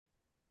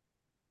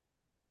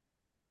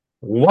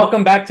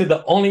Welcome back to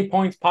the Only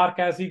Points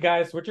podcast, you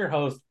guys, with your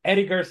host,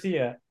 Eddie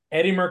Garcia,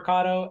 Eddie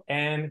Mercado,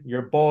 and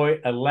your boy,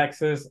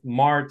 Alexis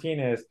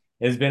Martinez.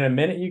 It's been a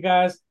minute, you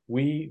guys.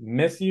 We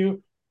miss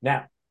you.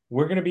 Now,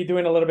 we're going to be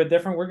doing a little bit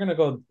different. We're going to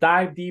go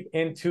dive deep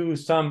into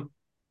some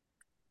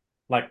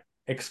like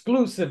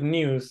exclusive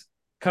news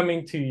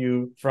coming to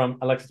you from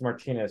Alexis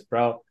Martinez,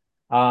 bro.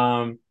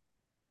 Um,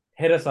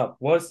 Hit us up.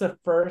 What's the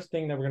first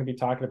thing that we're going to be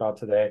talking about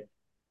today?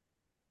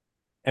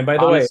 And by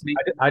the way, Honestly,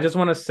 I just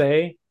want to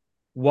say,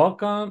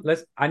 welcome.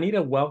 I need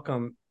to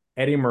welcome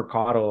Eddie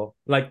Mercado,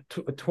 like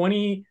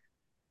 2020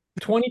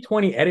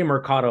 Eddie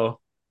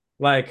Mercado.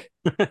 Like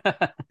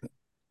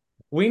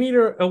we need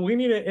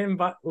to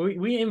invite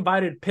we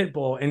invited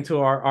Pitbull into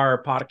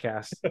our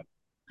podcast.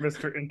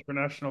 Mr.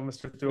 International,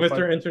 Mr. 205,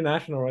 Mr.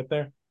 International right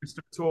there. Mr.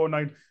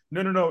 209.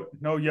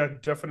 No. Yeah,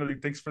 definitely.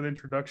 Thanks for the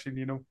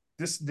introduction.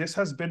 This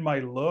has been my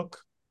look.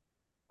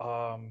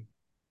 Um,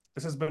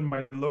 this has been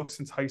my look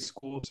since high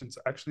school, since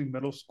actually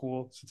middle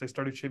school, since I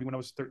started shaving when I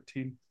was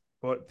 13.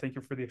 But thank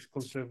you for the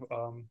exclusive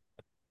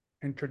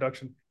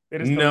introduction.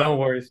 It is the last No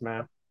worries,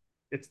 man.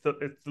 it's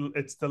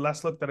the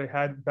last look that I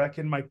had back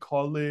in my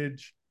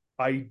college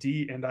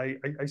ID, and I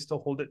still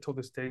hold it till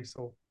this day.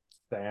 So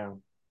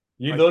Damn.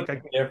 You I look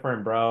think I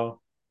different,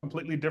 bro.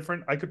 completely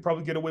different. I could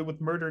probably get away with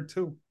murder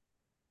too.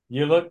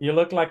 You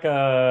look like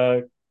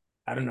a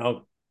I don't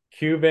know,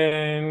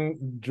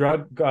 Cuban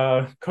drug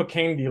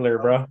cocaine dealer,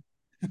 bro.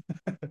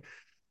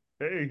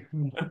 Hey,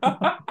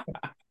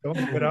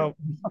 don't get out.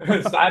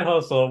 Side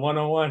hustle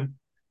 101.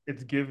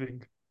 It's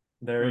giving.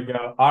 There you Mm.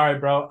 go. All right,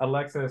 bro.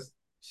 Alexis,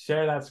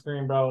 share that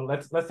screen, bro.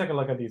 Let's take a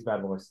look at these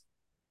bad boys.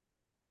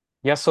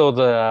 Yeah, so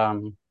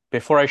the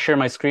before I share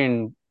my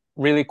screen,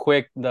 really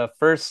quick, the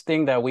first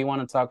thing that we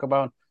want to talk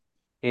about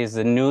is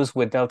the news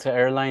with Delta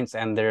Airlines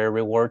and their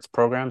rewards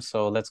program.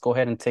 So let's go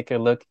ahead and take a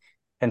look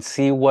and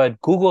see what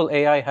Google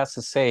AI has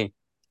to say.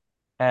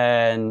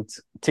 And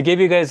to give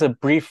you guys a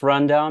brief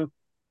rundown,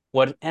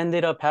 what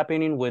ended up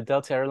happening with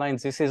Delta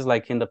Airlines, this is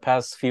like in the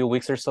past few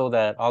weeks or so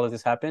that all of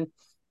this happened.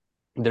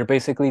 They're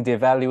basically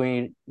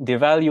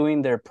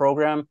devaluing their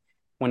program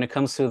when it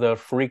comes to the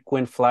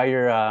frequent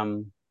flyer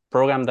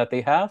program that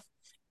they have.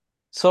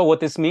 So what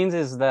this means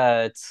is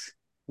that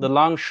the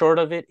long short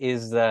of it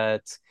is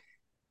that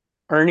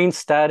earning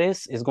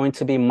status is going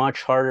to be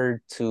much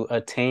harder to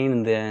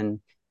attain than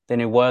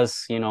it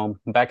was,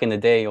 back in the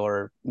day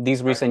or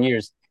these Right. recent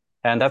years.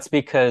 And that's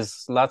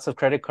because lots of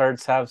credit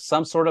cards have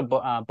some sort of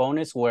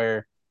bonus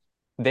where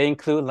they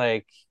include,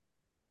 like,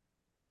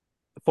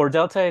 for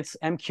Delta, it's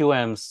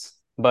MQMs,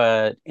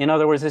 but in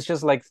other words, it's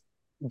just like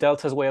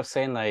Delta's way of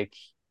saying, like,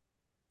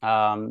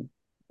 um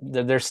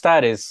their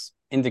status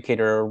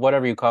indicator or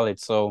whatever you call it.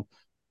 So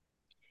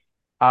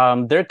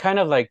they're kind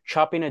of like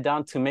chopping it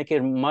down to make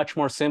it much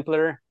more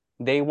simpler.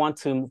 They want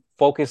to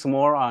focus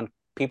more on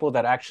people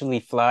that actually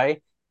fly.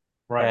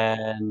 Right.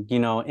 And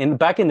in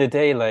back in the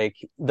day, like,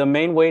 the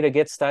main way to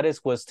get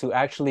status was to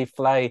actually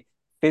fly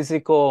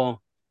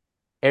physical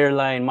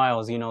airline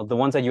miles, the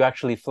ones that you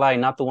actually fly,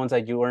 not the ones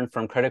that you earn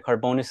from credit card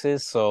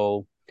bonuses.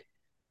 So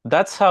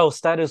that's how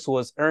status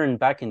was earned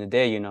back in the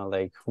day,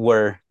 like,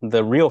 where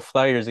the real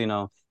flyers,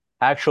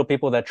 actual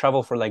people that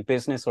travel for like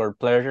business or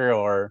pleasure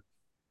or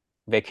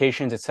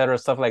vacations, etc.,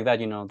 stuff like that,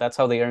 that's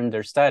how they earn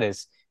their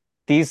status.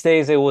 These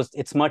days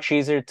it's much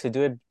easier to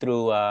do it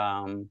through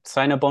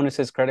sign up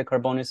bonuses, credit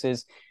card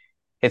bonuses,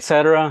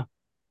 etc.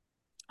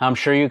 I'm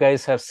sure you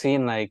guys have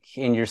seen, like,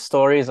 in your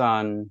stories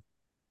on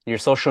your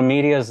social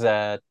medias,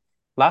 that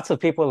lots of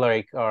people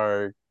like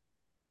are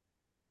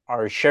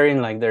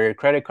sharing like their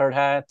credit card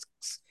hacks,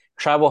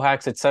 travel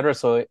hacks, etc.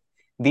 So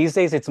these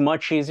days it's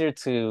much easier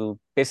to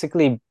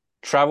basically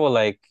travel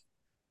like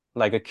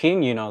a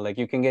king, like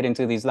you can get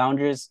into these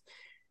lounges,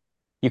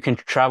 you can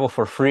travel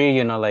for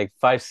free, like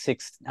five,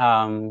 six,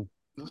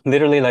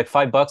 literally like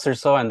 $5 or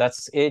so, and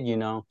that's it,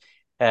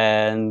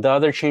 And the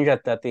other change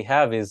that they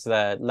have is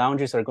that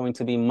lounges are going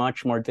to be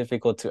much more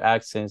difficult to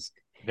access.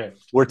 Okay.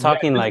 We're Yeah.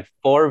 talking like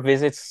 4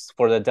 visits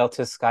for the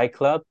Delta Sky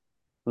Club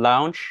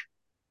lounge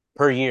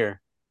per year.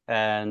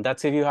 And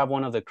that's if you have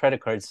one of the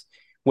credit cards,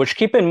 which,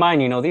 keep in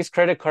mind, these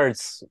credit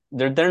cards,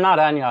 they're not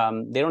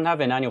annual, they don't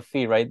have an annual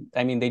fee, right?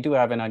 I mean, they do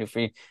have an annual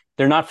fee.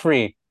 They're not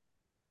free.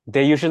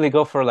 They usually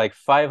go for like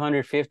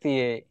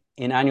 550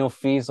 in annual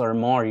fees or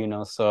more,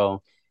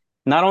 So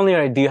not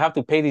only do you have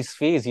to pay these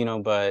fees,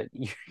 but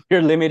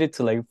you're limited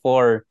to like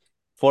four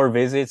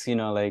visits,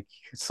 like,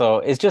 so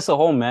it's just a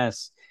whole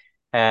mess.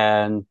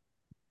 And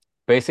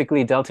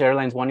basically Delta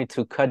Airlines wanted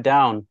to cut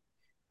down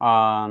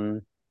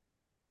on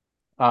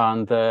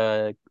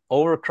the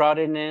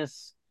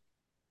overcrowdedness,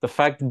 the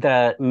fact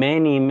that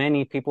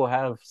many people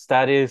have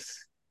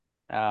status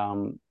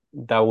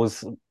that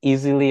was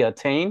easily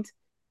attained.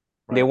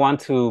 They Right. want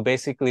to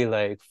basically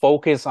like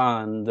focus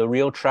on the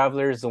real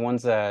travelers, the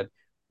ones that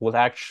will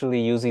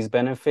actually use these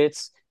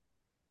benefits.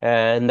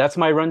 And that's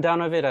my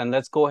rundown of it. And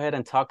let's go ahead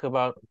and talk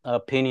about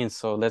opinions.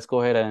 So let's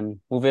go ahead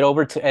and move it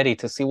over to Eddie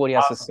to see what he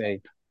has to Awesome.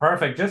 say.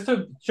 Perfect.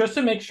 Just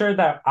to make sure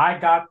that I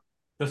got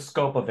the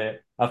scope of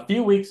it. A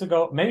few weeks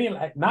ago, maybe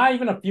like not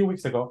even a few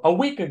weeks ago, a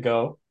week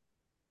ago,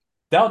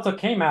 Delta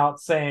came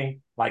out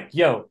saying, like,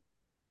 yo,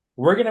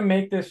 we're gonna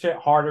make this shit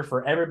harder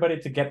for everybody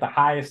to get the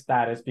highest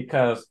status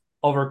because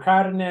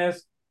overcrowdedness,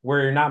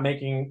 we're not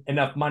making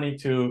enough money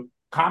to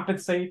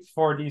compensate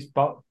for these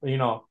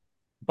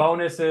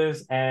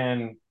bonuses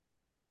and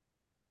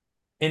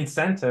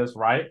incentives,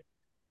 right?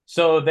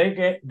 So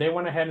they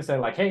went ahead and said,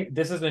 like, hey,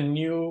 this is a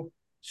new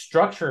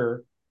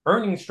structure,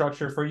 earning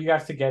structure for you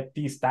guys to get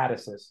these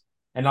statuses.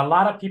 And a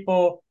lot of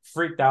people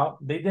freaked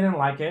out. They didn't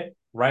like it,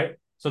 right?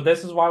 So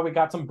this is why we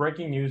got some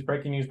breaking news.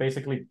 Breaking news,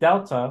 basically,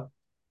 Delta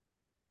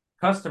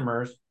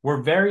customers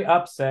were very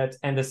upset,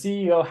 and the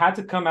CEO had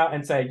to come out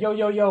and say, yo,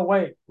 yo, yo,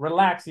 wait,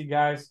 relax, you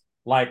guys.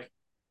 Like,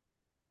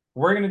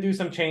 we're going to do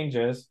some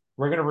changes.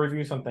 We're going to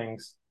review some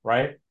things,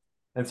 right?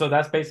 And so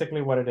that's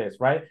basically what it is,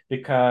 right?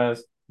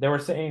 Because they were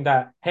saying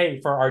that, hey,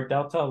 for our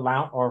Delta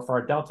lounge or for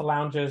our Delta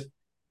lounges,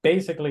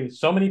 basically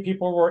so many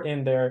people were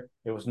in there.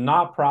 It was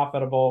not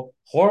profitable,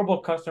 horrible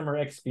customer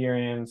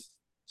experience.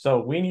 So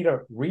we need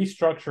to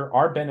restructure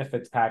our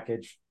benefits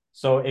package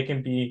so it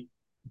can be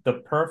the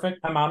perfect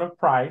amount of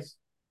price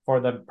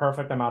for the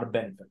perfect amount of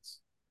benefits.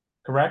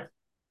 Correct?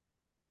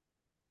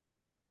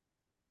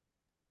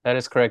 That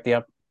is correct.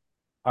 Yep.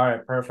 All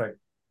right, perfect.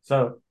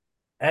 So,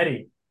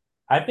 Eddie,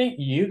 I think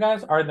you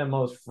guys are the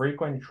most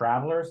frequent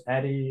travelers,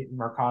 Eddie,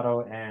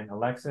 Mercado, and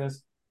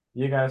Alexis.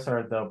 You guys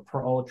are the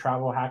pro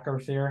travel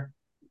hackers here.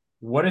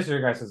 What is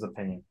your guys'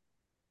 opinion?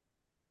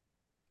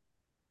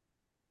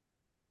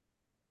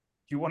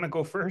 You want to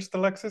go first,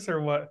 Alexis,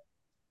 or what?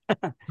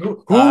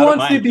 Who I don't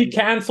wants to mind. be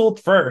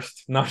canceled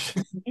first? No.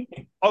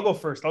 I'll go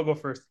first. I'll go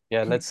first.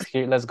 Yeah,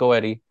 let's go,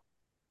 Eddie.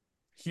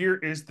 Here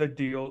is the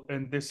deal,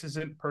 and this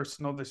isn't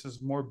personal. This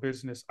is more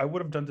business. I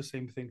would have done the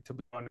same thing, to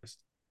be honest.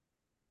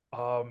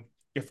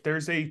 If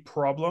there's a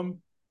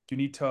problem, you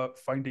need to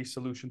find a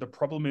solution. The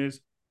problem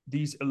is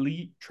these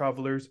elite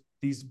travelers,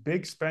 these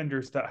big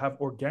spenders that have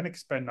organic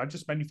spend, not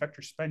just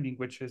manufacturer spending,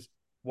 which is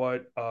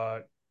what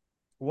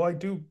well, I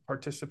do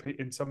participate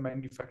in some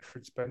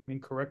manufactured spending,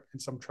 correct, in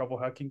some travel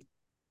hacking.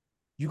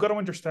 You got to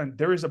understand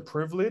there is a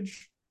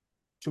privilege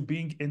to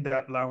being in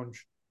that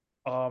lounge.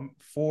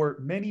 For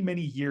many,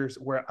 many years,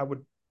 where I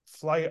would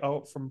fly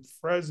out from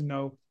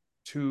Fresno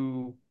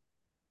to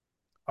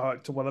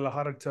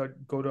Guadalajara to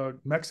go to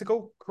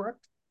Mexico,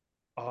 correct?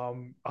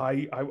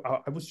 I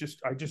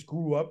just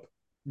grew up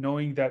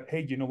knowing that,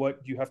 hey, you know what,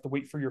 you have to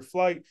wait for your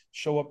flight,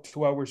 show up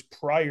 2 hours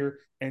prior,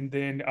 and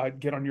then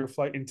get on your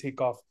flight and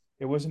take off.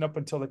 It wasn't up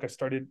until like I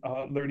started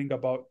learning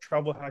about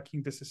travel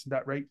hacking, this and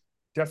that, right?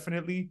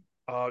 Definitely,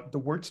 the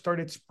word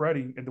started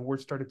spreading, and the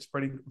word started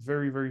spreading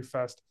very, very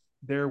fast.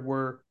 There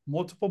were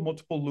multiple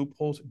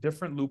loopholes,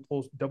 different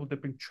loopholes, double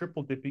dipping,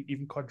 triple dipping,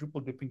 even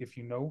quadruple dipping, if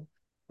you know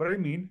what I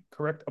mean,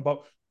 correct?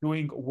 About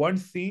doing one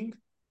thing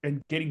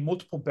and getting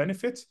multiple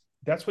benefits.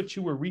 That's what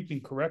you were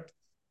reaping, correct?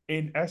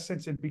 In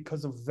essence, and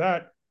because of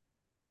that,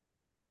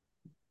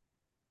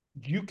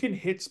 you can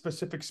hit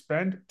specific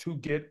spend to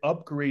get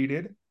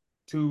upgraded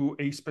to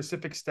a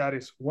specific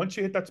status. Once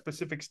you hit that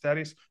specific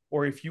status,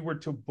 or if you were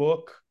to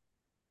book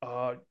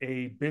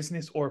a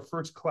business or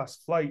first class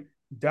flight,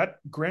 that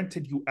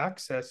granted you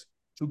access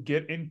to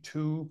get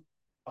into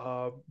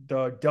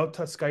the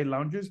Delta Sky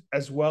lounges,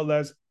 as well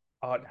as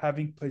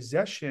having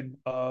possession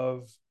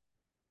of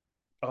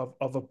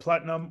a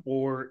platinum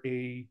or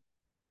a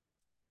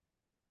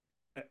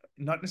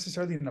not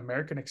necessarily an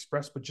American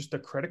Express, but just a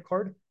credit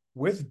card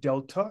with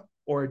Delta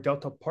or a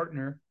Delta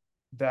partner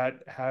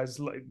that has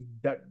like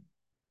that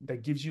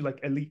gives you like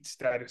elite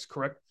status,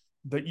 correct?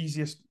 The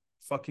easiest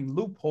fucking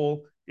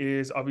loophole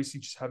is obviously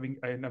just having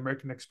an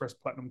American Express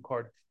Platinum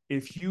card.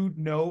 If you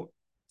know,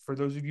 for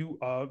those of you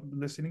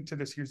listening to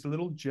this, here's a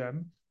little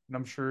gem, and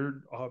I'm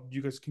sure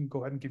you guys can go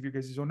ahead and give your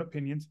guys' own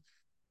opinions.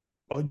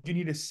 All you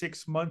need is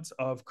 6 months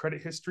of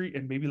credit history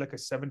and maybe like a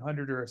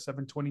 700 or a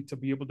 720 to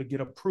be able to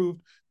get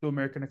approved to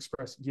American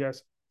Express.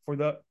 Yes, for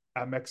the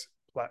Amex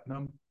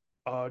Platinum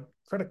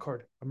credit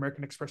card,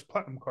 American Express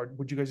Platinum card.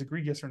 Would you guys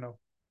agree? Yes or no?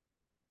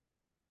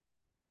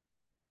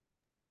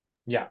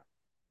 Yeah.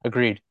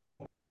 Agreed.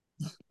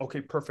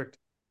 Okay, perfect.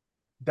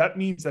 That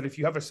means that if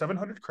you have a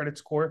 700 credit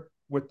score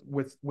with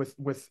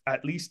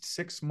at least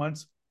 6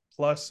 months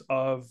plus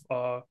of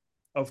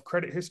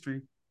credit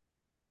history,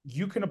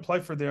 you can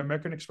apply for the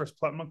American Express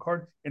Platinum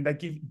card, and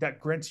that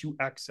grants you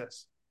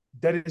access.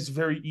 That is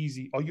very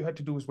easy. All you had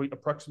to do was wait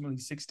approximately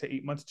 6 to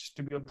 8 months just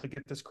to be able to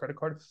get this credit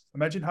card.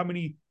 Imagine how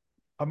many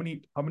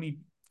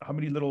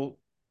little.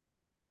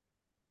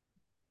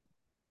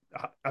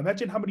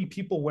 Imagine how many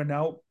people went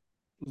out,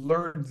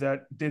 learned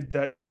that, did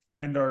that,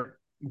 and are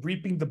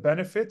reaping the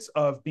benefits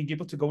of being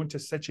able to go into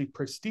such a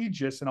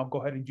prestigious, and I'll go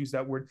ahead and use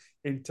that word,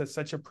 into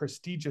such a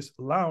prestigious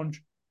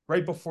lounge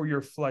right before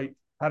your flight.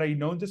 Had I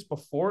known this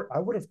before, I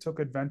would have took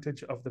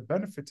advantage of the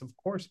benefits, of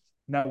course.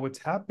 Now, what's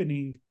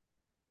happening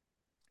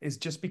is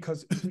just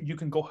because you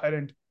can go ahead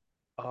and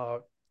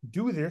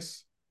do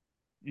this,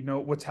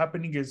 what's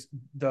happening is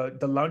the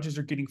lounges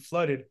are getting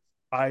flooded.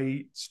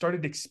 I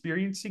started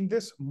experiencing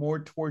this more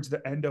towards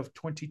the end of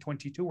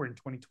 2022 or in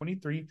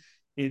 2023.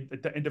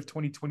 At the end of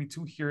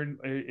 2022 here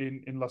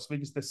in Las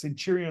Vegas, the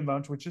Centurion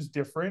Lounge, which is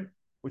different,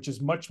 which is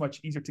much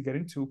easier to get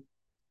into.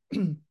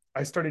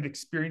 I started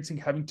experiencing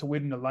having to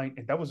wait in a line,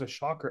 and that was a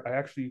shocker. I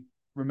actually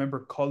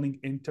remember calling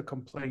in to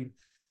complain.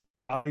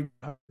 I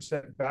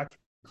 100% back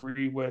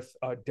agree with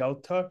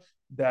Delta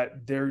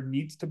that there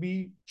needs to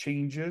be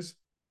changes.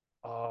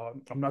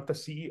 I'm not the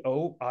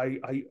CEO.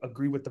 I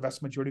agree with the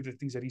vast majority of the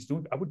things that he's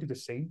doing. I would do the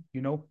same.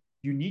 You know,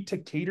 you need to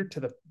cater to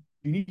the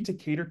you need to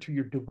cater to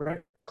your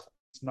direct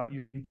clients, not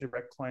your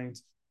indirect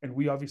clients. And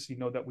we obviously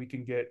know that we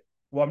can get.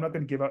 Well, I'm not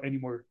going to give out any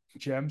more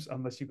gems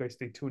unless you guys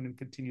stay tuned and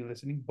continue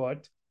listening.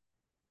 But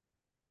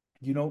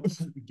you know,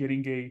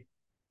 getting a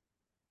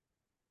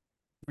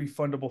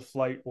refundable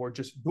flight or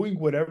just doing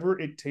whatever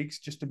it takes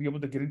just to be able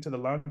to get into the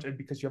lounge, and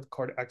because you have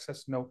card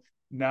access, no,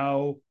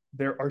 now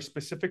there are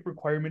specific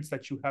requirements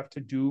that you have to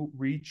do,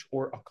 reach,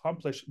 or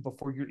accomplish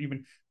before you're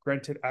even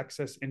granted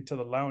access into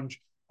the lounge.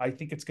 I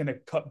think it's going to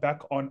cut back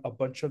on a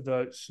bunch of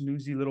the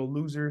snoozy little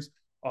losers,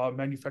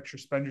 manufacturer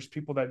spenders,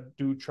 people that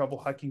do travel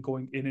hacking,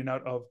 going in and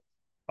out of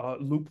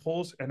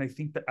loopholes. And I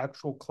think the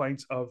actual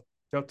clients of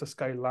Delta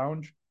Sky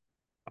Lounge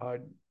uh,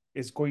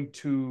 is going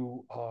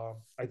to,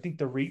 I think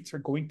the rates are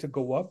going to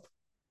go up.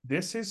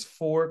 This is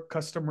for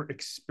customer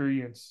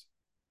experience,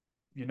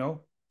 you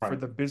know, for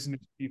the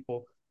business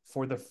people,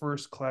 for the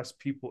first class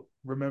people.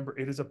 Remember,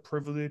 it is a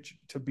privilege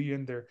to be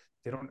in there.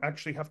 They don't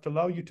actually have to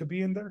allow you to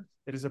be in there.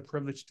 It is a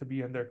privilege to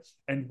be in there.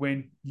 And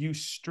when you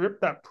strip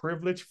that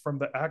privilege from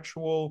the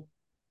actual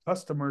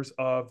customers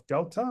of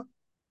Delta,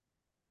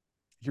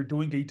 you're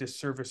doing a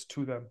disservice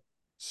to them.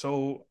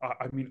 So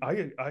I mean,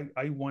 I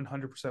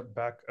 100%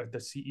 back the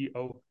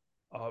CEO.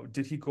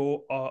 Did he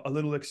go a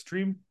little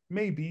extreme?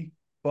 Maybe,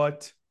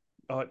 but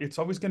it's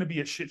always going to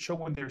be a shit show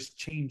when there's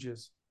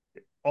changes.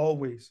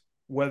 Always,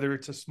 whether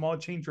it's a small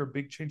change or a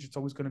big change, it's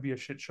always going to be a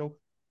shit show.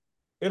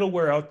 It'll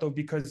wear out though,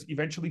 because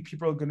eventually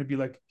people are going to be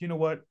like, you know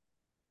what,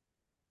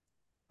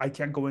 I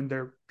can't go in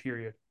there.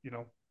 Period. You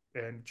know,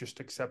 and just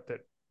accept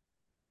it.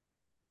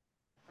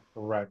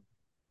 Correct.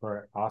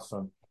 Correct.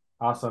 Awesome.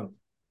 Awesome.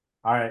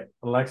 All right,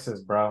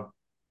 Alexis, bro.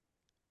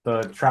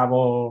 The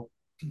travel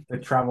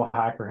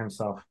hacker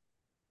himself.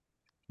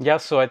 Yeah,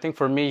 so I think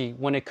for me,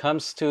 when it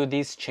comes to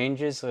these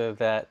changes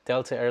that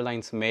Delta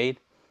Airlines made,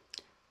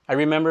 I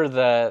remember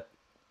that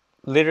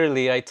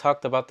literally I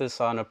talked about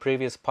this on a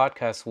previous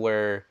podcast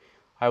where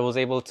I was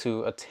able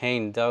to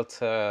attain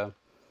Delta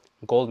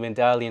gold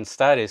medallion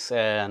status,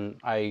 and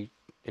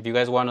if you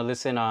guys want to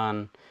listen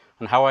on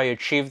how I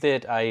achieved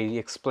it, I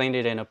explained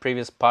it in a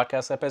previous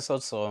podcast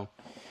episode, so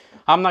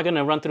I'm not going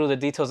to run through the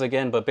details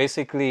again. But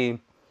basically,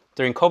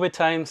 during COVID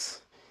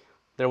times,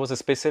 there was a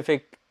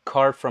specific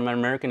card from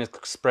American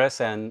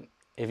Express, and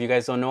if you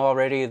guys don't know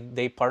already,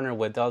 they partner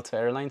with Delta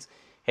Airlines,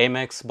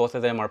 Amex, both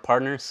of them are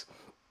partners.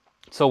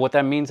 So what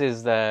that means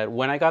is that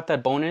when I got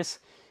that bonus,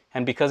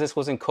 and because this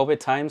was in COVID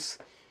times,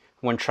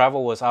 when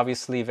travel was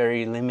obviously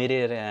very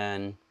limited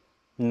and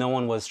no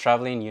one was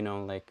traveling, you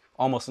know, like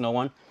almost no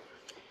one,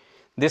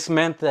 this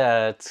meant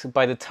that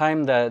by the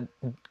time that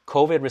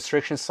COVID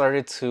restrictions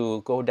started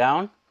to go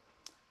down,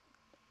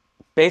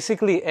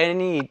 basically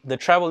the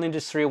travel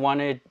industry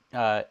wanted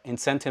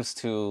incentives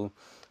to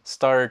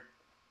start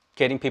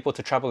getting people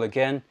to travel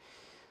again.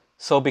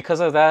 So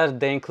because of that,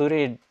 they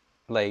included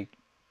like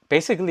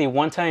basically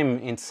one-time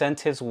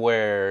incentives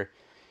where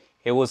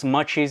it was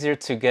much easier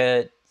to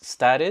get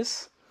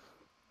status.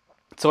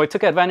 So I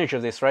took advantage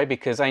of this, right?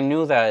 Because I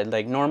knew that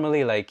like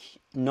normally like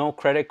no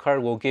credit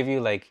card will give you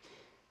like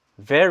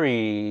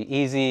very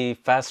easy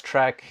fast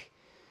track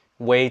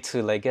way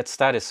to like get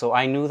status. So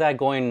I knew that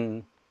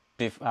going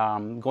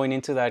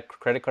into that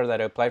credit card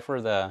that I applied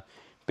for, the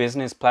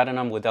business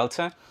platinum with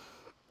Delta.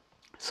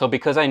 So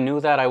because I knew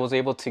that, I was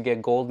able to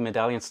get gold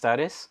medallion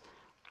status,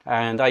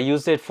 and I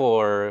used it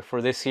for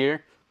this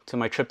year to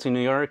my trip to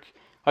New York.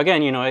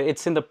 Again, you know,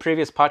 it's in the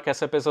previous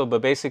podcast episode,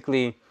 but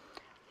basically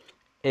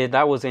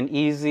that was an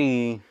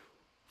easy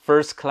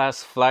first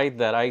class flight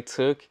that I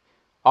took,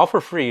 all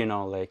for free, you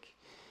know, like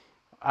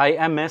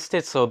I missed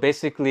it. So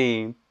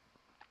basically,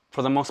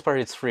 for the most part,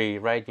 it's free,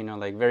 right? You know,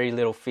 like very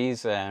little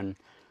fees and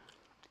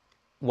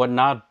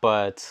whatnot.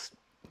 But,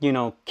 you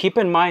know, keep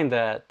in mind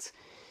that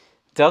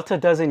Delta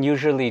doesn't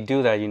usually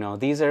do that. You know,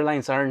 these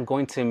airlines aren't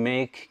going to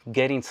make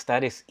getting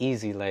status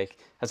easy. Like,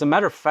 as a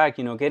matter of fact,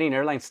 you know, getting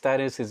airline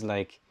status is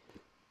like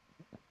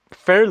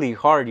fairly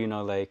hard, you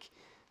know, like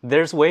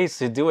there's ways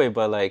to do it,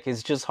 but like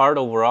it's just hard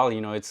overall.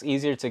 You know, it's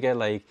easier to get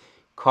like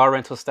car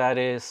rental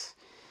status,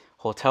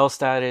 hotel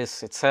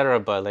status, etc.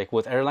 But like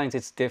with airlines,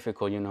 it's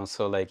difficult, you know.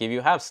 So like if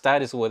you have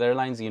status with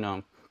airlines, you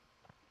know,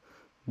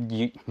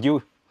 you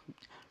you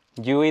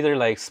you either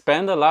like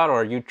spend a lot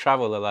or you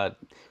travel a lot.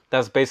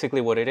 That's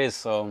basically what it is.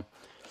 So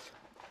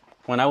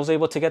when I was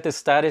able to get this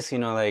status, you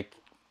know, like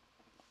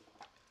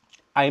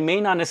I may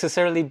not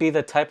necessarily be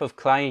the type of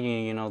client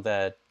you know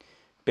that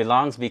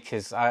belongs,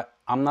 because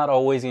I'm not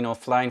always, you know,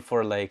 flying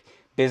for like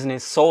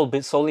business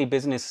solely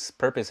business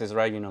purposes,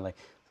 right? You know, like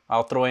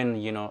I'll throw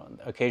in,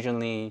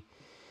 occasionally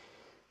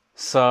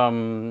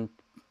some,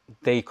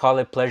 they call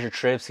it pleasure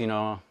trips,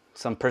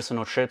 some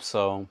personal trips.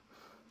 So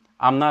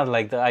I'm not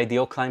like the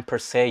ideal client per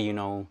se.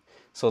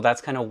 So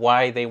that's kind of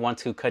why they want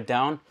to cut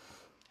down.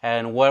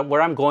 And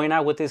where I'm going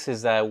at with this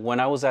is that when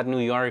I was at New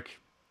York,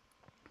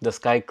 the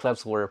Sky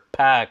Clubs were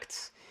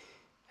packed.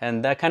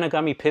 And that kind of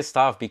got me pissed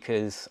off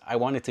because I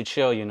wanted to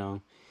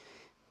chill.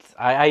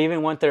 I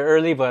even went there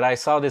early, but I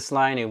saw this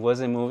line, it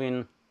wasn't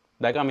moving.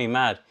 That got me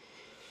mad.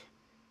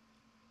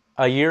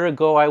 A year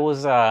ago,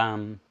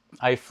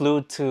 I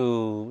flew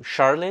to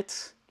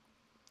Charlotte,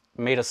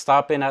 made a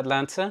stop in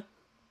Atlanta.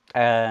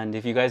 And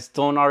if you guys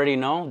don't already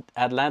know,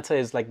 Atlanta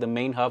is like the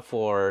main hub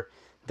for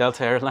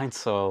Delta Airlines.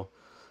 So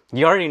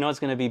you already know it's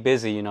going to be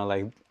busy.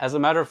 Like, as a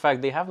matter of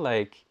fact, they have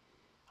like,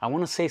 I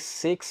want to say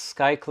 6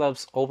 Sky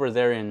Clubs over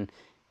there in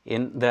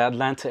the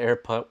Atlanta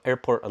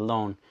airport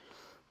alone.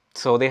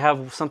 So they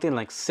have something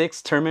like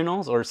 6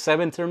 terminals or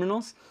 7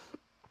 terminals,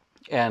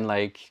 and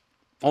like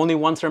only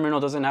one terminal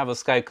doesn't have a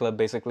Sky Club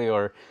basically,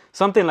 or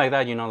something like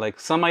that.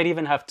 Like some might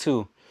even have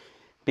 2,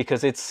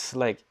 because it's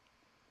like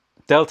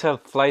Delta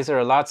flies there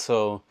a lot.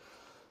 So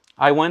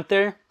I went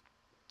there,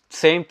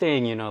 same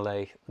thing.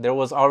 Like there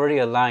was already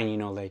a line.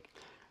 Like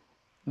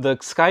the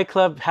Sky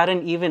Club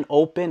hadn't even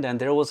opened and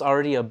there was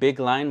already a big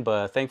line,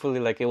 but thankfully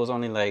like it was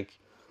only like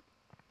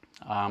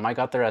I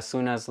got there as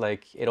soon as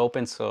like it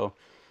opened, so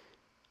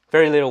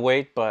very little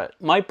wait. But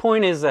my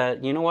point is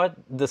that, you know what,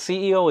 the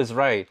CEO is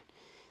right.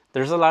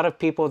 There's a lot of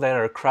people that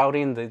are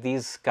crowding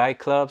these Sky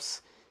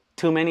Clubs,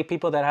 too many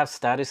people that have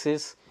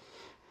statuses.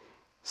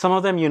 Some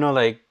of them,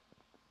 like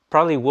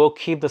probably will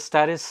keep the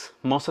status,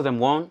 most of them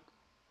won't.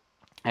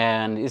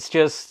 And it's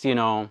just,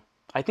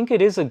 I think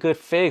it is a good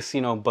fix.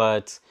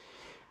 But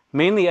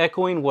mainly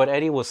echoing what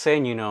Eddie was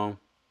saying.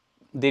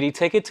 Did he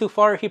take it too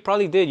far? He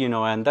probably did.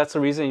 And that's the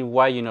reason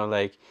why,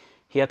 like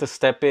he had to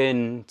step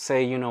in,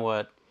 say, you know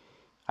what,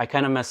 I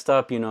kind of messed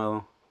up.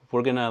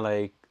 We're gonna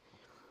like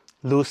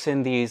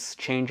loosen these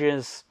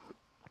changes.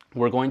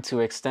 We're going to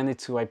extend it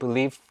to, I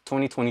believe,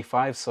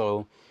 2025.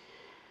 So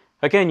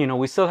again,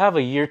 we still have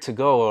a year to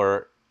go,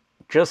 or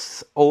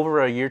just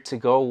over a year to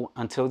go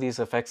until these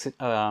effects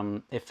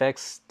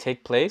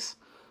take place.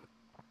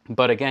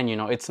 But again,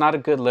 it's not a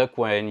good look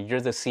when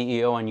you're the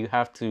CEO and you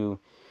have to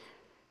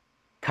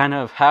kind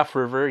of half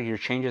revert your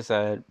changes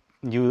that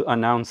you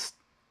announced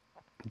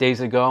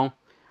days ago.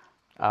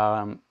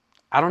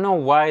 I don't know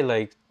why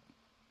like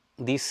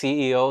these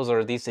CEOs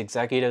or these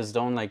executives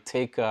don't like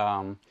take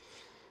one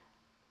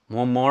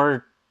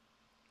more,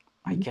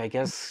 I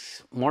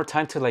guess, more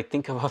time to like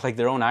think about like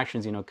their own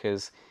actions.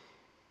 Because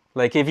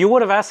like if you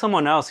would have asked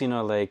someone else,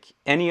 like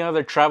any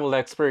other travel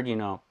expert,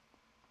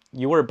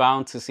 you were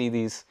bound to see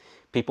these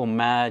people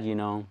mad.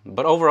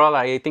 But overall,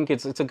 I think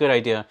it's a good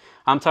idea.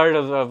 I'm tired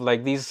of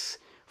like these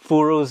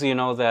furus,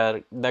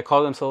 that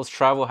call themselves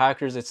travel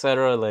hackers,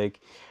 etc. Like,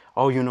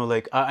 oh,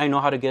 like I know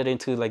how to get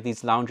into like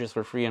these lounges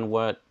for free and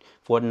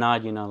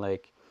whatnot.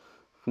 Like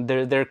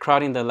they're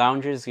crowding the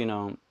lounges.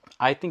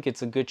 I think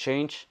it's a good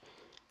change,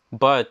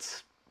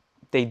 but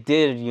they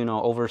did,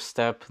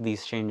 overstep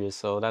these changes.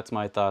 So that's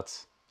my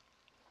thoughts.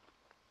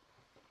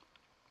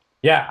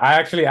 Yeah, I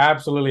actually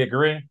absolutely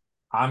agree.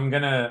 I'm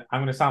gonna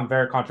sound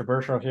very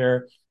controversial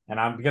here, and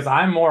I'm because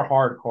I'm more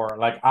hardcore.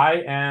 Like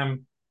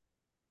I'm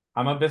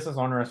a business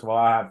owner as well.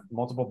 I have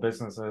multiple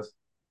businesses,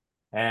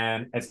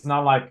 and it's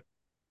not like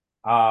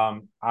I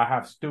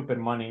have stupid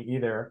money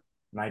either,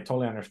 and I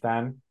totally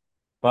understand.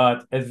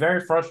 But it's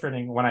very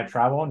frustrating when I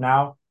travel.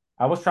 Now,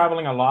 I was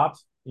traveling a lot,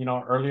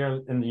 earlier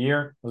in the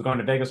year. I was going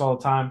to Vegas all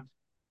the time,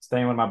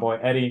 staying with my boy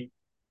Eddie.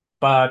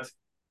 But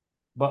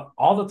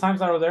all the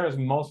times I was there is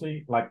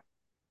mostly like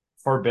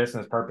for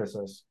business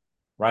purposes,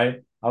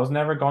 right? I was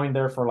never going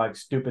there for like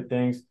stupid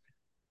things.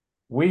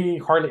 We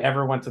hardly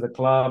ever went to the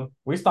club.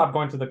 We stopped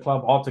going to the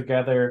club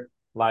altogether.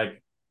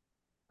 Like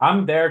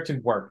I'm there to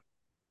work.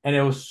 And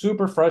it was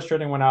super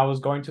frustrating when I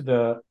was going to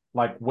the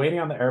like waiting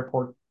on the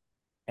airport,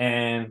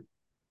 and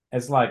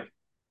it's like,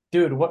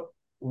 dude,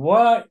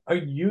 what are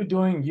you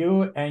doing?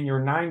 You and your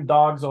 9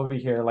 dogs over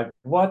here. Like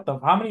what the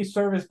how many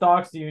service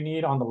dogs do you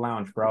need on the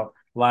lounge, bro?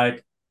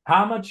 Like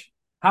how much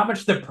how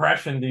much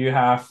depression do you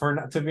have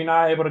for to be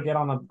not able to get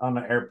on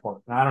the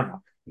airport? I don't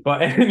know.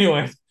 But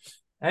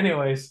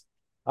anyways,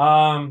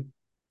 um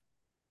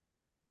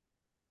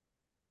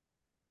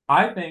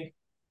I think,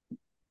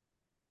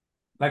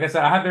 like I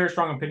said, I have very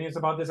strong opinions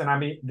about this, and I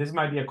mean this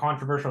might be a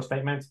controversial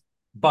statement,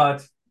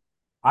 but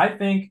I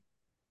think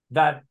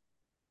that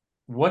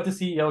what the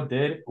CEO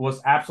did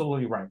was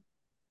absolutely right.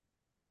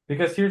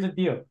 Because here's the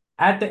deal.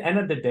 At the end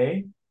of the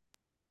day,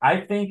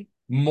 I think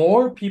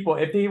more people,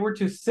 if they were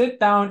to sit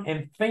down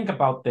and think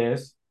about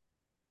this,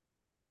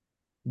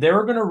 they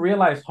were gonna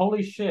realize,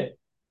 holy shit,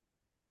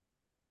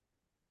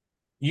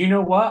 you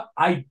know what?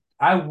 I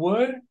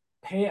would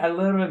pay a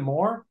little bit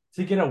more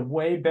to get a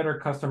way better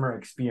customer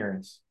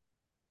experience,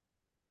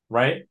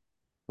 right?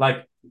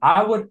 Like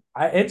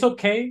it's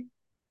okay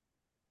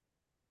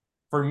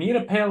for me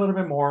to pay a little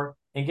bit more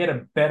and get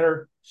a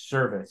better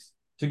service,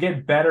 to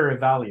get better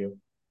value.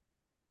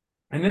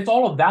 And it's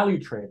all a value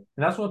trade.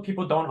 And that's what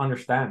people don't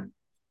understand.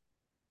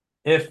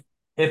 If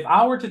if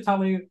I were to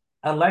tell you,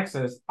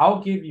 Alexis,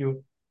 I'll give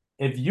you,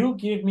 if you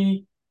give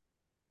me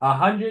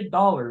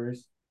 $100,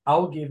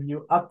 I'll give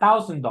you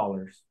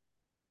 $1,000.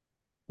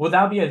 Well,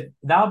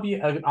 that'll be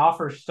an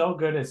offer so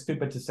good it's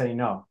stupid to say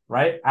no,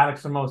 right?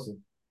 Alex Hermosi.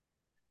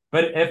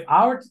 But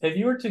if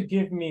you were to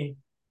give me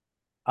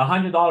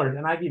 $100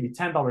 and I give you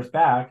 $10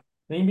 back,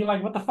 then you'd be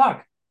like, what the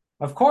fuck?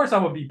 Of course I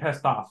would be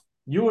pissed off.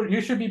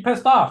 You should be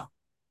pissed off.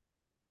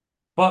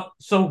 But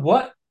so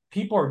what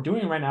people are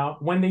doing right now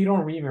when they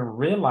don't even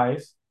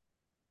realize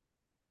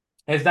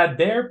is that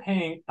they're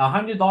paying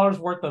 $100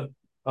 worth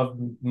of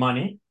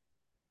money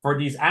for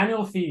these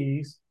annual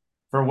fees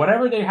for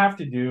whatever they have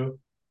to do,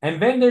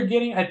 and then they're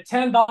getting a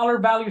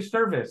 $10 value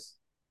service.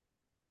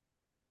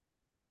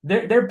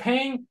 They're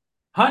paying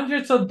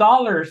hundreds of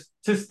dollars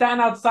to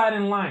stand outside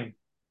in line.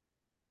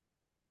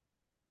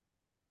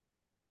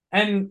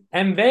 And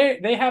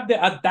they have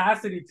the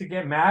audacity to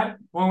get mad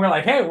when we're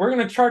like, hey, we're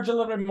gonna charge a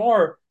little bit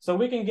more so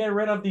we can get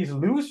rid of these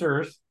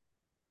losers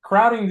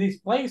crowding these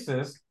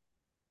places.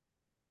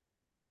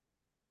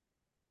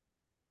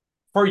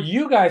 For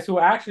you guys who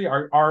actually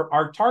are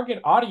our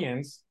target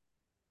audience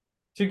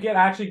to get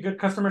actually good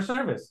customer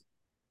service.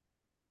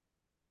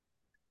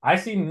 I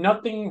see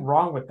nothing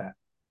wrong with that.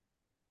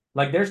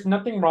 Like, there's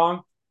nothing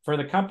wrong for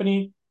the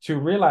company to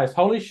realize,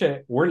 holy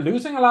shit, we're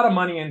losing a lot of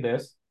money in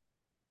this.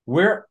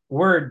 We're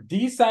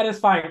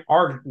dissatisfying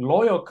our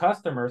loyal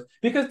customers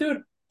because,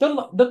 dude,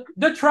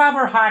 the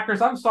travel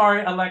hackers, I'm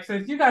sorry,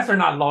 Alexis, you guys are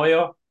not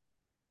loyal.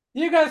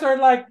 You guys are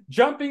like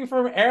jumping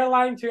from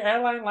airline to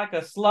airline like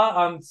a slut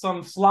on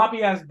some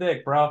sloppy ass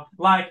dick, bro.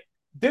 Like,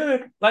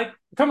 dude, like,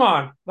 come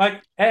on.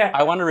 Like,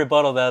 I want to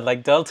rebuttal that.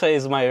 Like, Delta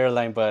is my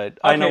airline, but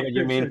I know what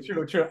you mean.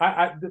 True.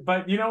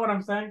 But you know what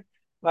I'm saying?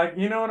 Like,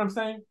 you know what I'm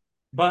saying?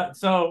 But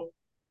so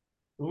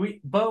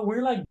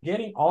we're like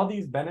getting all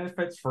these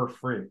benefits for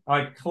free,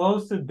 like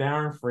close to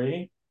darn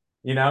free,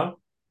 you know?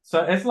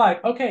 So it's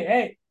like,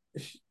 okay,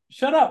 hey,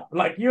 shut up.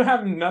 Like, you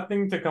have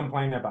nothing to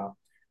complain about.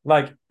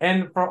 Like,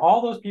 and for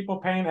all those people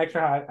paying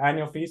extra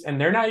annual fees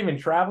and they're not even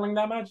traveling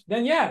that much,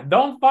 then yeah,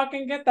 don't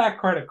fucking get that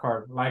credit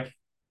card. Like,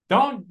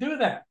 don't do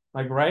that.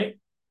 Like, right?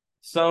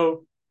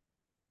 So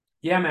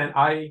yeah, man,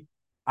 I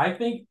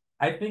think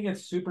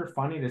it's super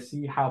funny to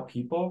see how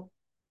people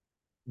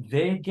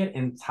they get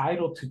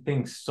entitled to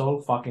things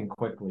so fucking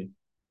quickly.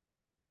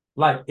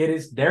 Like, it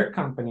is their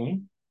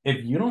company.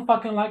 If you don't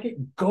fucking like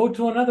it, go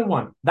to another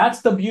one.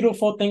 That's the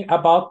beautiful thing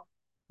about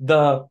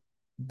the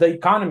the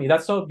economy.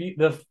 That's so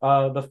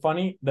the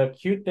funny, the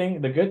cute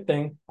thing, the good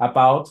thing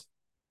about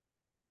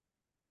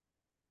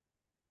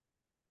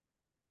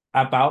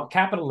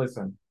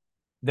capitalism.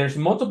 There's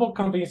multiple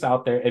companies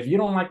out there. If you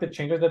don't like the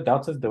changes that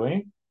Delta's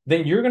doing,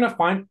 then you're gonna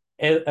find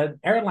an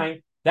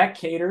airline that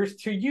caters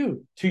to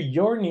you, to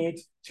your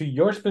needs, to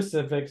your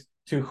specifics,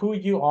 to who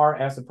you are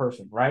as a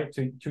person, right?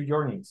 To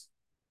your needs.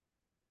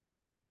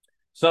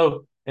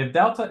 So if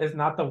Delta is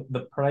not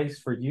the price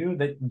for you,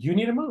 that you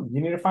need to move.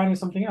 You need to find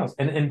something else.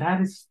 And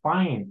that is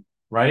fine,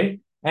 right?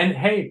 And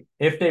hey,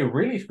 if they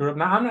really screw up,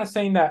 now I'm not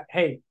saying that,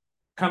 hey,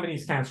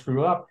 companies can't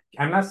screw up.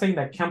 I'm not saying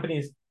that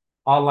companies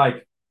are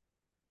like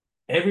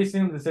every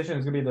single decision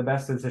is gonna be the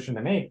best decision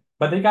to make,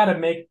 but they gotta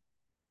make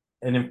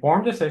an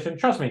informed decision.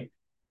 Trust me.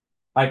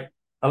 Like,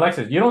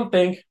 Alexis, you don't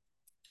think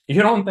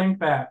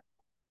that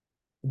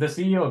the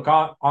CEO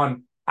got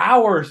on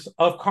hours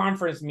of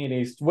conference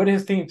meetings with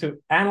his team to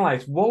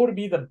analyze what would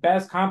be the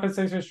best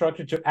compensation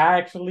structure to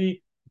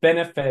actually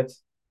benefit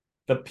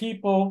the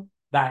people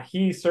that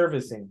he's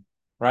servicing,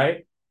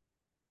 right?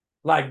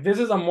 Like, this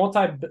is a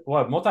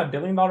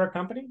multi-billion dollar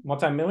company,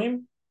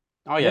 multi-million,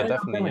 Oh yeah, billion or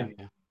definitely. billion,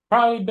 Yeah.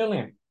 probably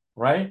billion,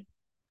 right?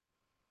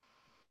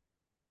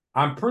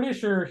 I'm pretty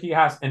sure he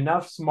has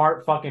enough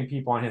smart fucking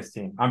people on his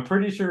team. I'm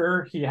pretty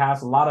sure he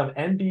has a lot of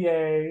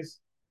MBAs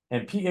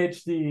and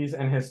PhDs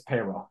in his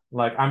payroll.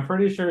 Like, I'm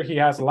pretty sure he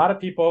has a lot of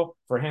people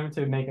for him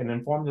to make an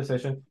informed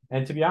decision.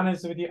 And to be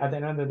honest with you, at the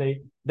end of the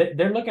day,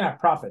 they're looking at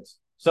profits.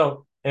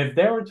 So if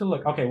they were to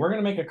look, okay, we're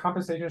going to make a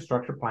compensation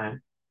structure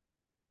plan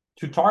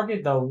to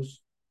target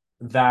those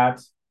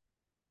that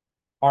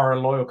are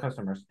loyal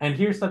customers. And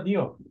here's the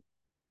deal.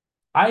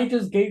 I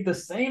just gave the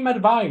same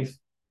advice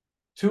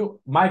to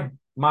my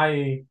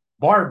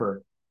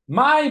barber.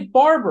 My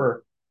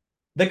barber,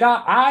 the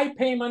guy I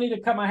pay money to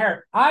cut my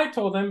hair, I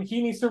told him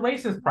he needs to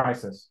raise his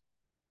prices.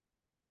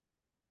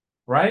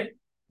 Right?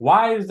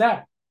 Why is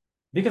that?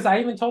 Because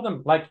I even told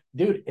him, like,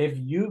 dude, if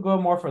you go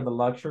more for the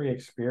luxury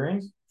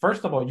experience,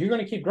 first of all, you're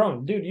gonna keep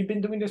growing. Dude, you've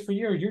been doing this for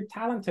years. You're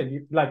talented.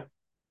 You like,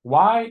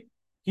 why?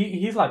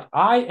 He's like,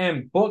 I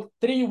am booked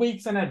 3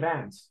 weeks in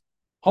advance.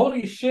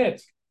 Holy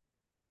shit.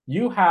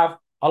 You have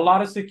a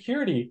lot of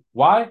security.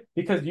 Why?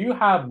 Because you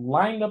have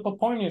lined up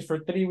appointments for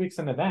 3 weeks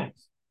in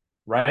advance,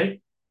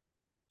 right?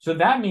 So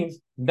that means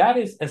that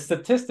is a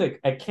statistic,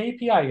 a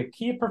KPI, a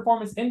key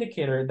performance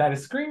indicator that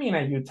is screaming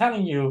at you,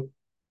 telling you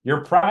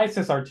your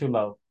prices are too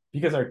low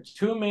because there are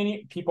too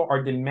many people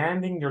are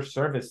demanding your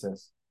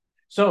services.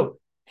 So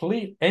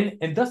please, and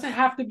it doesn't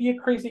have to be a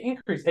crazy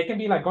increase. It can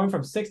be like going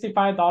from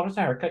 $65 a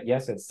haircut.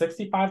 Yes, it's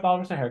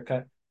 $65 a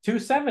haircut to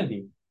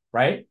 70,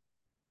 right?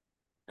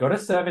 Go to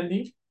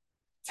 70,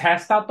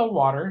 test out the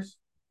waters.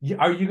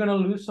 Are you going to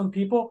lose some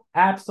people?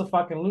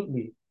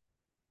 Absolutely.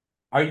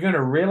 Are you going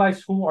to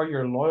realize who are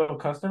your loyal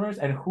customers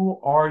and who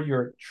are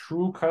your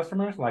true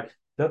customers? Like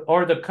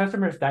the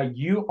customers that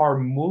you are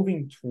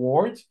moving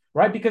towards,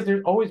 right? Because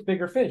there's always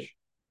bigger fish.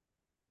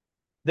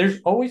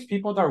 There's always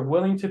people that are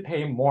willing to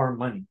pay more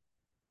money.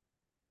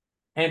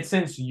 And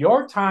since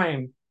your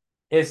time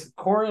is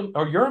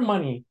or your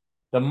money,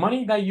 the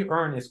money that you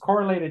earn is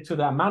correlated to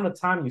the amount of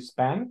time you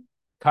spend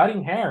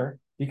cutting hair,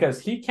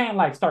 because he can't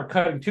like start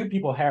cutting two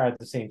people hair at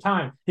the same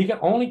time. He can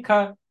only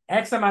cut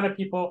X amount of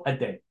people a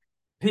day.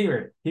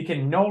 Period. He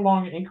can no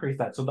longer increase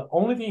that. So the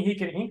only thing he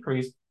can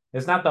increase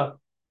is not the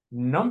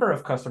number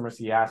of customers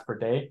he has per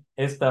day,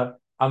 it's the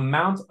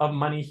amount of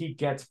money he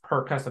gets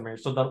per customer.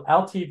 So the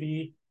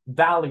LTV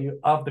value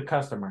of the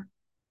customer,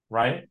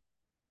 right?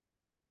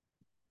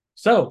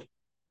 So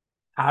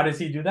how does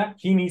he do that?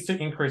 He needs to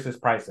increase his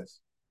prices.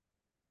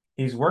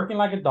 He's working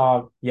like a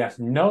dog. He has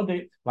no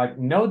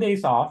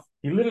days off.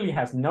 He literally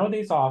has no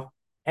days off,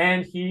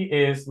 and he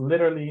is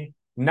literally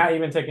not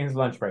even taking his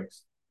lunch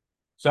breaks.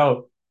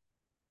 So,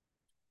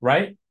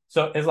 right?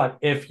 So it's like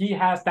if he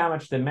has that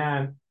much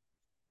demand,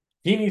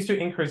 he needs to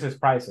increase his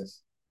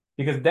prices,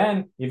 because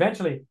then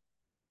eventually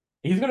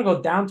he's going to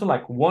go down to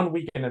like 1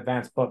 week in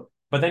advance book.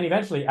 But then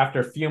eventually, after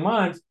a few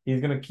months,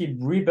 he's going to keep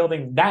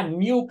rebuilding that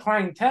new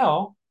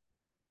clientele.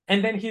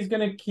 And then he's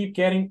going to keep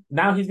getting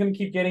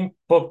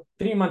booked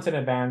 3 months in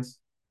advance,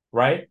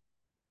 right?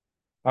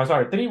 Oh,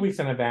 sorry, 3 weeks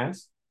in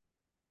advance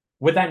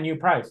with that new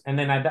price. And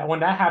then when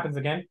that happens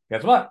again,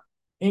 guess what?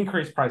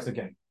 Increase price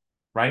again,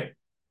 right?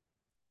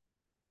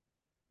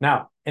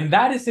 Now, and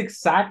that is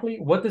exactly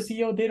what the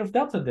CEO did of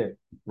Delta did,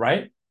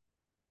 right?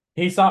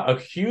 He saw a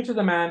huge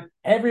demand.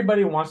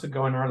 Everybody wants to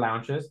go in our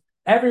lounges.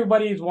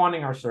 Everybody is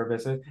wanting our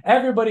services.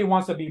 Everybody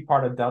wants to be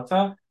part of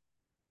Delta.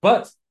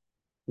 But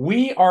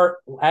we are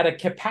at a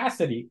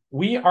capacity.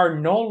 We are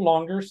no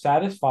longer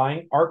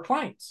satisfying our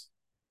clients.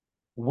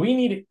 We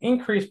need to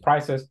increase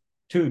prices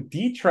to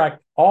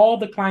detract all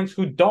the clients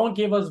who don't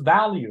give us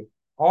value,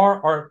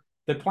 or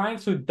the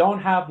clients who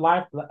don't have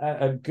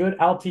a good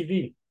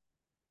LTV,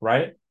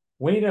 right?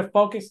 We need to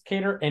focus,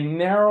 cater, and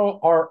narrow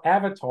our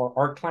avatar,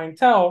 our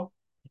clientele,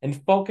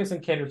 and focus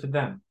and cater to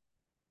them.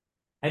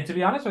 And to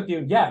be honest with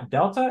you, yeah,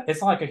 Delta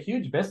is like a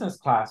huge business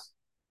class,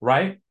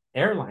 right?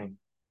 Airline.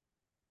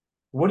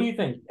 What do you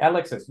think,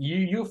 Alexis?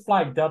 You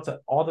fly Delta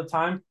all the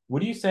time.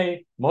 Would you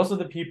say most of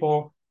the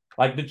people,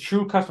 like the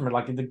true customer,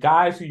 like the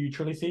guys who you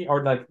truly see,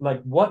 or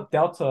like what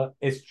Delta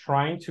is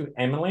trying to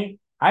emulate?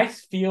 I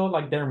feel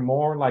like they're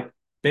more like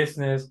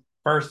business,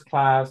 first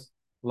class,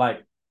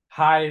 like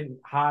high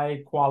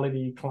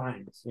quality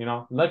clients,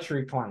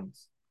 luxury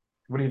clients.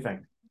 What do you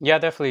think? Yeah,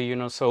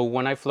 definitely. So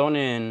when I've flown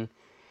in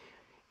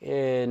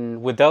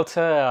with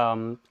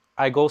Delta,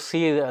 I go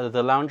see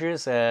the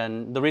lounges,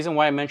 and the reason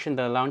why I mentioned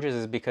the lounges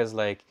is because,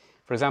 like,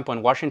 for example,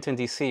 in Washington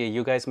D.C.,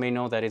 you guys may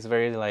know that it's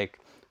very like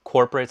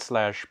corporate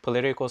slash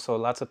political, so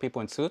lots of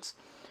people in suits.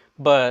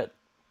 But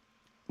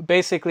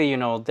basically,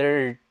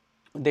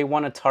 they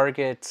want to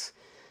target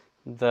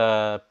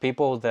the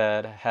people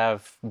that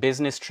have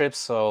business trips,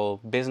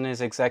 so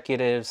business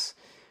executives,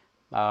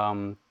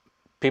 um,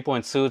 people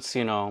in suits,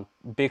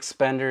 big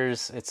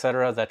spenders,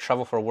 etc., that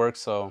travel for work.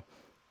 So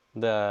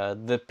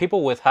the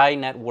people with high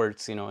net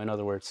worths, in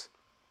other words.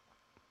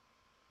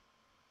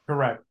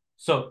 Correct.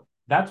 So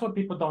that's what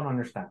people don't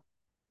understand.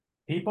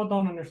 People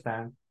don't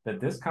understand that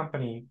this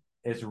company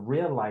is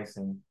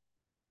realizing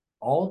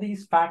all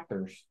these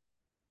factors,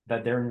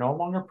 that they're no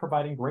longer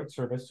providing great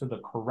service to the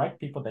correct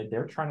people that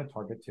they're trying to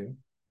target to,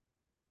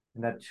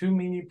 and that too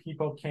many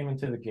people came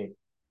into the gate.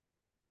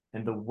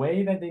 And the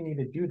way that they need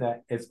to do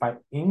that is by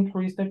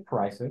increase their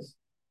prices,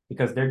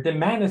 because their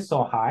demand is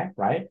so high,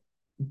 right?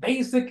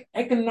 Basic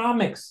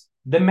economics,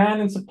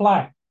 demand and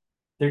supply.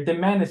 Their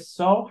demand is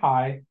so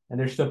high and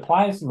their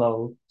supply is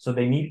low, so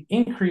they need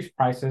increased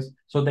prices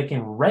so they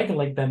can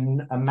regulate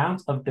the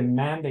amount of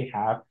demand they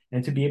have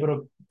and to be able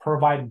to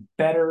provide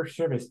better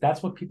service.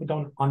 That's what people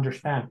don't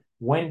understand.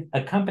 When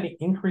a company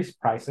increases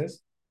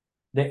prices,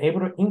 they're able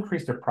to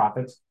increase their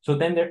profits, so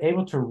then they're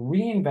able to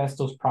reinvest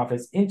those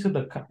profits into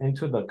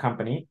the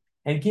company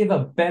and give a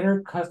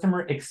better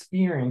customer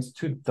experience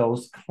to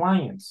those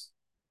clients.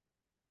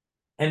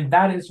 And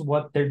that is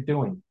what they're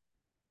doing.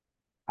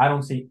 I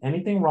don't see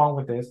anything wrong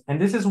with this.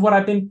 And this is what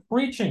I've been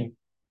preaching.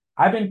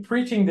 I've been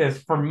preaching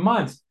this for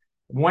months.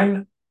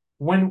 When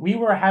we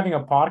were having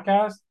a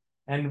podcast,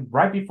 and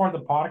right before the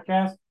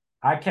podcast,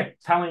 I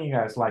kept telling you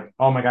guys, like,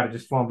 oh my God, I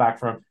just flown back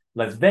from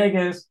Las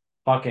Vegas,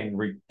 fucking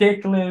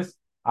ridiculous.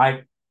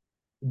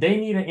 They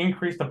need to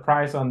increase the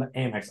price on the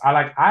Amex.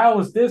 I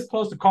was this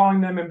close to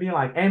calling them and being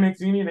like,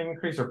 Amex, you need to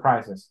increase your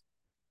prices.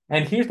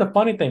 And here's the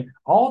funny thing: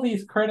 all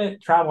these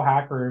credit travel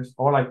hackers,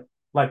 or like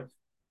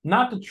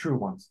not the true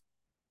ones,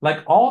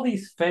 like all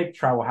these fake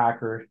travel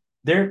hackers,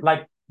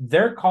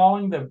 they're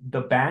calling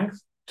the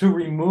banks to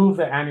remove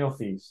the annual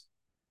fees.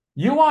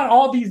 You want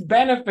all these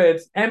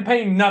benefits and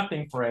pay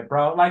nothing for it,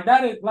 bro. Like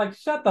that is like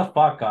shut the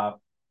fuck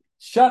up.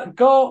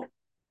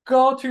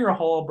 Go to your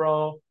hole,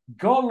 bro.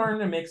 Go learn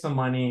to make some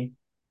money.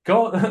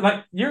 Go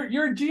like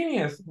you're a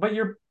genius, but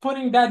you're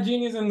putting that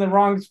genius in the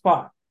wrong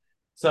spot.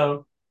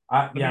 So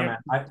yeah,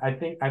 man. I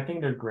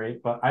think they're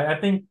great, but I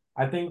think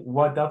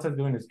what Delta's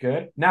doing is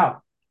good.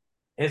 Now,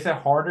 is it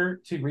harder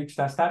to reach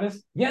that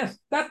status? Yes,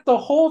 that's the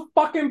whole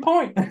fucking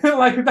point.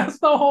 Like that's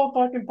the whole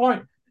fucking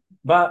point.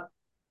 But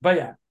but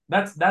yeah,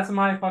 that's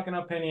my fucking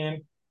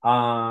opinion.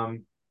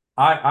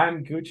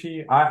 I'm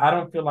Gucci. I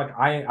don't feel like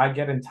I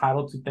get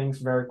entitled to things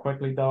very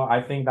quickly though.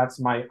 I think that's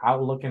my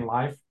outlook in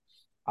life.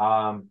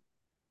 Um,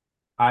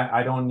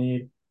 I don't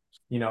need,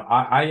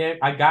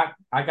 I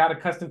got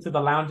accustomed to the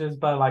lounges,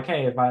 but like,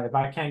 hey, if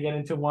I can't get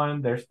into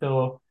one, there's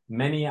still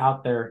many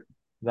out there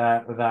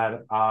that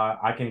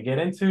I can get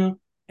into.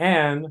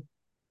 And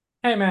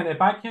hey, man,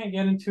 if I can't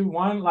get into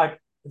one, like,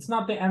 it's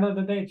not the end of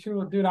the day,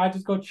 too, dude. I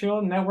just go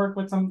chill, network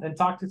with some, and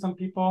talk to some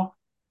people.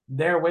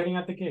 They're waiting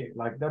at the gate.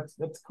 Like, that's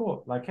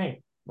cool. Like,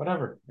 hey,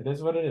 whatever. It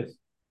is what it is.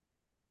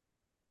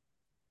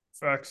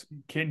 Facts.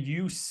 Can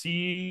you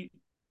see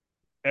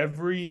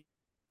every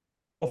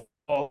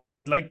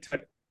like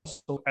that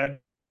also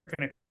American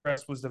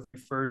Express was the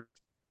first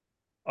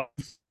uh,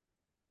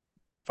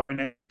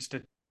 finance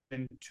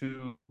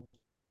institution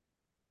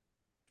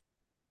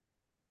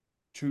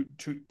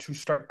to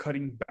start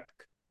cutting back.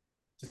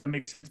 Does that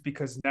make sense?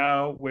 Because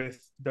now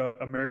with the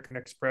American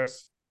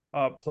Express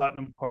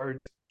Platinum card,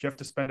 you have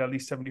to spend at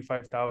least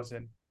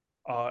 75,000.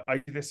 I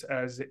see this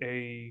as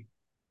a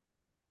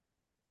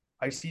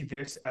I see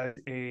this as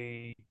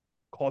a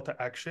call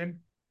to action.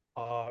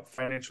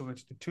 Financial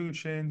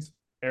institutions,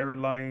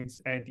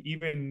 airlines, and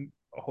even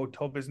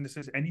hotel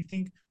businesses,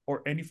 anything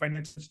or any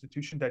financial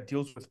institution that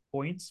deals with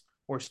points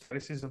or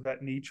statuses of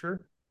that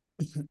nature.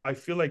 I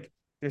feel like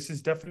this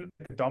is definitely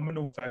a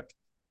domino effect.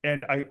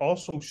 And I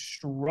also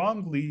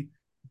strongly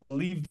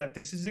believe that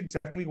this is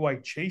exactly why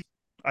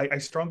I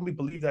strongly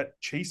believe that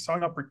Chase saw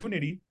an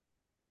opportunity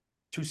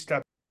to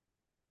step.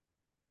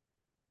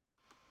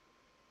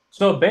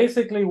 So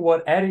basically,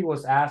 what Eddie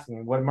was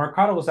asking, what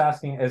Mercado was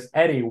asking is,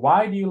 Eddie,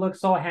 why do you look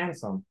so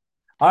handsome?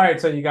 All right,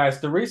 so you guys,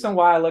 the reason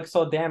why I look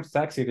so damn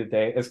sexy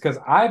today is because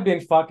I've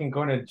been fucking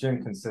going to the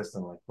gym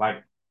consistently,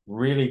 like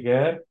really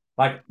good.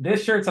 Like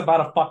this shirt's about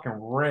to fucking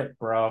rip,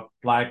 bro.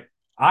 Like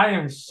I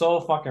am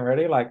so fucking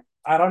ready. Like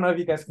I don't know if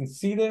you guys can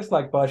see this,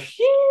 like, but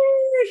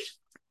sheesh,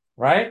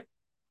 right?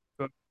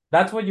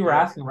 That's what you were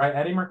Yeah, asking, right,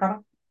 Eddie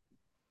Mercado?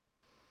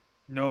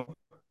 no,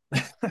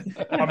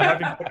 I'm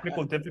having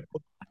technical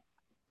difficulties.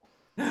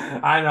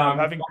 I know, I'm I'm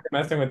just having fucking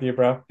messing with you,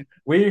 bro.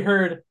 We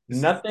heard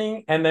this is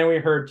nothing, and then we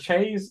heard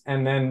Chase,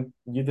 and then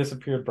you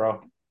disappeared,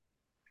 bro.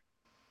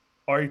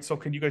 all right. So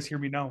can you guys hear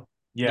me now?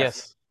 Yes.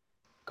 Yes,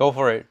 go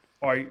for it.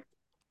 All right.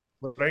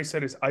 What I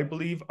said is, I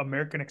believe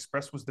American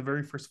Express was the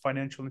very first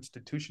financial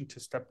institution to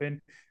step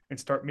in and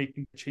start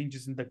making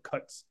changes in the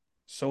cuts.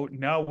 So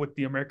now with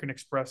the American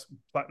Express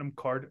Platinum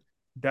card,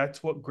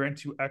 that's what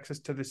grants you access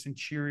to the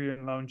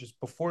Centurion lounges.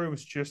 Before it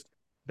was just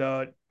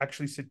the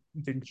actually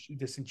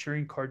the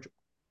Centurion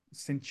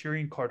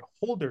card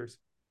holders,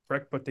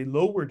 correct? But they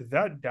lowered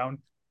that down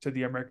to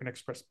the American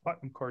Express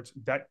Platinum cards.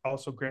 That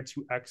also grants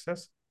you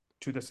access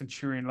to the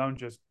Centurion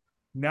lounges.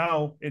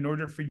 Now, in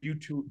order for you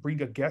to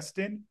bring a guest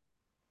in,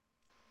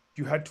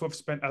 you had to have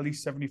spent at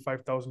least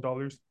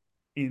 $75,000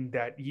 in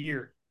that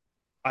year.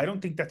 I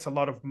don't think that's a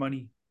lot of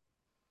money.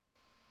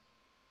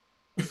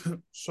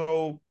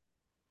 So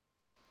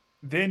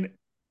then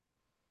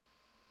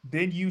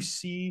then you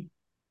see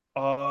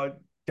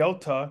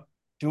Delta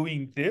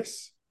doing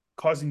this,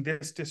 causing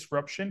this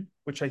disruption,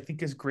 which I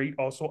think is great.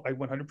 Also, I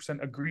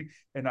 100% agree,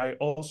 and I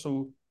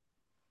also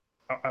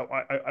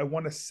I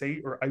want to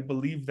say, or I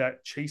believe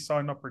that Chase saw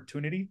an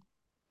opportunity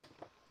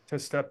to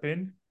step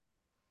in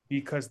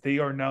because they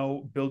are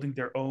now building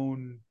their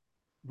own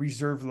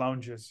reserve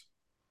lounges.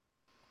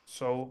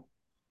 So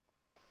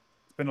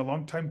it's been a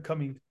long time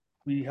coming.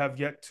 We have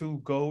yet to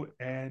go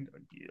and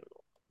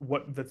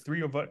what the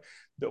three of us,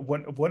 the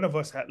one of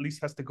us at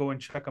least has to go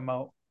and check them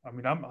out. I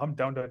mean, I'm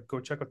down to go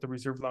check out the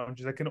reserve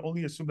lounges. I can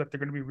only assume that they're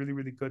going to be really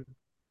really good.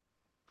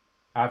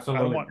 I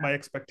don't Absolutely. want my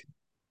expectations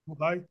too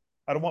high.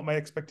 I don't want my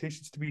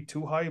expectations to be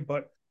too high,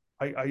 but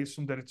I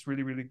assume that it's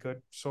really really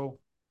good. So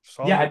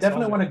Yeah, I solid,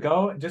 definitely solid. want to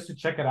go just to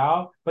check it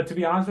out. But to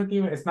be honest with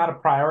you, it's not a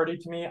priority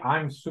to me.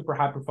 I'm super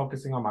hyper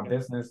focusing on my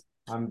business.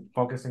 I'm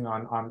focusing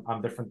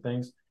on different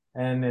things.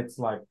 And it's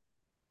like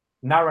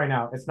not right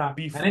now. It's not.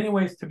 Beef. And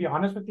anyways, to be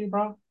honest with you,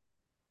 bro,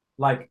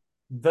 like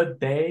the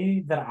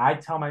day that I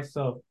tell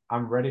myself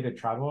I'm ready to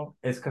travel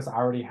is because I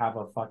already have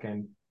a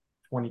fucking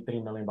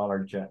 $23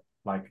 million jet.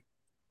 Like,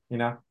 you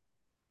know,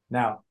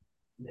 now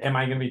am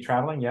I going to be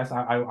traveling? Yes,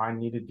 I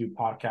need to do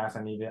podcasts.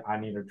 I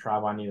need to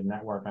travel. I need to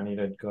network. I need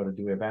to go to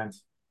do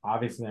events.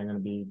 Obviously, I'm going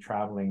to be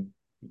traveling,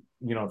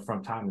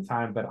 from time to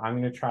time. But I'm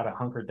going to try to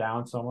hunker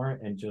down somewhere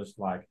and just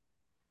like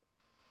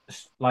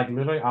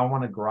literally, I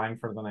want to grind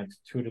for the next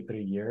 2 to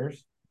 3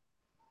 years,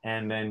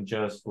 and then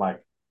just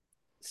like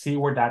see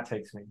where that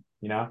takes me,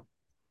 you know?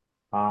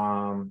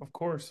 Um, Of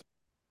course.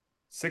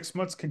 6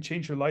 months can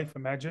change your life.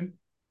 Imagine.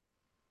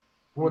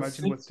 what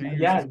Imagine what six, 3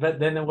 years yeah, is. but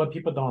then what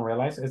people don't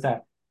realize is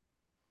that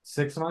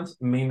 6 months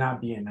may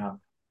not be enough.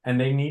 And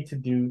they need to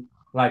do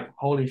like,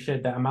 holy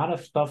shit, the amount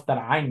of stuff that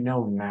I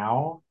know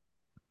now.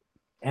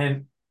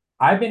 And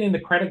I've been in the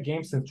credit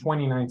game since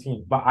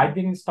 2019, but I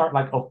didn't start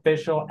like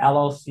official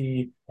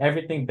LLC,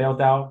 everything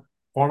built out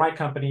for my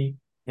company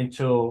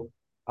until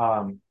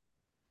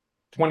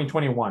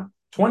 2021.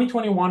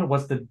 2021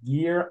 was the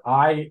year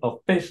I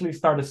officially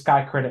started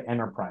Sky Credit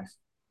Enterprise.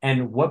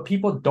 And what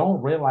people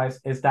don't realize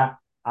is that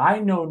I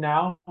know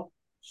now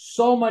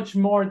so much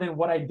more than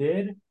what I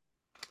did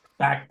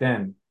back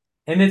then.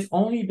 And it's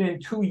only been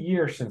 2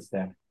 years since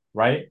then,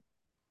 right?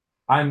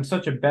 I'm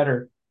such a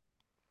better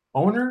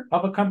owner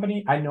of a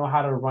company. I know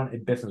how to run a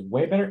business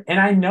way better. And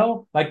I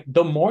know like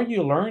the more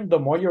you learn, the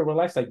more you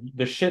realize like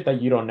the shit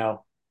that you don't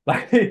know.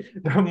 Like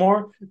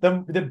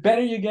the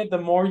better you get, the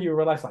more you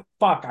realize like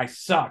fuck, I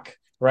suck.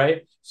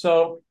 Right.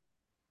 So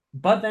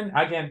but then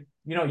again,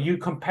 you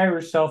compare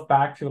yourself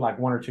back to like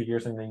 1 or 2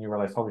 years and then you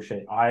realize, holy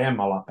shit, I am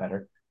a lot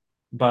better.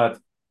 But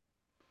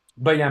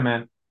but yeah,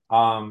 man.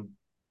 Um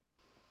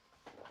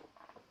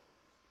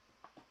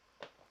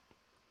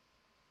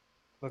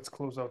Let's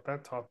close out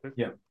that topic.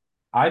 yeah.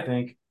 I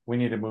think we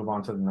need to move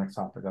on to the next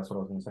topic. That's what I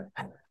was gonna say.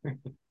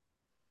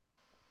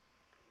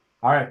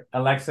 All right,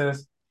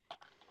 Alexis.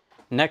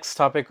 Next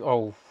topic.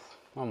 Oh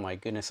my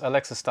goodness,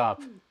 Alexa,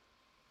 stop.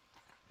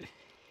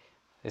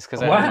 It's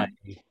because What?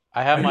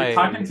 I have Are you my.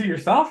 talking to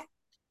yourself?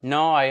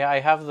 No, I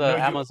have No, the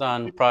you.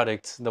 Amazon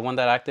product, the one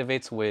that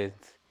activates with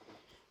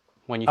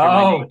when you hear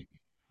my Oh,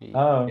 name.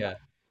 oh, Yeah. So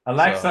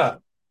Alexa.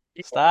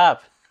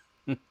 stop.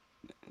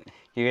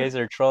 You guys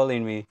are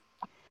trolling me.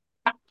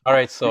 All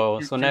right. You're, So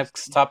you're, so you're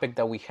next topic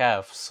that we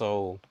have.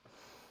 So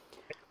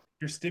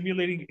you're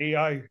stimulating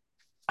AI.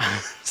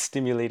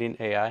 stimulating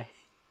AI.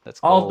 Let's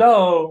go.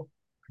 Although,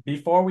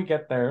 before we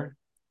get there,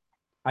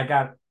 I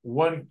got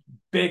one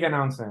big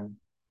announcement.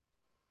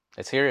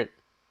 Let's hear it.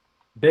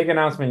 Big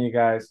announcement, you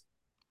guys.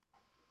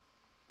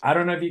 I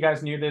don't know if you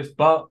guys knew this,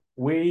 but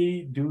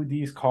we do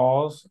these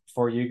calls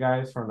for you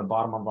guys from the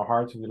bottom of our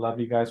hearts. We love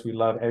you guys. We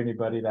love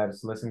everybody that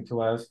is listening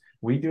to us.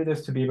 We do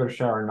this to be able to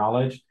share our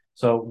knowledge.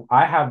 So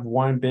I have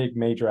one big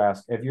major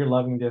ask. If you're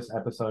loving this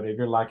episode, if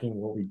you're liking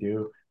what we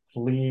do,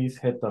 please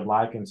hit the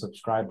like and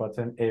subscribe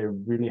button. It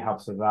really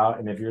helps us out.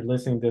 And if you're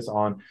listening to this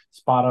on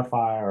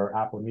Spotify or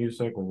Apple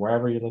Music or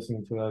wherever you're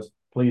listening to us,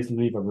 please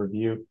leave a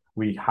review.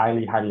 We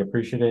highly, highly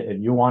appreciate it.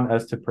 If you want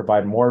us to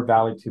provide more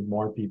value to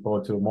more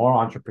people, to more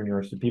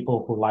entrepreneurs, to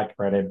people who like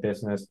credit,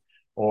 business,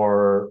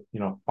 or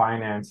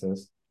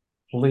finances,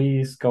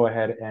 please go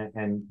ahead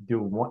and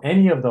do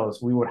any of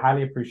those. We would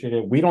highly appreciate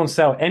it. We don't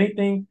sell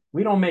anything.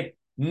 We don't make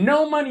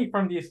no money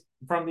from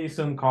these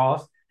Zoom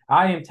calls.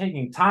 I am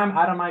taking time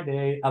out of my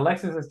day.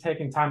 Alexis is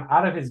taking time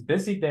out of his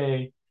busy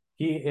day.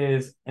 He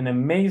is an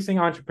amazing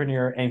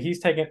entrepreneur, and he's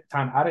taking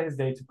time out of his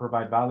day to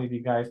provide value to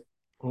you guys.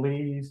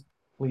 Please,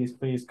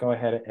 please go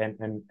ahead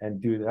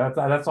and do that.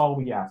 That's all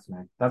we ask,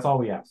 man. That's all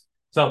we ask.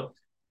 So,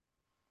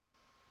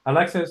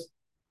 Alexis,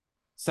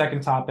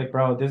 second topic,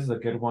 bro. This is a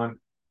good one.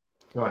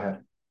 Go ahead.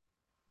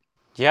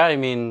 Yeah, I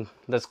mean,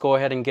 let's go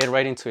ahead and get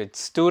right into it.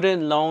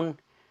 Student loan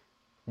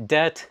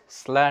debt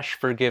slash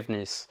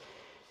forgiveness.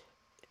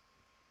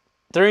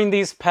 During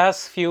these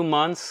past few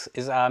months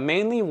is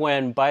mainly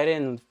when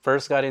Biden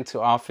first got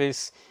into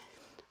office.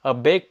 A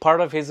big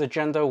part of his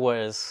agenda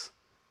was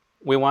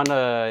we want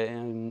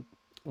to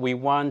we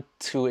want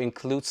to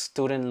include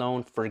student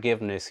loan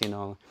forgiveness.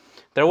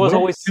 There was Which,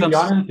 always to some. be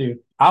honest with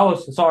you, I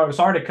was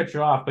sorry to cut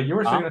you off, but you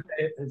were Huh? going to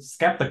say it's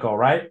skeptical,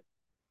 right?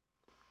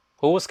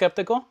 Who was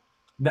skeptical?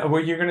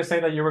 Were you going to say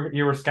that you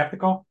were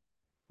skeptical?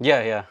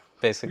 Yeah,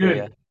 basically,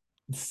 yeah. Dude,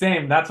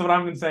 same. That's what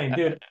I've been saying,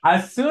 dude.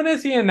 As soon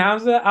as he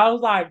announced it, I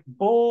was like,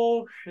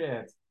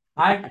 bullshit.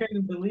 I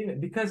couldn't believe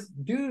it because,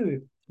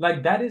 dude,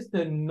 like that is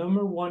the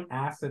number one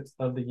assets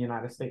of the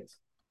United States.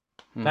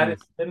 That Hmm.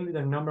 is literally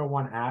the number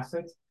one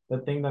asset, the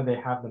thing that they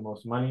have the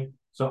most money.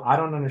 So I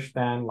don't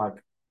understand, like,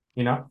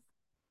 you know,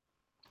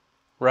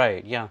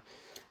 Right, yeah.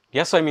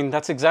 Yeah, so I mean,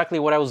 that's exactly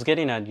what I was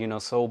getting at.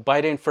 So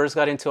Biden first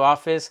got into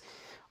office.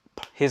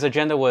 His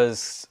agenda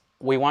was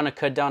we want to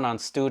cut down on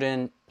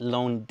student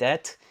loan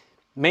debt.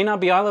 May not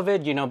be all of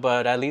it,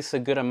 but at least a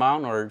good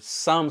amount or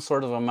some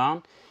sort of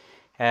amount.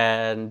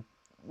 And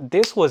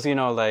this was,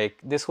 like,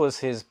 this was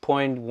his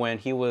point when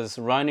he was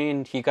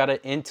running. He got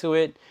into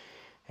it.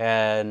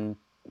 And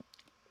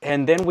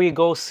then we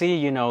go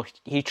see,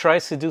 he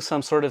tries to do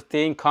some sort of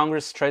thing.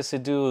 Congress tries to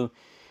do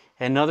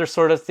another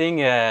sort of thing,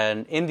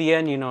 and in the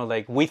end,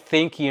 like we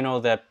think,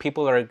 that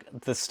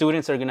the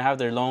students are going to have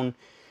their loan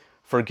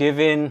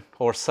forgiven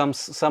or some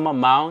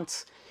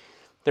amounts.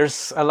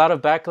 There's a lot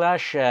of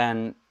backlash,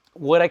 and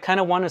what I kind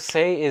of want to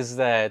say is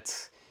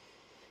that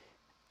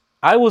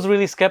I was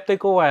really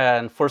skeptical,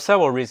 and for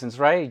several reasons,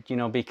 right?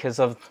 Because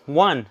of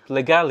one,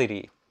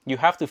 legality. You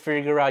have to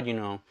figure out,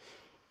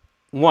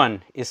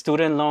 one, is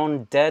student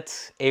loan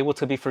debt able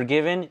to be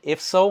forgiven? If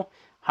so,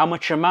 how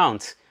much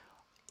amount?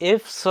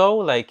 if so,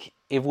 like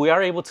if we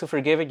are able to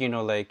forgive it,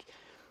 like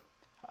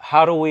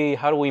how do we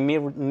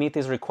meet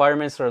these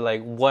requirements, or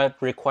like what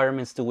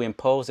requirements do we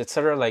impose,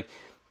 etc. Like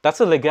that's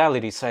the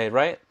legality side,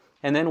 right?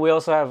 And then we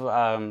also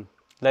have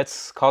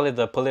let's call it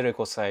the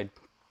political side.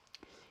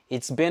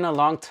 It's been a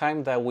long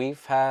time that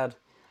we've had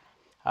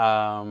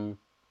um,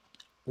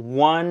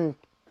 one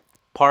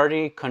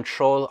party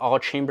control all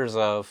chambers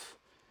of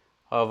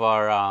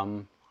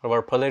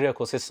our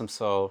political system.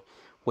 So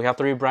we have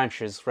three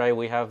branches, right?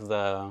 We have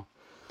the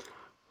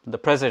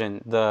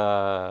president,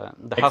 the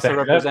House of Executive.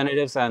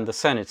 Representatives, and the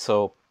Senate.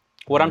 So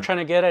what I'm trying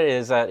to get at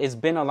is that it's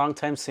been a long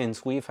time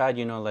since we've had,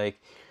 like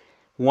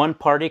one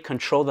party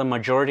control the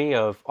majority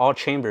of all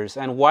chambers.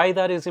 And why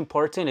that is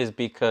important is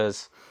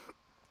because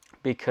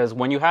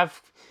when you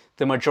have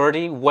the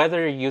majority,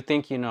 whether you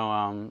think,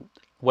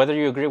 whether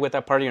you agree with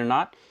that party or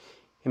not,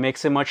 it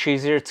makes it much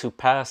easier to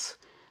pass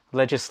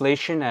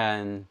legislation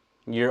and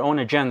your own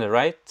agenda,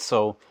 right?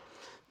 So,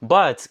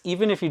 but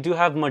even if you do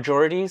have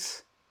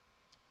majorities,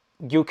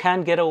 you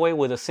can get away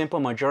with a simple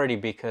majority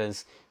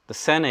because the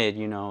Senate,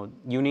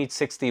 you need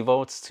 60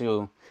 votes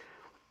to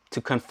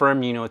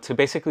confirm, to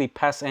basically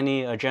pass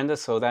any agenda.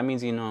 So that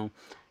means,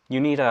 you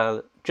need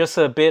just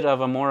a bit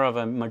of a more of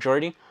a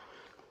majority.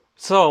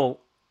 So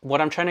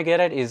what I'm trying to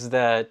get at is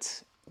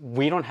that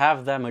we don't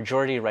have that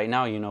majority right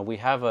now. We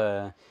have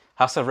a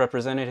House of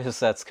Representatives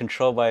that's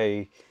controlled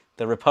by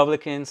the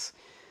Republicans,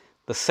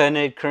 the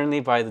Senate currently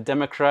by the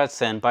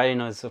Democrats, and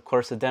Biden is of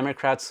course a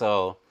Democrat.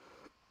 So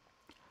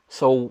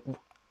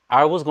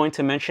I was going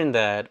to mention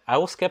that I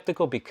was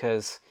skeptical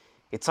because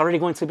it's already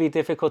going to be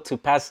difficult to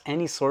pass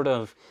any sort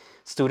of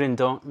student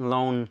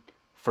loan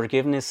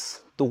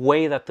forgiveness the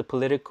way that the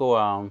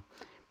political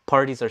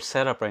parties are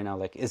set up right now.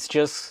 Like it's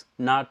just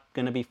not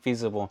going to be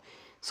feasible.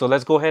 So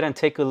let's go ahead and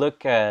take a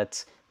look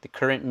at the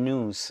current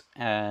news,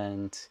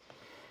 and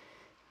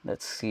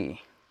let's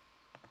see.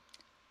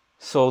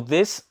 So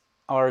these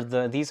are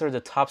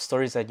the top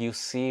stories that you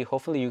see.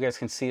 Hopefully you guys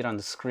can see it on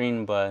the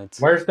screen, but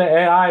Where's the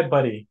AI,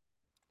 buddy?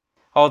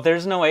 oh,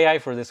 there's no AI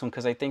for this one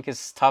because I think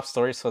it's top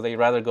stories, so they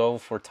rather go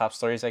for top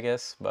stories, I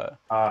guess. But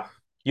Uh,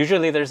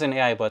 usually there's an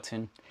AI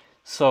button.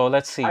 So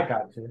let's see. I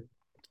got you.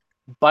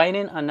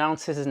 Biden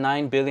announces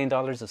 $9 billion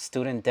of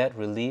student debt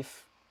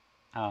relief.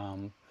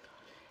 Um,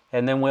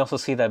 and then we also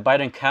see that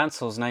Biden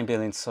cancels $9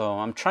 billion. So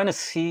I'm trying to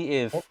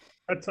see Well, if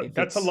that's a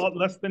it's lot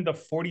less than the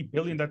 40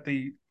 billion that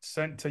they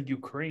sent to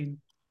Ukraine.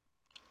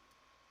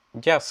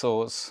 yeah.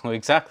 So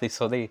exactly.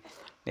 So they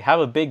have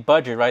a big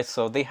budget, right?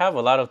 So they have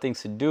a lot of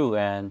things to do,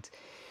 and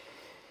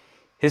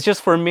it's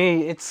just for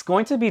me, it's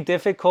going to be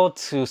difficult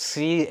to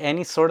see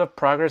any sort of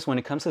progress when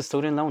it comes to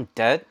student loan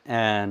debt.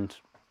 And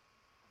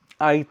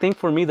I think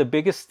for me, the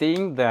biggest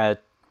thing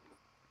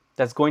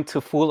that's going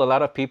to fool a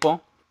lot of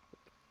people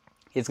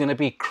is going to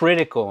be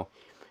critical.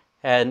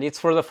 And it's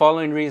for the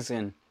following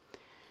reason.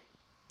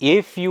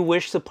 If you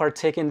wish to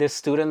partake in this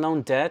student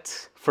loan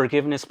debt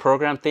forgiveness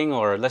program thing,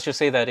 or let's just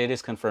say that it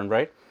is confirmed,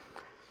 right?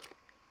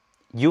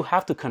 You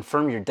have to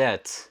confirm your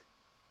debt.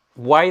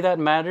 Why that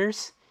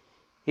matters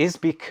is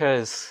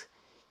because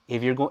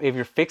if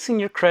you're fixing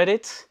your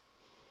credit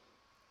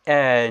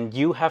and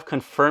you have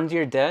confirmed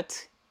your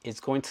debt, it's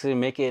going to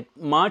make it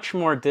much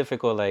more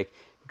difficult, like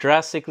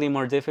drastically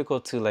more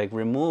difficult to like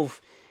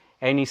remove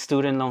any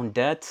student loan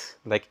debt.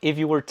 Like if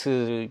you were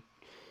to,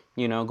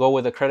 go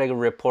with a credit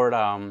report,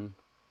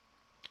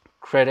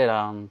 credit,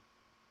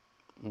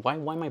 why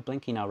am I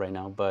blinking out right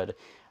now? But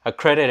a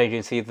credit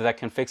agency that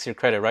can fix your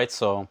credit, right?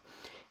 So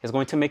it's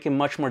going to make it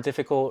much more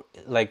difficult,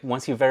 like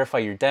once you verify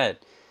your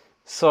debt.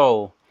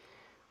 So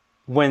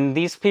when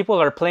these people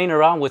are playing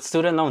around with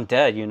student loan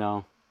debt,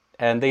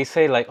 and they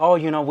say like, oh,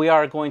 we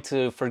are going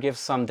to forgive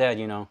some debt,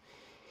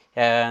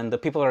 and the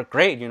people are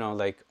great,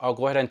 like, I'll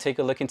go ahead and take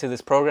a look into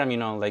this program,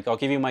 like I'll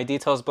give you my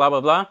details, blah,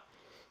 blah, blah.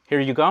 Here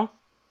you go.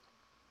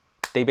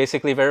 They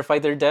basically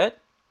verified their debt.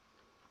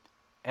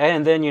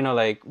 And then,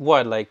 like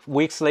what, like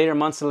weeks later,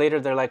 months later,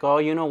 they're like, oh,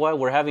 you know what?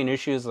 We're having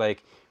issues.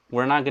 Like,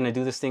 we're not going to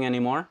do this thing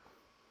anymore.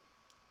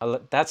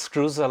 That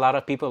screws a lot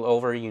of people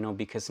over,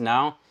 because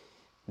now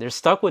they're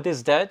stuck with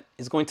this debt.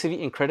 It's going to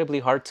be incredibly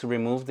hard to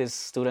remove this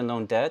student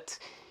loan debt.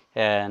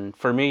 And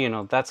for me,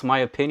 that's my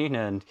opinion.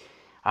 And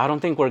I don't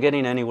think we're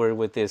getting anywhere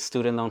with this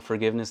student loan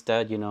forgiveness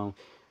debt,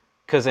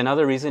 because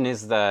another reason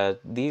is that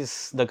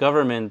the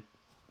government,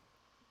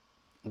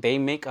 they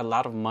make a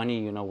lot of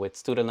money, with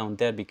student loan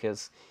debt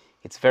because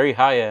it's very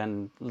high.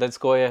 And let's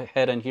go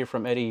ahead and hear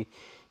from Eddie.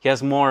 He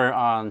has more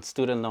on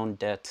student loan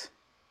debt.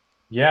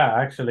 Yeah,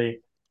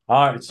 actually.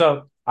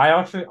 So I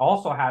actually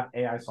also have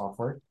AI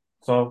software.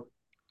 So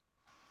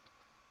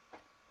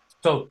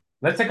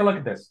let's take a look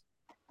at this.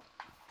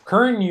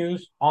 Current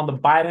news on the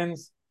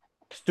Biden's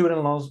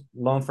student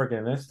loan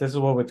forgiveness. This is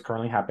what is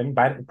currently happening.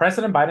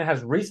 President Biden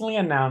has recently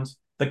announced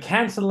the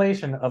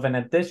cancellation of an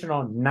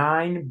additional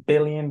 $9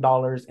 billion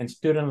in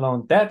student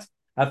loan debts,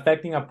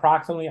 affecting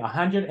approximately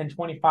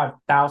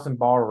 125,000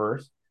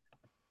 borrowers.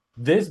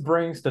 This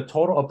brings the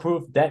total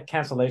approved debt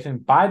cancellation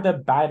by the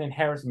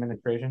Biden-Harris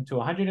administration to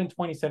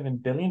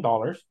 $127 billion.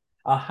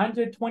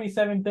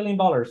 $127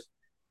 billion.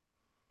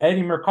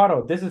 Eddie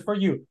Mercado, this is for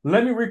you.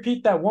 Let me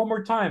repeat that one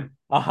more time.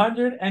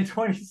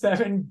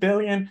 $127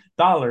 billion,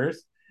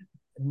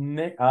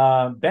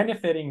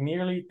 benefiting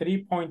nearly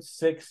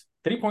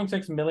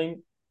 3.6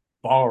 million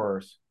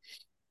borrowers.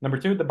 Number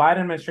two, the Biden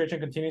administration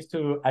continues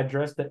to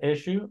address the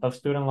issue of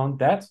student loan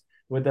debts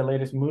with the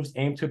latest moves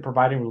aimed to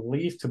providing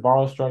relief to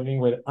borrowers struggling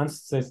with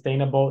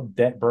unsustainable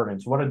debt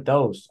burdens. What are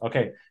those?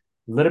 Okay,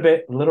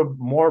 a little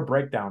more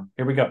breakdown.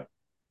 Here we go.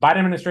 Biden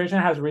administration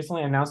has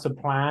recently announced a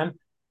plan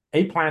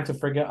to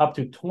forgive up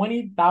to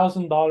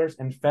 $20,000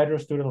 in federal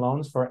student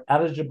loans for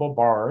eligible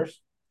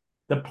borrowers.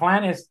 The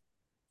plan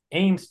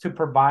aims to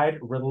provide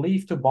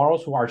relief to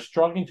borrowers who are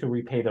struggling to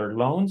repay their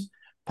loans,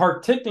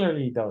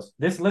 particularly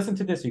listen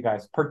to this, you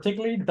guys,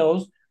 particularly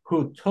those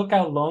who took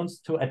out loans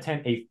to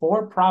attend a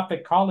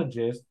for-profit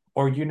colleges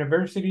or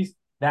universities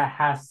that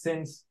has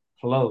since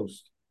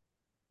closed.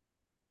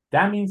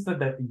 That means that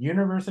the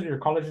university or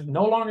colleges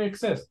no longer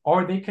exist,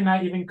 or they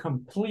cannot even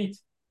complete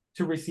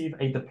to receive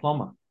a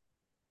diploma.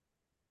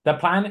 The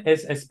plan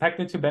is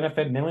expected to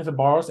benefit millions of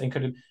borrowers and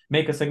could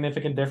make a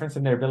significant difference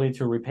in their ability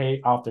to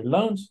repay off their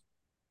loans.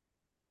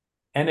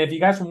 And if you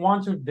guys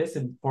want to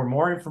visit for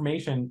more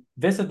information,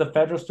 visit the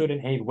Federal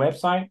Student Aid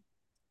website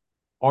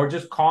or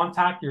just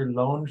contact your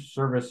loan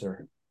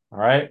servicer. All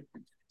right.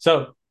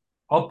 So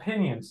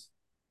opinions.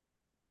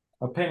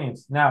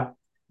 Now,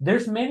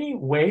 there's many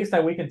ways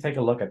that we can take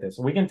a look at this.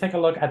 We can take a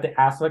look at the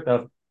aspect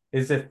of,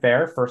 is it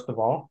fair, first of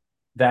all,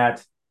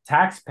 that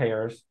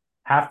taxpayers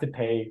have to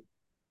pay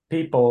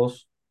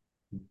people's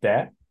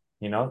debt?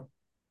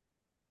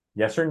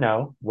 Yes or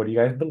no? What do you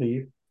guys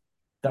believe?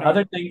 The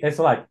other thing is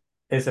like,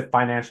 is it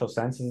financial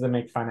sense? Does it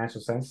make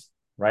financial sense?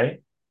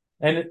 Right.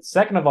 And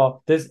second of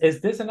all, is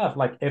this enough?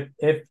 Like if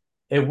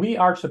we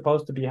are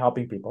supposed to be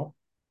helping people,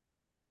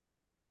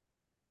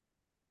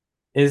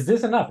 is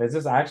this enough? Is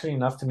this actually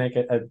enough to make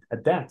it a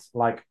dent?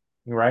 Like,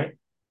 right?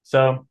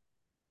 So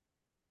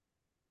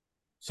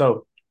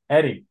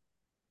Eddie,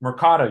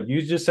 Mercado,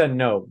 you just said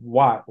no.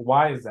 Why?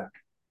 Why is that?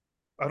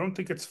 I don't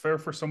think it's fair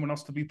for someone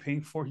else to be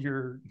paying for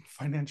your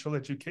financial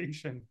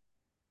education.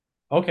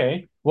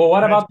 Okay. Well,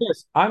 what Imagine, about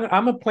this? I'm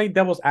gonna play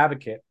devil's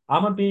advocate.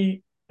 I'm gonna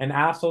be an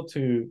asshole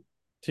to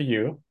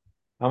you.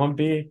 I'm gonna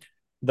be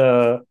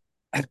the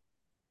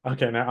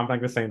okay, now I'm not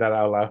gonna say that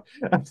out loud.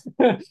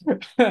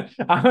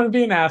 I'm gonna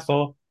be an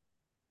asshole.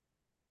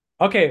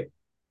 Okay,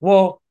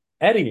 well,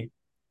 Eddie,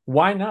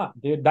 why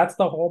not, dude? That's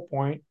the whole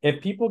point.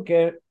 If people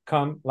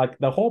like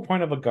the whole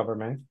point of a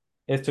government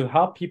is to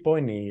help people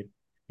in need.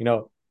 You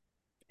know,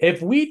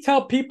 if we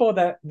tell people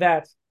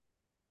that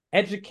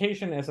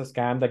education is a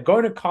scam, that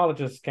going to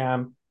college is a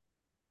scam,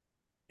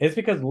 it's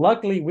because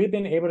luckily we've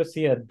been able to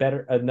see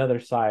another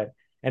side.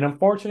 And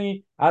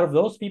unfortunately, out of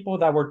those people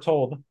that were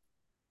told,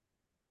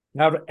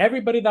 out of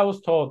everybody that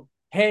was told,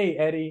 hey,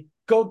 Eddie,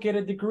 go get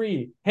a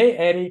degree. Hey,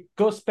 Eddie,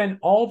 go spend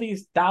all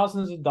these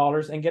thousands of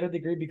dollars and get a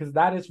degree because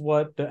that is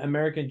what the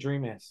American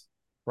dream is,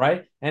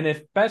 right? And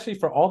especially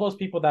for all those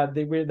people that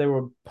they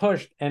were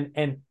pushed and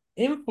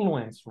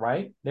influenced,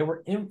 right? They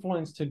were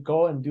influenced to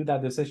go and do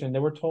that decision. They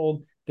were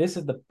told this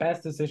is the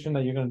best decision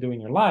that you're going to do in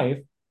your life.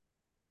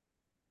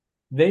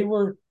 They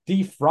were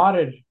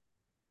defrauded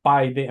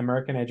by the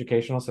American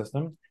educational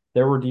system.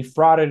 They were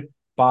defrauded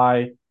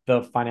by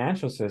the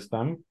financial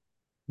system.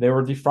 They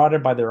were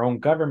defrauded by their own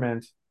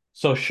government.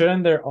 So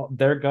shouldn't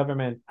their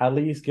government at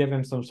least give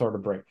them some sort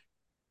of break?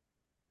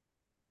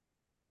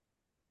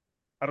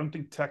 I don't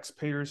think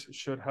taxpayers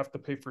should have to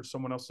pay for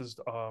someone else's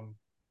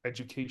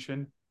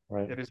education.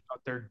 Right. It is not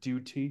their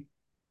duty.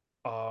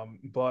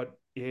 But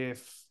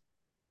if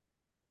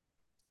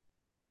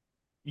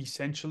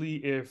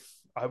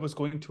I was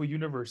going to a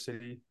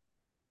university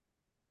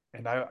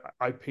and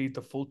I paid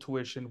the full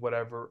tuition,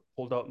 whatever,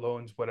 pulled out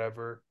loans,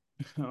 whatever.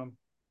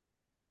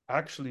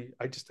 Actually,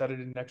 I just added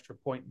an extra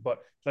point. But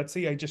let's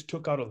say I just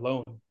took out a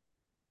loan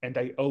and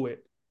I owe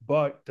it,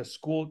 but the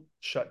school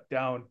shut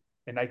down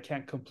and I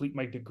can't complete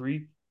my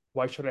degree.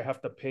 Why should I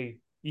have to pay?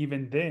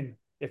 Even then,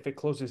 if it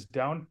closes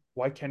down,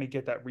 why can't I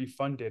get that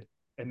refunded?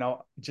 And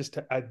now, just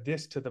to add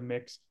this to the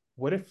mix,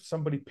 what if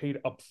somebody paid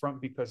upfront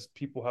because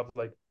people have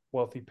like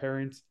wealthy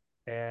parents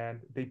and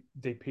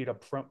they paid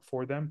upfront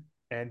for them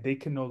and they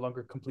can no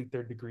longer complete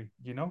their degree?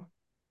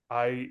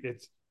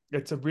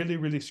 It's a really,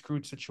 really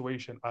screwed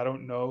situation. I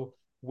don't know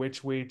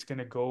which way it's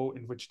gonna go,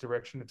 in which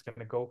direction it's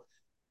gonna go.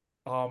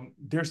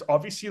 There's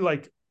obviously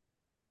like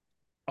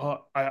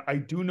I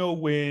do know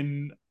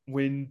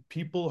when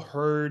people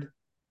heard,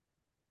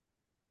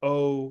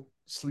 oh,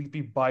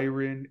 Sleepy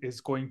Byron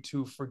is going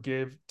to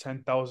forgive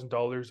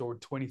 $10,000 or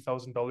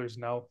 $20,000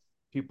 now,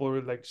 people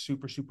are like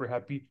super, super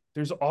happy.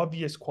 There's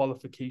obvious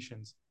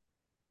qualifications,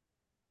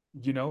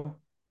 you know,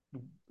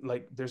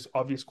 like there's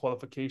obvious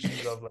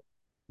qualifications of like,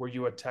 were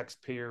you a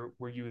taxpayer?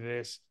 Were you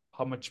this?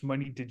 How much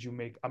money did you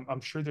make?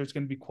 I'm sure there's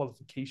going to be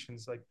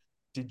qualifications like,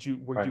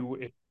 were Right.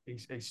 you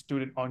a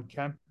student on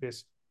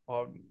campus?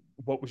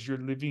 What was your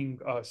living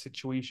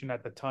situation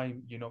at the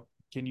time?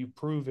 Can you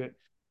prove it?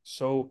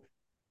 So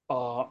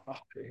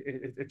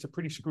it's a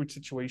pretty screwed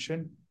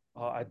situation.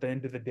 At the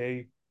end of the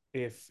day,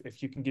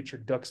 if you can get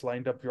your ducks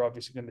lined up, you're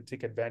obviously going to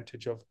take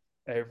advantage of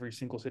every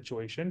single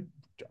situation.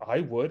 I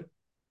would,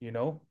 you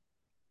know.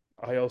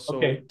 I also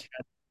Okay.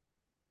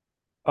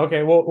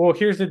 Okay. Well,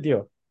 here's the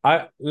deal.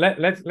 Let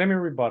me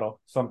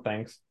rebuttal some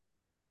things.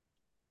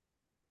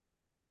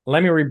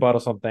 Let me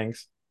rebuttal some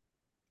things.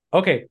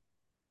 Okay.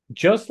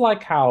 Just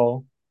like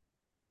how,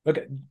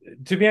 okay,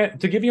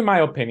 to give you my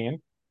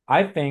opinion,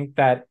 I think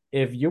that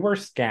if you were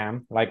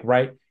scammed, like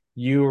right,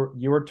 you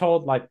were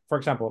told, like, for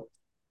example,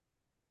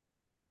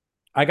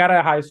 I got out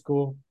of high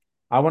school,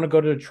 I want to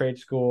go to a trade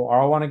school,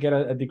 or I want to get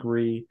a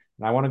degree,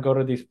 and I want to go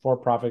to these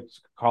for-profit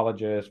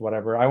colleges,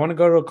 whatever. I want to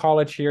go to a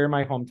college here in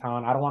my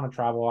hometown. I don't want to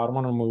travel. I don't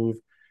want to move.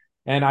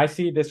 And I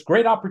see this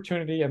great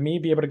opportunity of me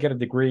be able to get a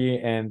degree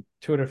in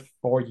 2 to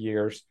 4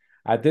 years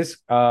at this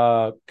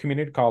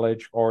community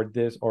college, or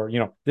this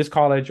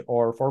college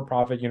or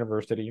for-profit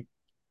university.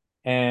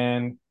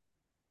 And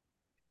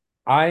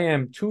I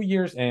am 2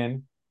 years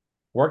in,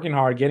 working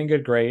hard, getting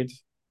good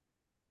grades,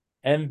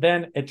 and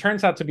then it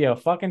turns out to be a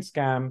fucking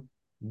scam.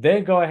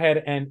 They go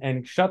ahead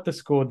and shut the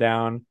school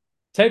down,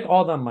 take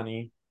all the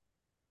money,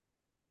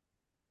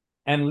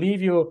 and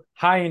leave you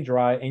high and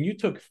dry. And you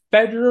took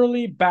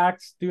federally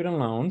backed student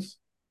loans,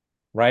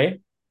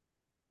 right?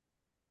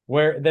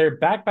 Where they're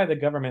backed by the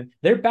government.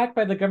 They're backed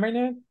by the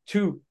government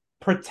to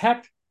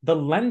protect the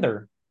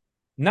lender,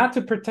 not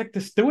to protect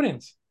the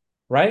students, of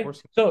right?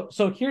 course,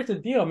 So here's the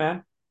deal,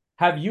 man.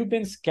 Have you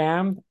been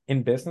scammed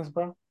in business,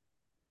 bro?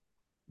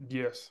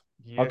 yes,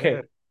 yeah.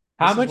 Okay.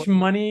 How This is much what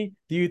money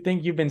do you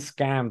think you've been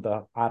scammed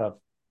out of?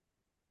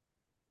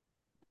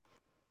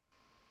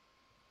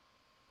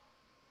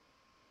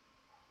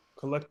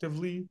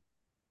 collectively,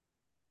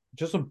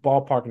 Just a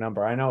ballpark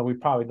number. I know we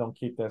probably don't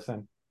keep this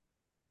in.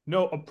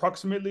 no,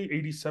 approximately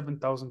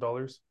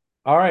 $87,000.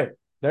 All right.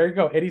 There you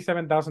go.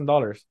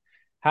 $87,000.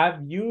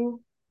 Have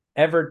you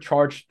ever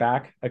charged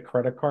back a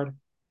credit card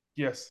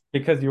Yes,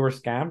 because you were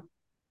scammed?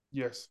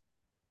 yes.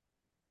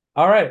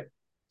 All right.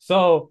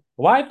 So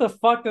why the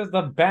fuck does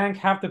the bank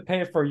have to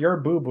pay for your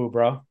boo-boo,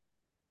 bro?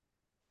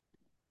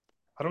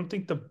 I don't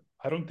think the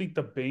I don't think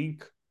the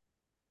bank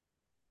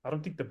I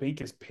don't think the bank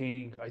is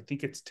paying. I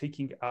think it's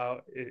taking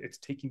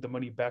the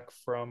money back Well,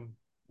 from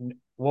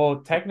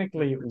the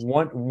technically, rich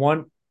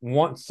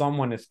one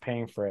someone is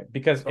paying for it,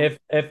 because some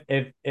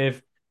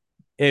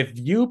if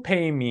you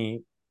pay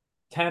me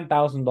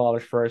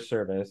 $10,000 for a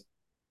service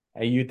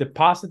and you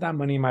deposit that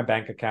money in my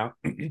bank account,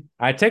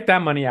 I take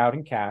that money out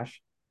in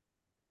cash.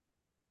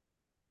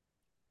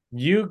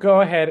 You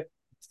go ahead,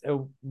 a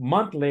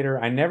month later,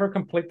 I never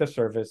complete the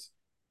service.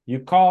 You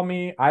call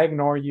me, I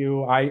ignore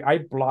you, I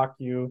block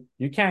you.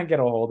 You can't get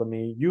a hold of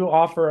me. You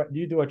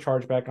do a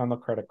chargeback on the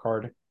credit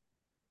card.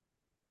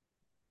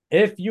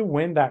 If you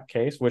win that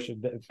case, which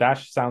that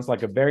sounds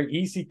like a very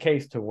easy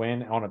case to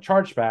win on a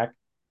chargeback,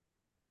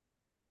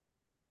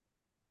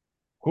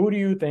 who do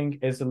you think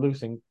is the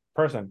losing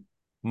person?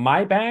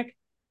 My bank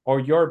or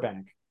your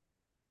bank,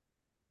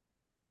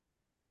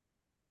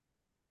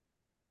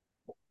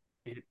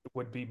 it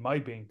would be my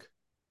bank.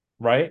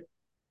 right?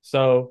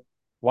 So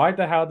why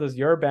the hell does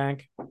your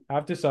bank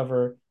have to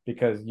suffer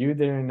because you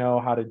didn't know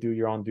how to do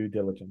your own due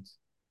diligence?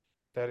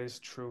 That is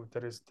true.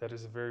 That is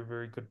a very,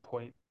 very good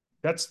point.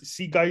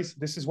 See, guys,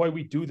 this is why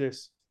we do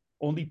this.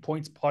 Only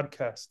Points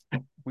podcast.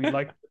 We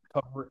like to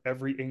cover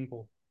every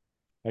angle.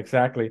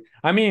 Exactly.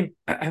 I mean,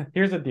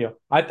 here's the deal.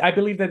 I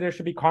believe that there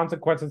should be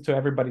consequences to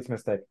everybody's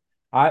mistake.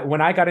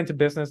 When I got into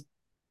business,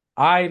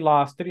 I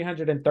lost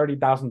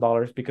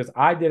 $330,000 because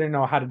I didn't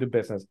know how to do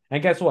business.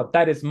 And guess what?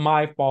 That is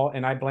my fault,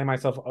 and I blame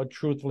myself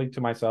truthfully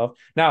to myself.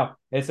 Now,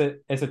 is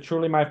it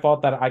truly my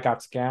fault that I got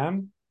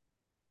scammed?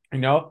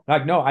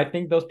 Like, no, I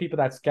think those people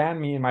that scammed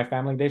me and my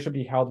family, they should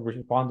be held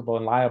responsible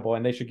and liable,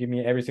 and they should give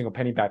me every single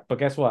penny back. But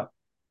guess what?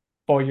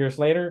 4 years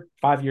later,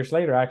 5 years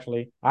later,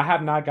 actually, I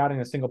have not gotten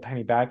a single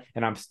penny back,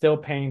 and I'm still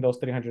paying those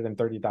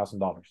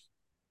 $330,000.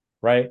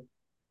 Right?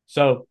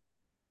 So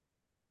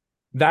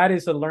that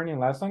is a learning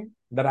lesson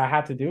that I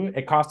had to do.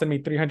 It costed me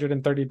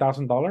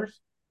 $330,000,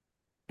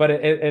 but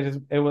it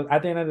was,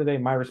 at the end of the day,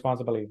 my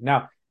responsibility.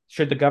 Now,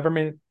 should the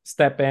government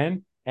step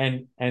in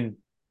and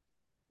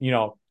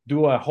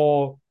do a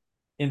whole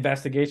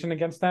investigation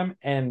against them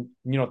and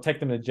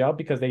take them to jail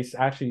because they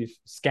actually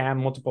scam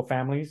multiple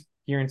families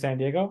here in San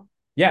Diego?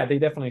 Yeah, they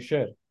definitely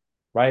should,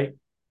 right?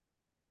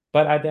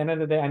 But at the end of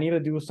the day, I need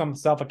to do some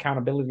self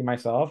accountability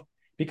myself,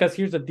 because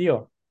here's the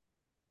deal: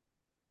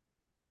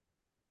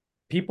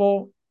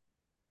 people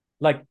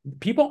like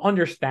people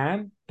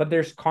understand that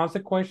there's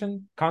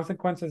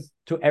consequences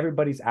to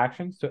everybody's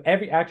actions. To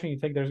every action you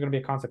take, there's going to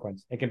be a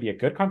consequence. It can be a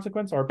good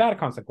consequence or a bad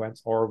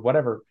consequence or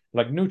whatever,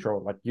 like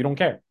neutral, like you don't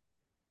care.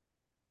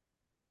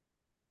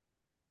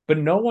 But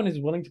no one is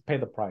willing to pay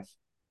the price.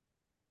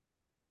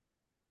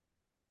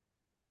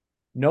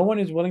 No one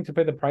is willing to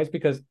pay the price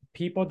because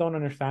people don't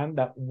understand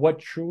that what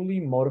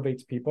truly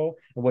motivates people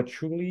and what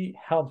truly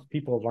helps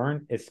people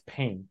learn is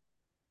pain.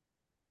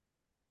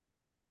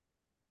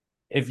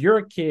 If you're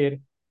a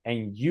kid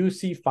and you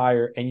see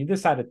fire and you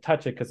decide to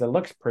touch it because it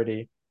looks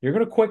pretty, you're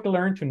going to quick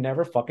learn to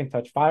never fucking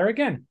touch fire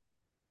again.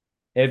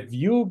 If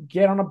you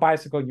get on a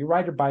bicycle, you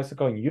ride your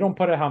bicycle, and you don't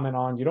put a helmet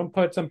on, you don't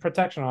put some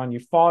protection on, you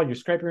fall, you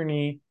scrape your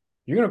knee,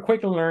 you're gonna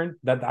quickly learn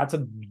that that's a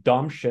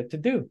dumb shit to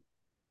do.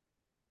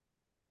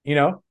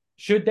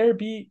 Should there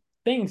be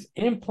things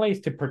in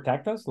place to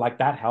protect us, like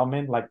that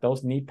helmet, like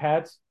those knee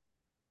pads,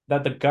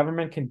 that the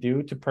government can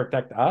do to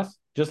protect us?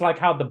 Just like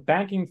how the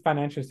banking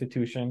financial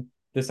institution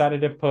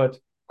decided to put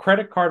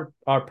credit card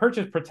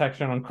purchase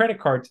protection on credit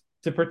cards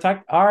to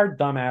protect our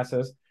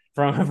dumbasses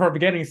from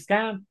getting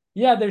scammed.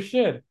 Yeah, there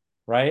should,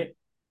 right?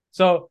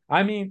 So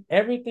I mean,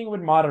 everything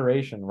with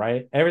moderation,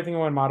 right? Everything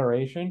with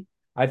moderation.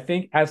 I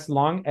think as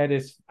long as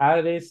it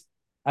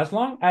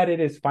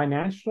is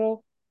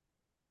financial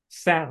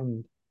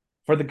sound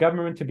for the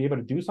government to be able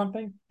to do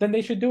something, then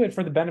they should do it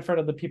for the benefit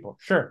of the people.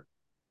 Sure.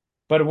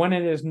 But when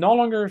it is no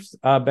longer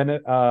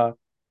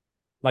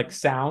like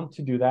sound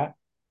to do that,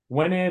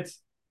 when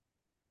it's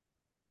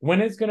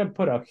going to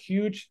put a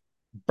huge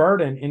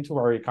burden into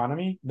our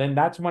economy, then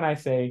that's when I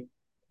say,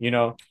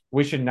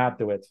 we should not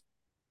do it.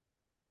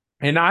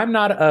 And I'm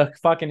not a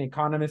fucking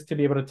economist to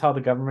be able to tell the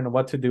government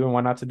what to do and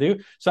what not to do.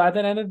 So at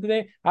the end of the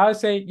day, I would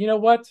say, you know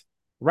what?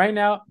 Right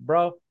now,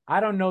 bro, I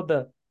don't know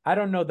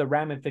the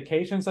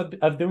ramifications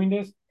of doing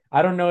this.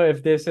 I don't know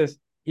if this is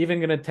even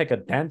gonna take a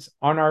dent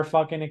on our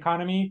fucking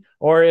economy,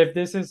 or if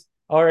this is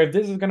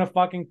gonna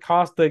fucking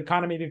cause the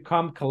economy to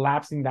come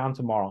collapsing down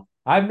tomorrow.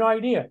 I have no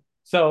idea.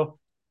 So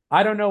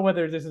I don't know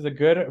whether this is a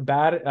good or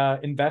bad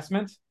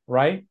investment,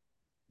 right?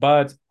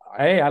 But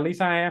hey, at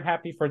least I am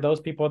happy for those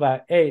people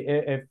that, hey,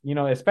 if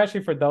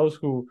especially for those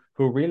who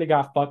really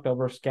got fucked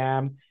over,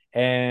 scammed,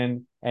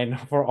 and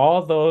for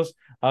all those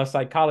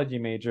psychology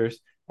majors,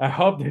 I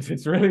hope this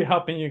is really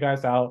helping you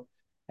guys out,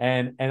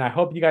 and I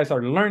hope you guys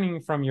are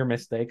learning from your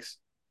mistakes,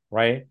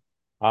 right?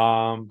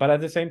 But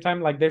at the same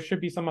time, like, there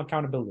should be some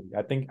accountability.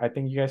 I think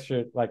you guys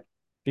should, like,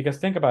 because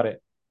think about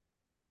it,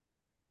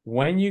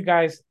 when you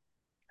guys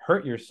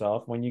hurt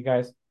yourself, when you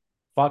guys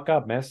fuck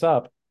up, mess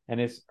up, and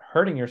it's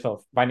hurting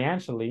yourself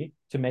financially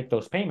to make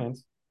those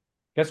payments,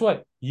 guess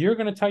what? You're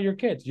gonna tell your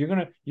kids. You're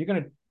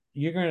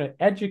gonna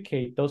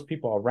educate those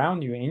people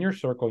around you in your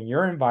circle, in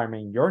your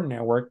environment, your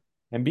network,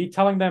 and be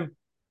telling them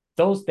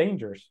those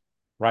dangers,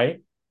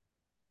 right?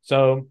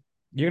 So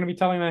you're gonna be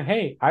telling them,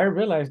 hey, I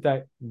realized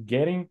that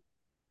going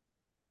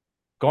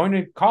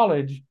to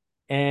college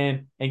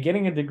and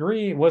getting a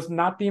degree was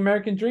not the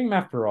American dream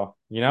after all.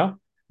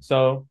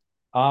 So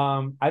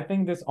I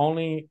think this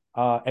only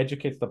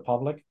educates the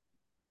public,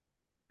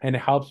 and it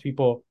helps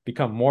people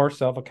become more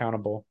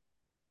self-accountable.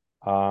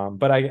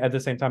 But at the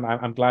same time,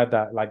 I'm glad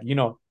that, like,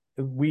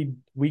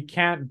 we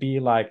can't be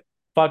like,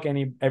 fuck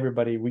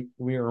everybody.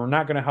 We're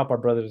not gonna help our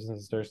brothers and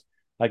sisters.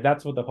 Like,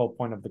 that's what the whole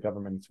point of the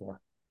government is for,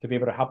 to be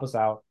able to help us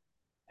out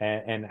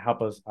and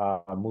help us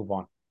move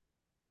on.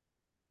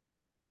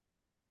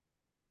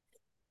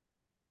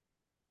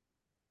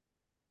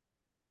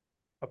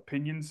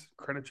 Opinions,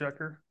 credit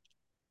checker.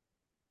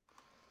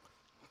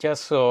 Yeah,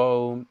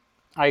 so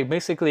I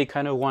basically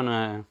kind of want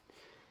to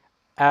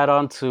add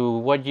on to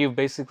what you've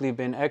basically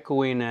been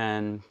echoing.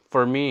 And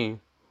for me,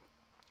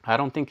 I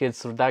don't think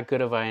it's that good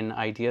of an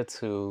idea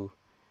to,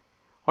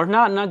 or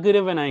not good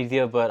of an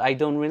idea, but I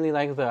don't really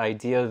like the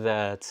idea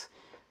that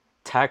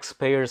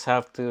taxpayers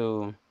have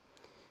to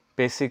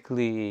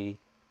basically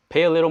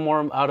pay a little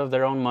more out of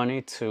their own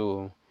money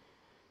to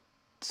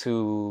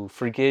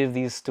forgive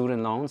these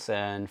student loans.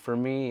 And for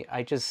me,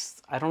 I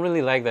don't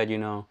really like that.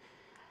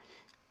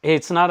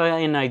 It's not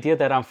an idea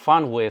that I'm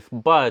fond with,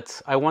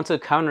 but I want to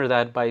counter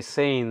that by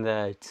saying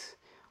that,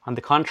 on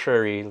the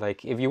contrary,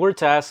 like, if you were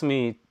to ask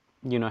me,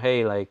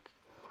 hey, like,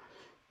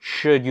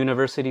 should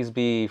universities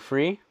be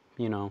free?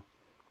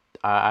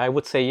 I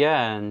would say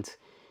yeah.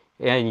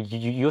 And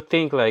you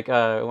think, like,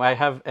 I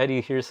have Eddie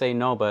here say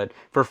no, but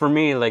for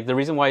me, like, the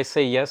reason why I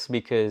say yes,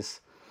 because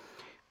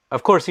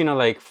of course,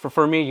 like,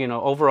 for me,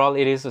 overall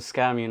it is a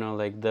scam.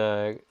 Like,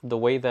 the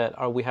way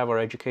that we have our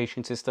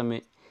education system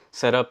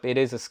set up, it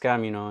is a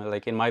scam.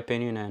 Like, in my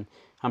opinion, and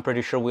I'm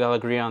pretty sure we all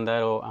agree on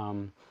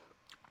that.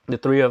 The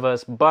three of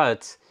us.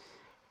 But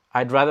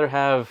I'd rather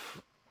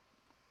have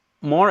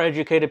more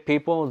educated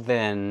people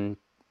than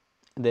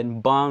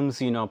bums.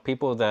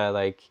 People that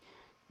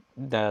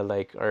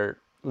are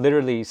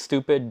literally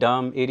stupid,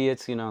 dumb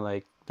idiots.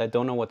 Like, that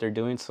don't know what they're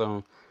doing.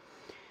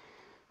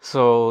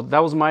 So that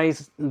was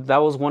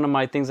one of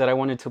my things that I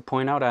wanted to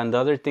point out. And the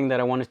other thing that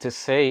I wanted to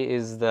say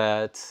is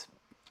that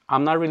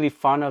I'm not really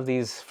fond of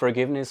these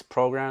forgiveness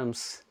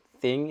programs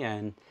thing.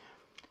 And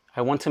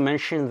I want to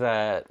mention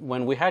that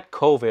when we had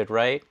COVID,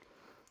 right,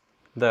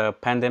 the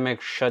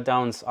pandemic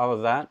shutdowns, all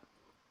of that,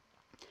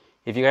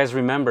 if you guys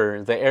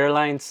remember, the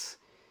airlines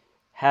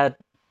had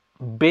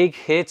big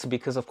hits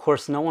because, of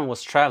course, no one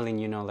was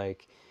traveling.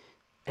 Like,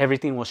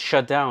 everything was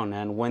shut down.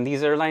 And when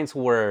these airlines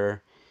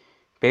were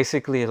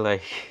basically,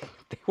 like,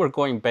 they were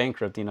going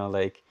bankrupt,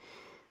 like,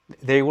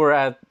 they were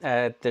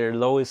at their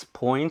lowest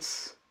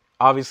points,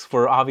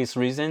 for obvious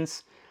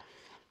reasons.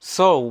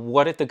 So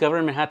what did the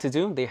government had to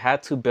do? They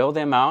had to bail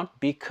them out,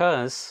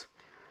 because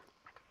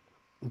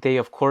they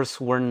of course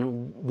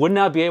would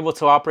not be able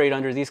to operate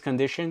under these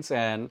conditions,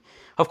 and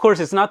of course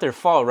it's not their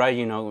fault, right?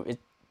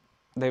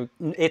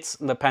 It's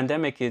the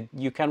pandemic.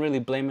 You can't really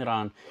blame it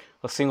on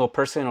a single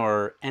person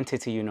or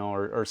entity,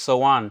 or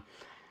so on.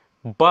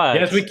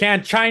 Yes, we But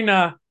can.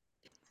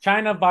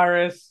 China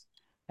virus,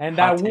 and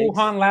hot that takes,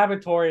 Wuhan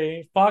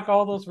laboratory. Fuck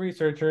all those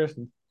researchers.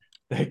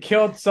 They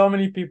killed so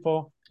many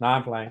people. Nah,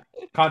 I'm playing.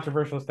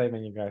 Controversial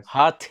statement, you guys.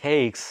 hot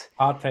takes.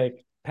 Hot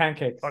take.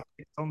 Pancakes. Fuck,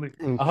 it's only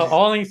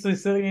Only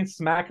Sicilian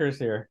smackers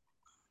here.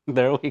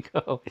 There we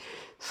go.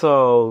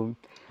 So,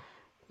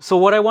 so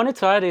what I wanted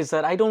to add is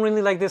that I don't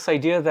really like this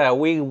idea that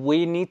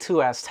we need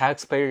to, as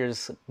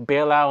taxpayers,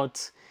 bail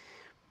out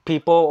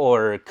people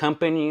or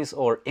companies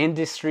or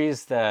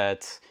industries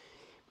that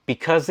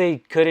because they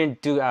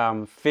couldn't do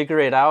figure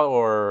it out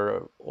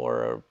or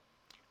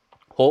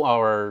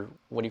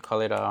what do you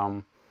call it,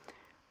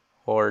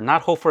 or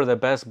not hope for the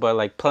best but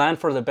like plan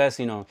for the best,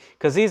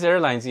 because these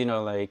airlines,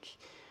 like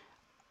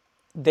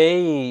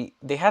they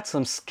had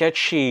some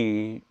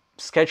sketchy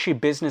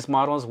business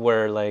models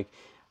where like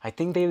I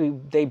think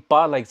they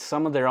bought like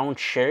some of their own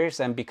shares,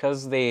 and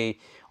because they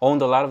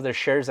owned a lot of their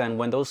shares, and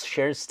when those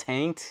shares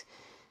tanked,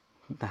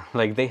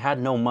 like they had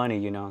no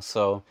money,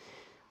 so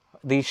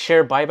these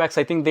share buybacks,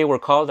 I think they were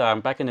called,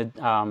 back in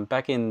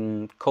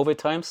COVID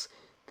times.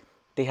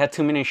 They had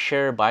too many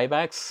share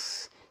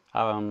buybacks,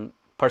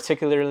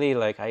 particularly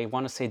like I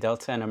want to say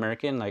Delta and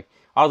American, like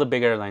all the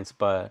big airlines,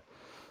 but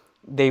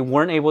they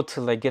weren't able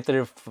to like get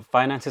their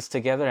finances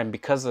together, and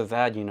because of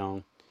that,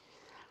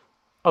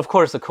 of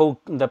course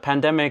the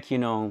pandemic,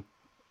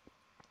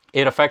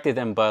 it affected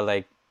them, but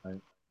like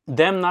Right.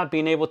 them not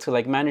being able to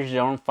like manage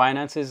their own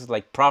finances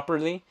like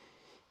properly,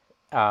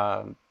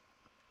 uh,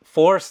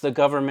 forced the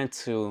government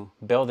to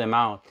bail them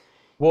out.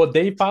 Well,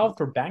 they filed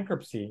for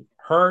bankruptcy.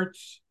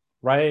 Hertz,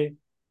 right?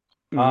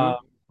 Hmm. Um,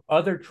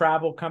 Other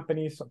travel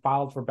companies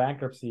filed for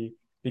bankruptcy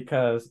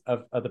because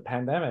of the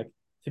pandemic.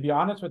 To be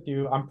honest with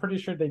you, I'm pretty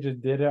sure they just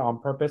did it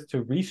on purpose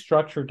to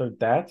restructure their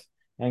debt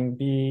and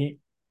be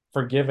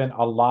forgiven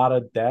a lot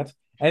of debt.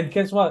 And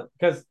guess what?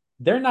 Because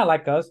they're not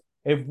like us.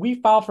 If we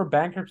file for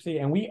bankruptcy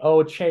and we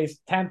owe Chase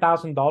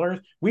 $10,000,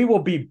 we will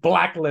be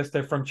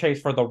blacklisted from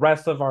Chase for the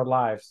rest of our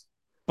lives.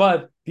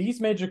 But these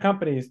major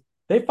companies,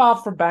 they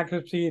filed for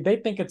bankruptcy. They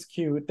think it's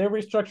cute. They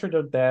restructure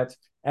their debt,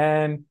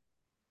 and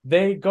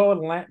they go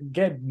and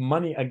get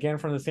money again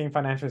from the same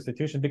financial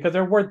institution because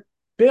they're worth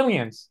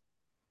billions.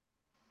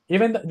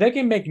 Even they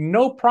can make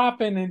no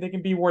profit and they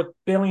can be worth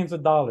billions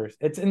of dollars.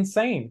 It's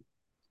insane.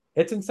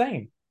 It's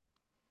insane.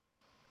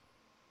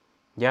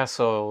 Yeah,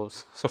 so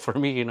for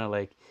me,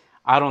 like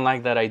I don't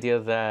like that idea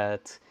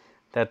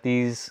that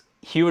these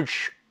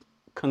huge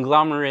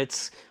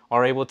conglomerates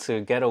are able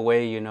to get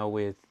away,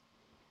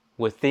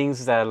 with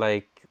things that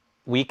like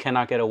we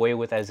cannot get away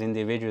with as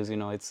individuals.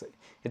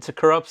 It's a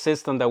corrupt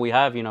system that we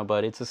have,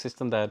 but it's a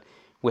system that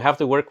we have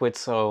to work with.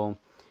 So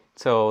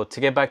to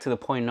get back to the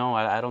point, no,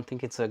 I don't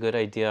think it's a good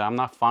idea. I'm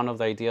not fond of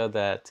the idea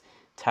that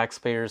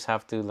taxpayers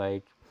have to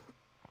like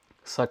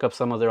suck up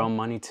some of their own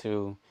money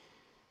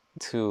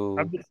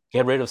I have to this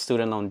get rid of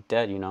student loan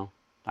debt.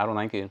 I don't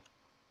like it.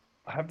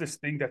 I have this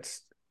thing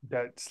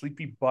that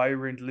Sleepy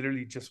Byron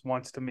literally just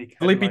wants to make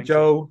Sleepy headlines.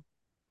 Joe.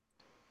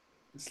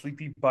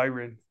 Sleepy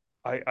Byron.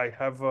 I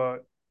have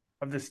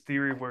this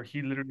theory where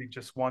he literally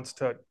just wants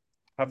to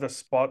have the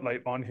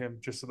spotlight on him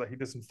just so that he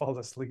doesn't fall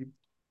asleep.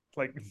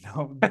 Like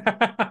no,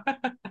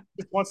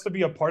 just wants to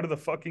be a part of the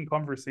fucking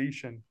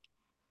conversation.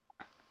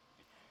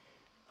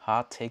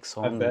 Hot takes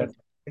I only. bet.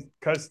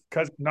 Because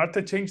not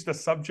to change the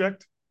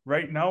subject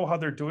right now, how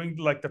they're doing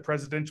like the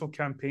presidential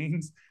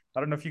campaigns. I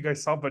don't know if you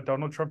guys saw, but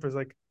Donald Trump is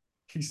like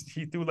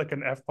he threw like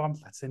an F bomb.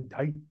 Let's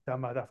indict the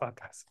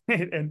motherfuckers,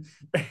 and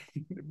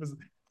it was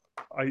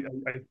I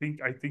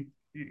think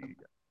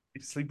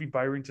Sleepy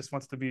Byron just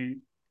wants to be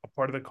a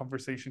part of the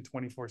conversation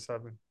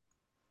 24/7.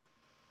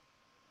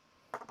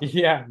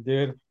 Yeah,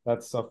 dude.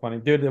 That's so funny.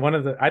 Dude,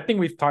 I think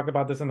we've talked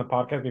about this in the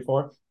podcast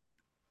before.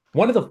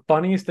 One of the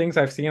funniest things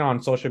I've seen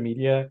on social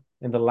media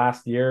in the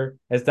last year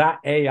is that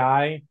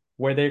AI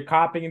where they're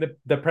copying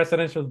the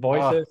presidential Oh,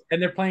 voices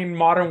and they're playing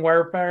Modern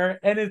Warfare,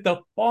 and it's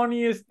the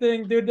funniest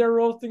thing, dude. They're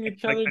roasting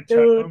each Like other, the chat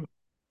dude. room,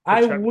 the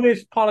I chat.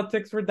 wish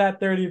politics were that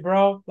dirty,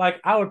 bro. Like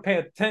I would pay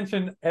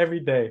attention every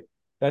day.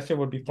 That shit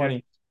would be Yes,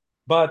 funny.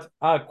 But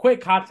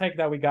quick hot take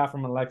that we got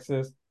from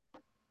Alexis.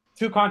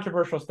 Two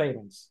controversial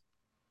statements.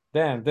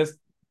 Damn, this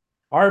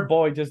our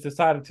boy just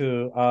decided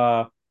to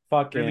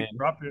really fucking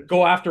drop it.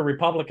 go after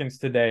Republicans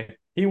today.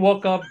 He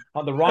woke up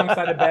on the wrong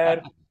side of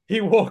bed. He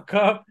woke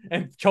up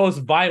and chose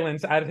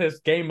violence at his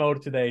game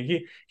mode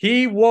today.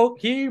 He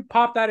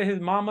popped out of his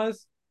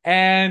mama's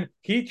and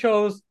he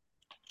chose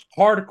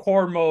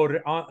hardcore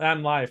mode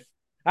on life.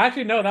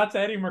 Actually, no, that's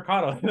Eddie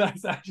Mercado.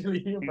 That's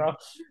actually you, bro.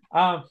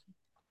 Um,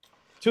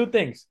 Two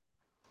things.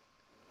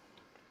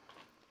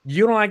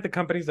 You don't like the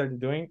companies that are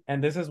doing,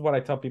 and this is what I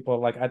tell people.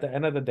 Like at the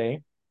end of the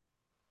day,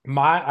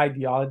 my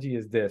ideology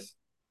is this: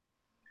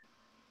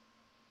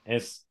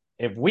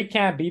 if we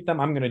can't beat them,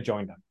 I'm gonna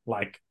join them.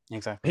 Like,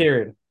 exactly.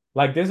 period.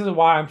 Like this is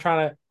why I'm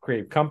trying to create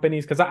create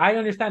companies, because I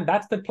understand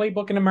that's the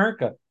playbook in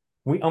America.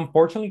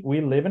 Unfortunately we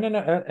live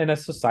in a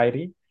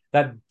society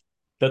that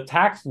the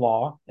tax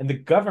law and the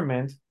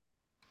government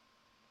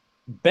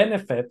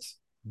benefits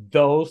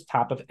those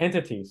type of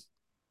entities.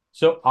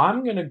 So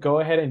I'm going to go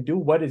ahead and do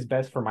what is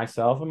best for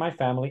myself and my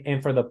family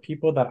and for the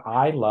people that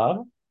I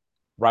love,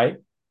 right?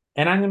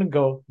 And I'm going to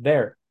go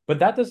there. But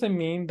that doesn't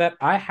mean that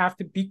I have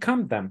to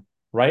become them,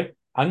 right?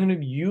 I'm going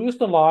to use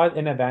the law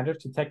in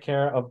advantage to take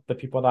care of the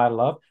people that I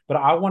love, but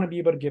I want to be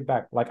able to give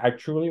back. Like, I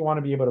truly want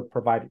to be able to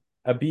provide,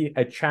 be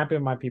a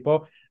champion of my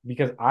people,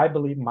 because I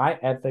believe my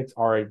ethics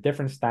are a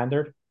different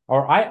standard,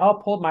 or I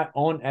uphold my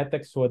own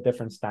ethics to a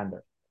different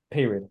standard,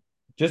 period.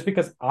 Just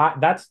because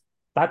that's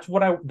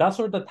sort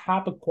of the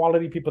type of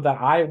quality people that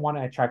I want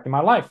to attract in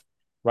my life,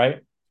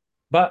 right?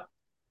 But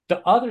the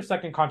other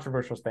second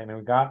controversial statement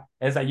we got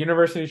is that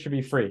university should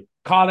be free,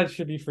 college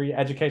should be free,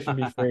 education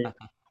should be free,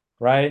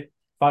 right?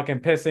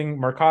 Fucking pissing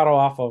Mercado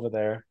off over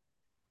there.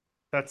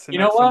 That's an You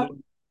know what?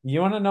 absolute.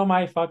 You want to know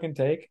my fucking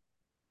take?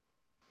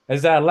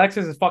 Is that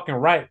Alexis is fucking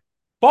right,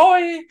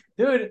 boy,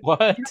 dude.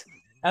 What?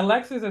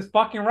 Alexis is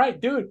fucking right,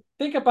 dude.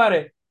 Think about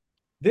it.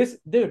 This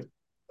dude,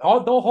 all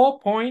the whole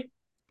point.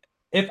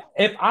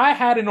 If I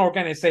had an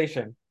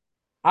organization,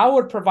 I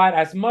would provide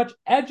as much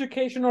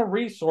educational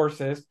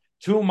resources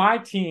to my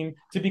team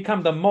to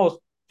become the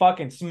most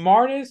fucking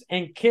smartest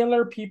and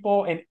killer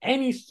people in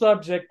any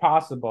subject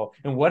possible.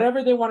 And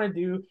whatever they want to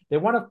do, they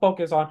want to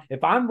focus on.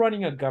 If I'm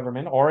running a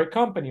government or a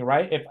company,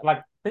 right? If,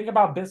 like, think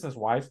about business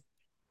wise,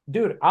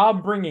 dude,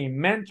 I'm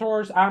bringing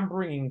mentors, I'm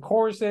bringing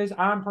courses,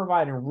 I'm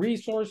providing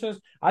resources.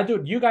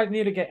 You guys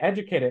need to get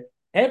educated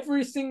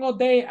every single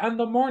day in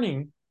the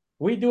morning.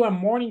 We do a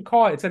morning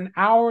call. It's an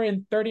hour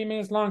and 30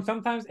 minutes long.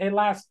 Sometimes it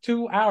lasts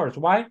 2 hours.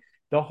 Why?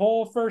 The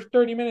whole first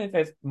 30 minutes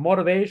is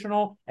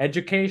motivational,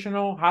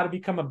 educational, how to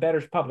become a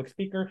better public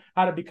speaker,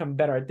 how to become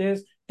better at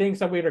this, things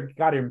that we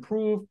got to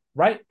improve,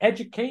 right?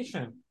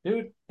 Education,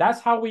 dude.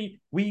 That's how we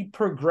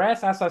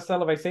progress as a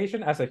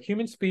civilization, as a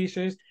human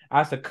species,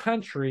 as a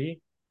country,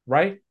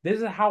 right?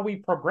 This is how we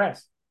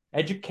progress.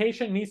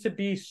 Education needs to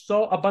be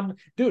so abundant.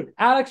 Dude,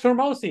 Alex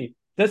Hormozy,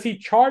 does he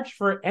charge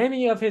for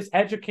any of his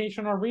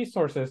educational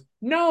resources?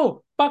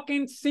 No,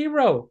 fucking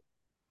zero.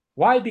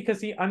 Why?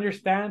 Because he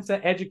understands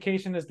that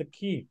education is the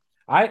key.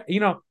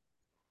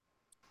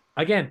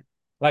 Again,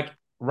 like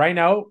right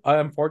now,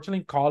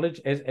 unfortunately,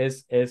 college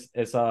is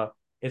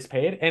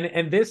paid,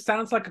 and this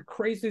sounds like a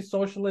crazy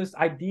socialist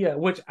idea,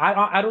 which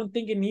I don't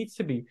think it needs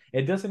to be.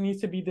 It doesn't need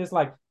to be this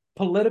like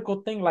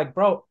political thing. Like,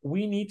 bro,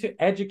 we need to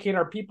educate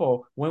our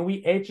people. When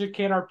we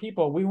educate our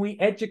people, when we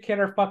educate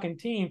our fucking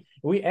team,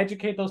 we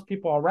educate those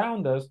people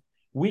around us,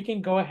 we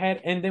can go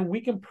ahead and then we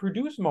can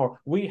produce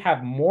more. We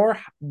have more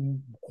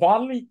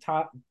quality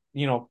top,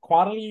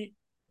 quality,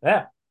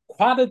 yeah,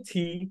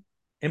 quality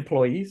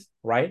employees,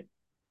 right?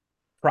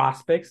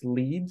 Prospects,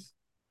 leads,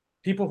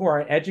 people who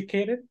are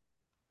educated,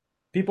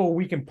 people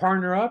we can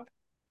partner up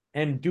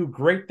and do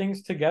great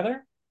things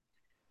together.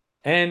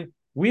 And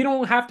we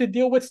don't have to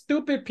deal with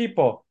stupid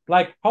people.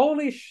 Like,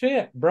 holy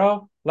shit,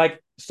 bro.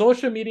 Like,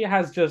 social media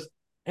has just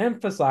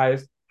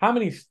emphasized how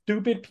many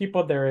stupid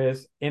people there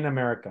is in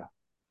America.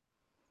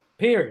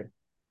 Period.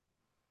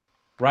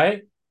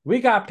 Right? We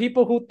got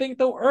people who think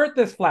the earth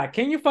is flat.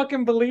 Can you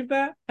fucking believe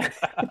that?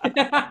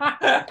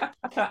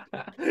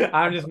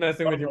 I'm just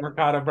messing with you,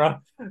 Mercado, bro.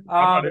 I'm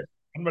not, Um,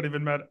 I'm not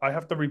even mad. I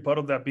have to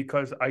rebuttal that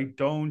because I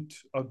don't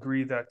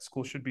agree that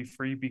school should be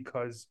free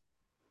because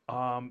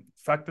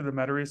fact of the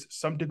matter is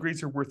some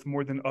degrees are worth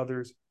more than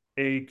others.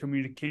 A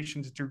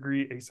communications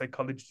degree, a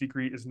psychology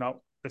degree is not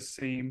the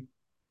same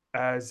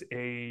as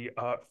a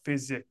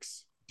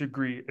physics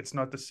degree. It's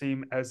not the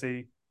same as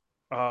a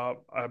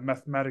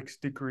mathematics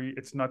degree.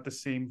 It's not the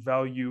same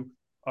value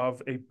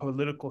of a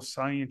political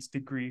science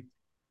degree.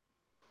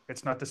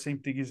 It's not the same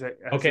thing as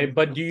okay, a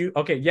but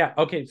yeah,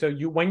 okay. So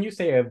when you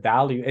say a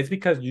value, it's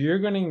because you're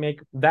gonna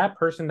make that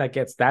person that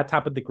gets that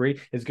type of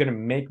degree is gonna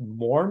make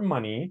more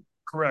money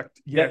correct.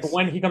 that Yes.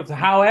 when he comes.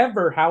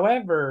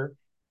 However,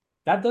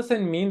 that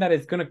doesn't mean that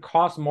it's gonna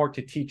cost more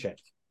to teach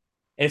it.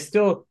 It's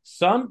still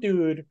some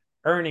dude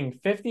earning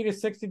 $50,000 to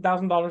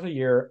 $60,000 a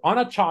year on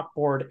a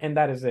chalkboard, and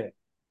that is it,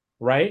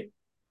 right?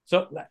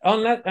 So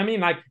unless I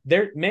mean, like,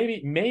 there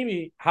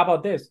maybe how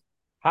about this?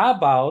 How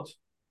about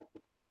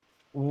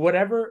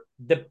whatever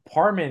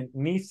department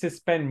needs to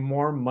spend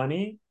more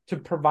money to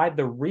provide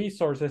the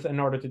resources in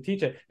order to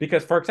teach it?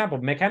 Because, for example,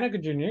 mechanical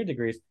engineering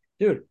degrees,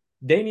 dude,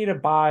 they need to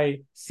buy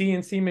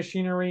CNC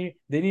machinery.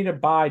 They need to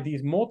buy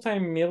these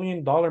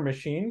multi-million-dollar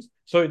machines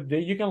so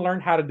that you can learn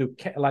how to do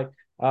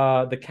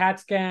the CAT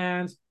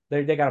scans.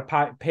 They got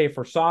to pay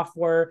for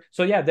software.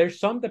 So yeah, there's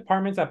some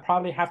departments that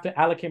probably have to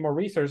allocate more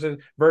resources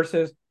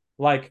versus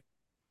like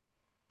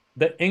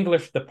the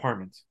English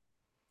departments,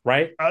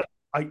 right?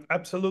 I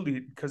absolutely,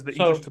 because the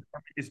English So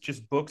department is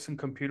just books and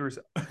computers.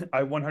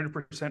 I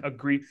 100%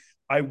 agree.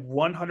 I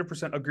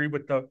 100% agree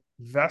with the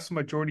vast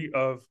majority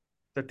of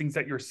the things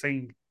that you're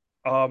saying.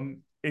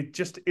 It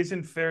just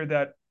isn't fair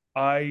that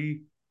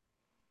I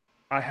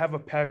I have a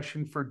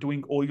passion for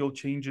doing oil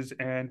changes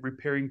and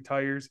repairing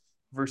tires,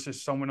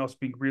 versus someone else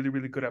being really,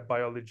 really good at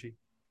biology.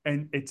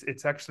 And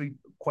it's actually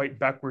quite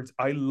backwards.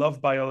 I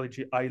love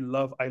biology. I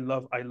love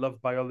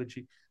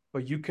biology.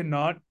 But you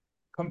cannot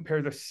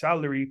compare the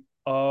salary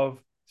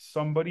of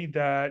somebody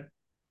that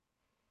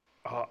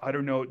I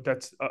don't know.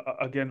 That's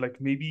again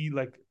like maybe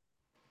like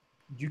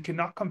you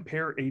cannot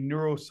compare a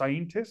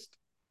neuroscientist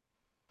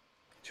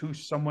to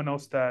someone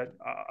else that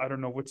I don't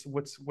know what's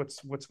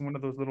one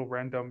of those little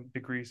random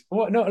degrees.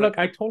 Well, no, But look,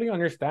 I totally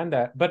understand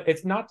that, but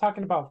it's not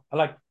talking about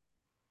like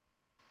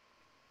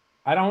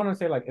I don't want to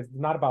say like it's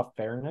not about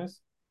fairness.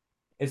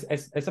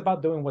 It's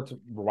about doing what's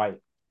right,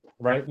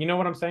 right? You know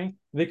what I'm saying?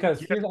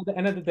 Because yeah, here's at the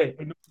end of the day,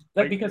 I know,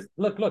 like because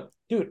look,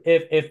 dude,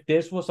 if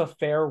this was a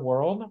fair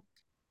world,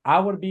 I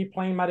would be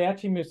playing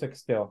mariachi music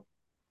still.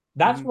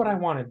 That's mhm. what I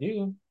want to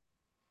do.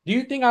 Do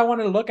you think I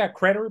want to look at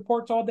credit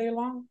reports all day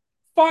long?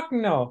 Fuck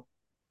no.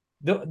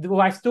 Do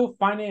I still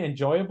find it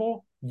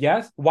enjoyable?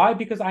 Yes. Why?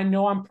 Because I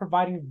know I'm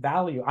providing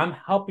value. I'm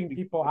helping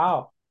people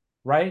out,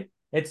 right?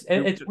 It's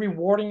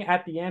rewarding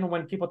at the end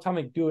when people tell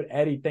me, dude,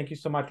 Eddie, thank you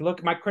so much. Look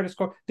at my credit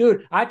score.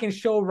 Dude, I can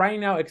show right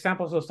now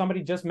examples of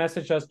somebody just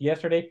messaged us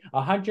yesterday,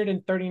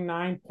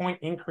 139-point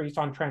increase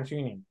on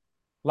TransUnion.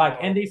 Like,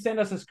 and Wow. they send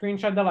us a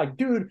screenshot. They're like,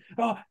 dude,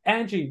 oh,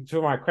 Angie,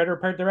 to my credit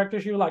repair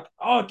director, she was like,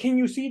 oh, can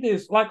you see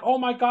this? Like, oh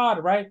my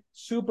God, right?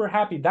 Super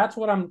happy. That's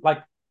what I'm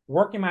like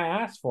working my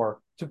ass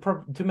for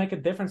to make a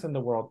difference in the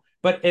world.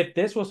 But if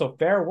this was a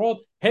fair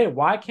world, hey,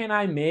 why can't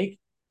I make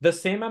the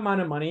same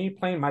amount of money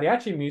playing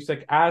mariachi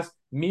music as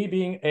me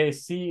being a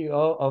CEO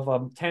of a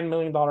 $10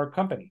 million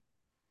company?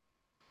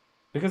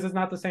 Because it's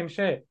not the same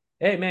shit.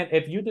 Hey man,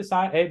 if you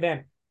decide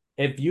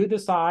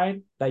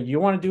that you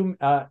want to do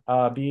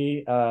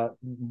be a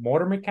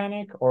motor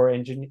mechanic or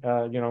engine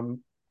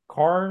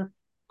car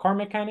car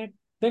mechanic,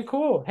 then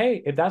cool.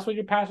 Hey, if that's what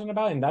you're passionate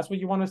about and that's what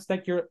you want to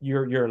stake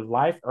your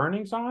life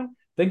earnings on,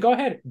 then go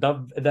ahead.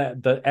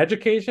 The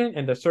education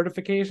and the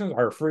certifications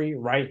are free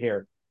right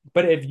here.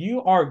 But if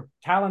you are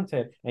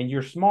talented and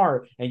you're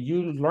smart and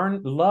you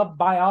love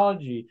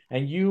biology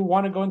and you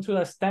want to go into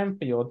a STEM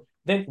field,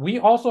 then we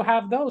also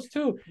have those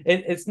too.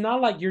 It's not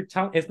like you're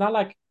telling. It's not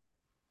like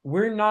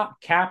we're not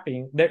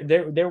capping.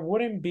 There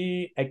wouldn't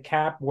be a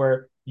cap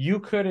where you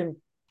couldn't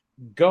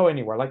go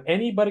anywhere. Like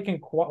anybody can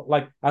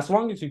like as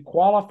long as you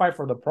qualify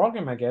for the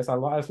program, I guess.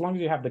 As long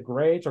as you have the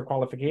grades or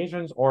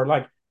qualifications, or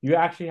like you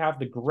actually have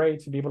the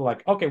grades to be able to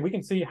like, okay, we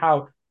can see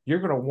how you're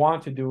gonna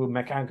want to do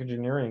mechanical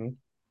engineering,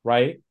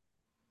 right?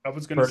 I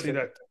was gonna say Versus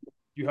that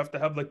you have to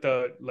have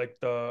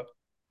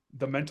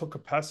the mental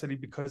capacity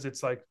because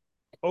it's like,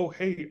 oh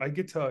hey, I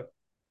get to,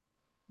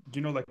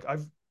 like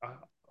I've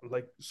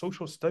like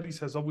social studies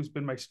has always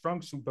been my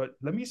strong suit, but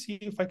let me see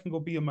if I can go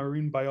be a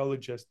marine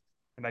biologist.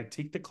 And I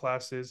take the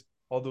classes,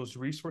 all those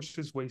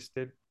resources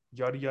wasted,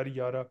 yada yada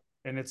yada.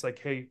 And it's like,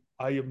 hey,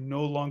 I am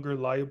no longer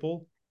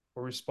liable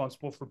or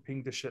responsible for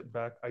paying the shit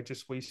back. I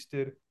just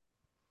wasted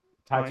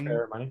time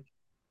taxpayer money.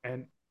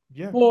 and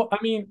yeah, Well, I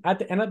mean, at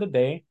the end of the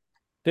day,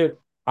 dude,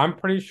 I'm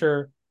pretty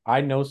sure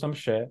I know some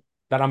shit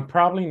that I'm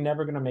probably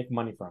never gonna make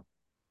money from.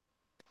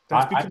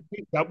 that's I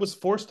because that was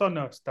forced on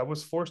us. That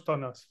was forced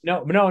on us.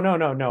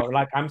 no.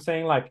 Like I'm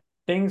saying, like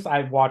things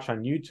I watch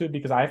on YouTube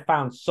because I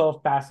found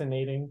so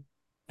fascinating.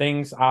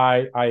 Things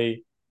I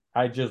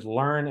just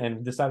learned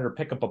and decided to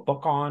pick up a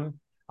book on.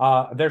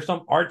 There's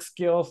some art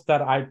skills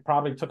that I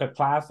probably took a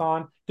class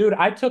on. Dude,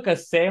 I took a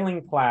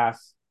sailing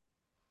class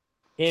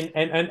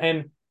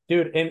and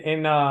dude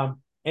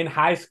in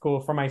high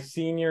school for my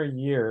senior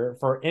year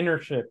for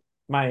internship.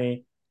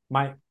 My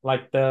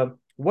like the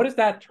what is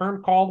that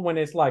term called when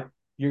it's like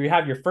you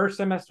have your first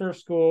semester of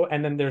school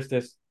and then there's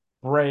this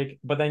break,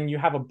 but then you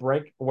have a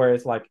break where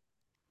it's like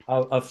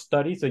of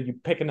study, so you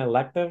pick an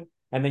elective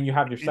and then you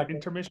have your second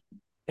Intermission.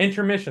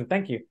 intermission.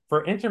 Thank you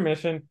for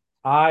intermission.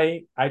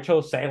 I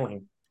chose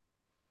sailing,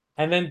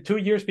 and then 2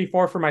 years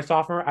before for my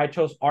sophomore I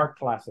chose art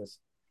classes.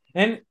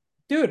 And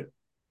dude,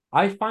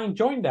 I find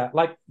enjoying that.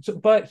 Like, so,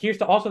 but here's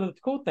also the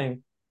cool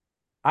thing: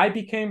 I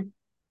became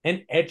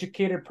an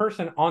educated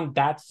person on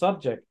that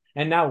subject.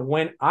 And now,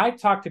 when I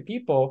talk to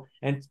people,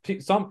 and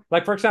some,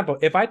 like for example,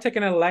 if I take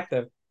an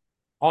elective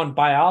on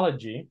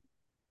biology,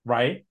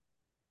 right?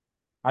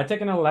 I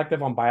take an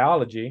elective on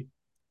biology,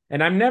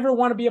 and I never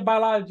want to be a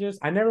biologist.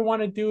 I never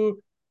want to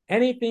do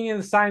anything in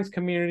the science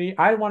community.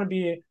 I want to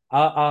be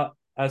a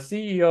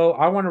CEO.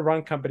 I want to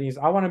run companies.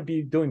 I want to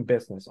be doing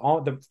business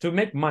to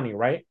make money,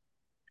 right?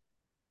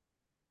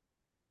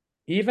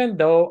 Even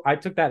though I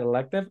took that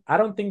elective, I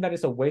don't think that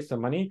it's a waste of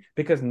money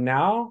because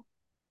now,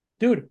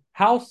 dude,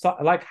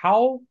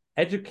 how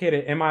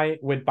educated am I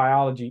with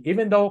biology?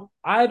 Even though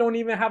I don't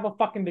even have a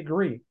fucking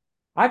degree,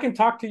 I can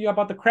talk to you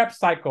about the Krebs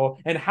cycle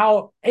and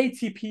how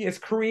ATP is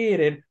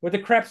created with the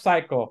Krebs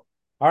cycle.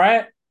 All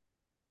right,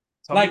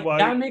 Tell me like why.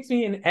 that makes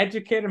me an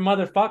educated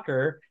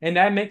motherfucker, and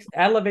that makes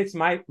elevates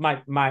my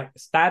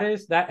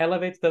status. That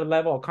elevates the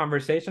level of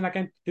conversation I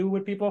can do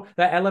with people.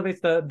 That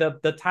elevates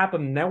the type of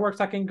networks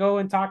I can go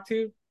and talk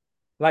to.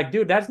 Like,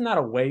 dude, that's not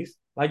a waste.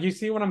 Like, you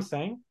see what I'm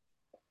saying?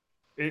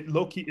 it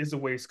low key is a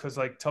waste because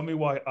like tell me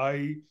why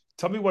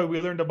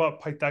we learned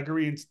about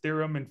Pythagorean's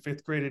theorem in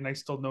fifth grade and I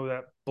still know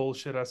that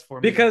bullshit as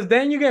formula. Because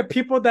then you get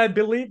people that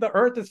believe the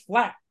earth is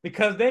flat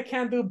because they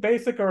can't do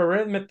basic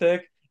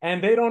arithmetic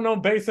and they don't know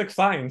basic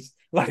science.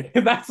 Like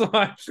that's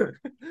why.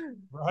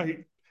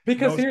 Right.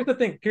 Because No, here's so the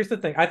thing. Here's the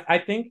thing. I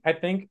think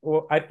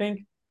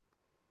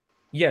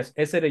yes,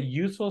 is it a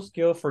useful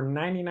skill for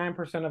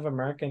 99% of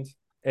Americans?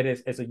 It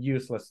is. It's a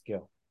useless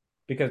skill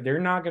because they're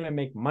not going to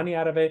make money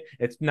out of it.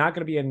 It's not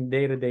going to be a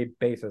day-to-day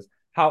basis.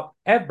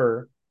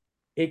 However,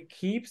 it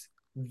keeps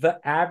the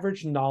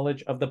average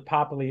knowledge of the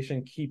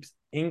population keeps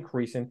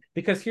increasing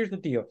because here's the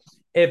deal.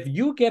 If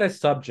you get a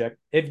subject,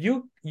 if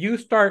you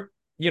start,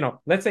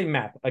 let's say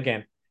math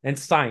again and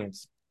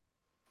science.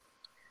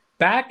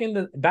 Back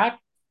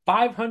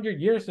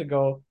 500 years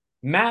ago,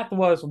 math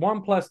was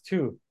 1 plus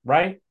 2,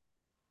 right?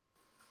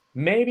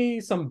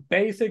 Maybe some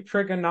basic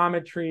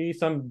trigonometry,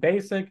 some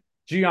basic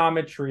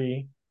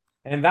geometry,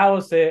 and that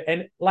was it.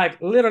 And like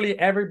literally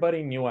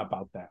everybody knew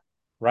about that,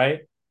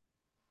 right?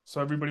 so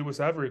everybody was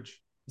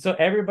average. So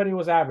everybody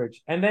was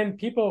average. And then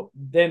people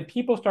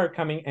started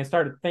coming and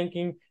started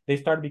thinking, they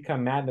started to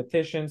become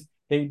mathematicians.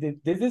 They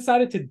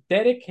decided to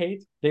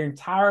dedicate their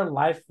entire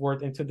life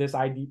worth into this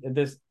idea,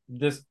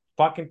 this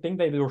fucking thing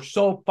that they were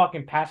so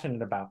fucking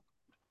passionate about,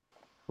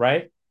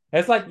 right?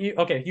 It's like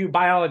you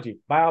biology.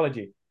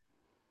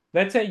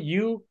 Let's say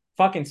you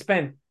fucking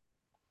spend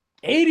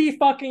 80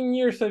 fucking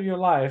years of your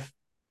life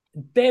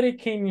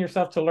dedicating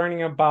yourself to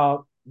learning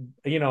about,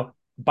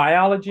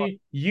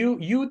 biology.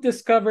 You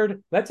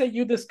discovered, let's say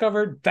you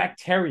discovered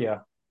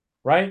bacteria,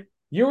 right?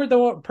 You were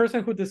the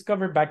person who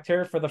discovered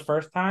bacteria for the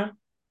first time.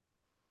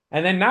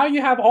 And then now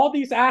you have all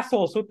these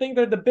assholes who think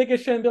they're the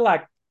biggest shit and be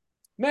like,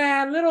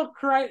 man, little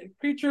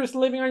creatures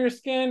living on your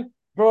skin,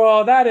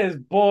 bro, that is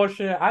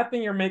bullshit. I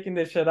think you're making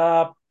this shit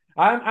up.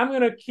 I'm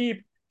gonna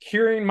keep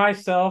curing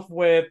myself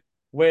with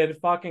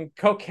fucking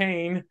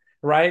cocaine,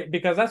 right?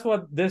 Because that's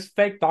what this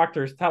fake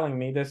doctor is telling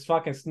me. This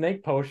fucking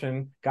snake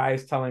potion guy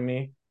is telling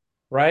me,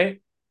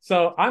 right?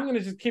 So I'm gonna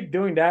just keep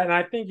doing that, and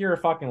I think you're a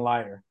fucking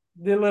liar.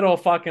 The little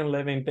fucking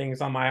living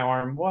things on my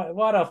arm.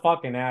 What a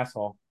fucking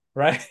asshole,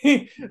 right?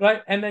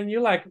 Right? And then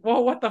you're like,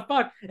 well, what the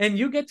fuck? And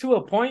you get to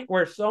a point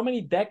where so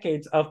many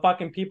decades of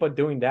fucking people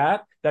doing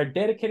that, they're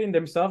dedicating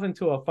themselves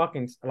into a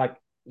fucking like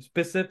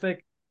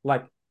specific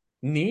like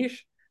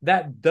niche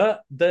that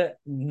the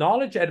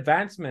knowledge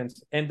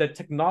advancements and the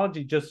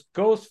technology just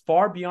goes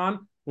far beyond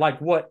like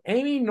what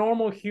any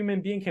normal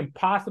human being can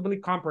possibly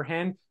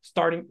comprehend,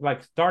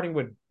 starting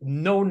with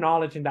no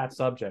knowledge in that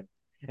subject.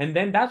 And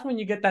then that's when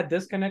you get that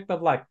disconnect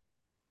of like,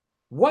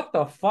 what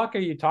the fuck are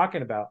you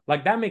talking about?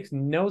 Like that makes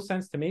no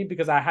sense to me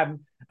because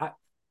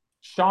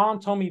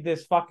Sean told me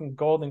this fucking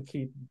golden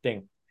key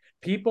thing.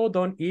 People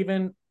don't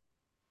even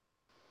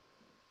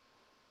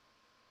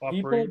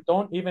people Operate.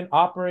 don't even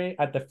operate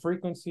at the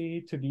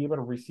frequency to be able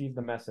to receive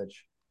the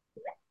message.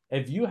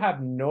 If you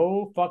have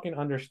no fucking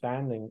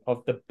understanding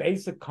of the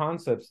basic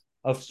concepts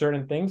of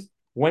certain things,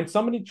 when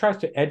somebody tries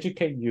to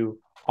educate you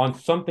on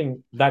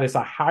something that is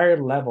a higher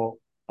level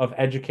of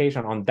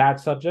education on that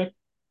subject,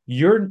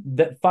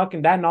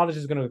 that knowledge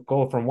is going to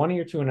go from one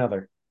ear to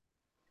another.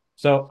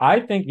 So I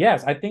think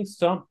yes, I think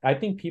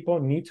people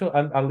need to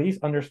at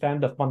least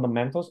understand the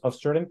fundamentals of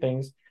certain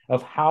things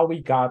of how we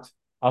got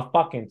a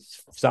fucking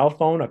cell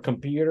phone, a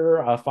computer,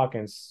 a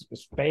fucking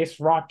space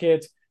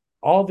rocket,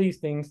 all these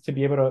things to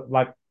be able to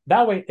like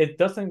that way it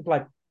doesn't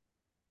like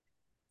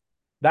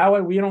that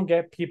way we don't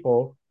get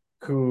people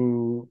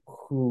who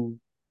Who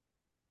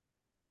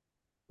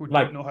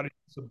like don't know how to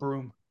use a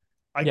broom.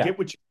 I yeah. get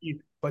what you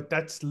mean, but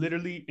that's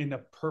literally in a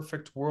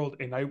perfect world.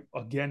 And I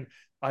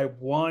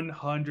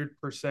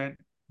 100%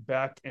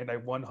 back and I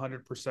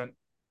 100%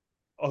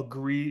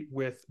 agree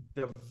with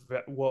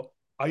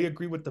I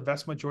agree with the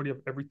vast majority of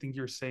everything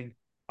you're saying.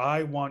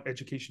 I want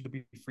education to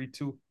be free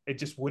too. It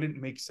just wouldn't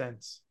make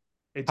sense.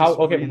 It How just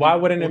okay, why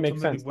really wouldn't it make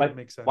ultimately sense? wouldn't Like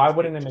make why sense.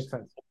 wouldn't It it make just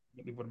sense?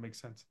 ultimately wouldn't make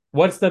sense.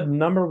 What's the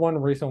number one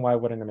reason why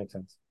wouldn't it make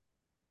sense?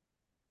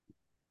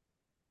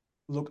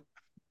 Look,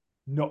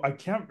 no, I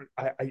can't.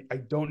 I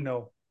don't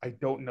know. I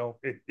don't know.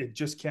 It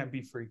just can't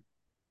be free.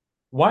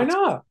 Why It's.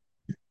 not?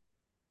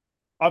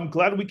 I'm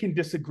glad we can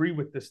disagree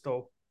with this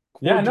though.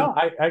 Yeah,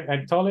 Cordially, no, I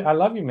totally I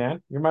love you,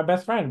 man. You're my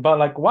best friend. But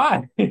like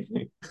why?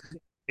 it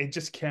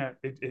just can't.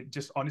 It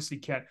just honestly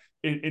can't.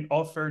 In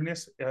all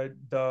fairness,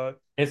 the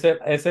Is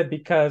it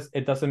because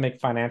it doesn't make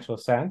financial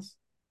sense?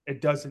 it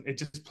doesn't. It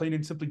just plain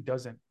and simply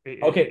doesn't.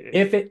 Okay,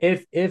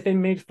 if it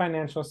made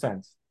financial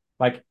sense,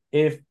 like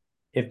if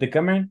the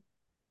government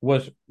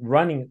was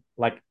running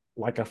like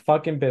a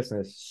fucking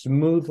business,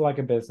 smooth like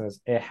a business,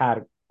 it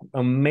had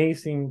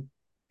amazing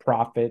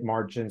profit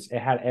margins, it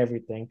had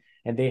everything,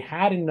 and they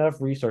had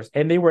enough resource,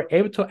 and they were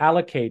able to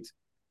allocate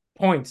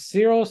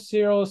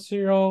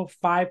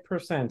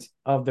 0.0005%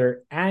 of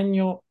their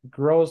annual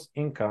gross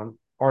income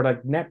or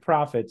like net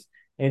profits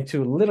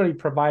into literally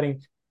providing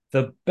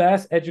the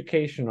best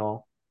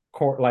educational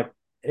core like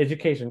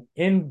education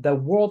in the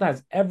world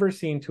has ever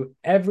seen to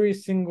every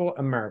single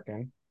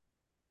American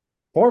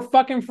for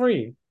fucking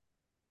free.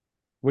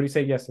 Would you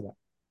say yes to that?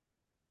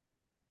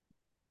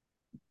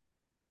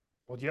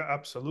 Well, yeah,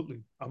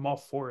 absolutely. I'm all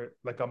for it.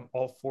 Like I'm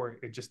all for it.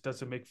 It just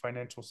doesn't make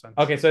financial sense.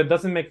 Okay, so it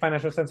doesn't make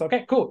financial sense.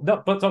 Okay, cool.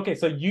 No, but okay,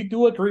 so you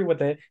do agree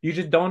with it. You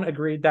just don't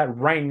agree that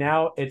right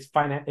now it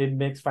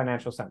makes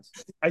financial sense.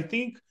 I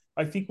think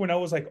I think when I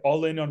was like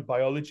all in on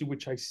biology,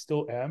 which I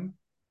still am,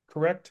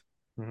 correct?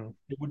 Mhm.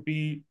 It would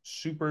be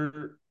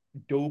super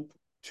dope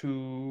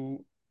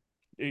to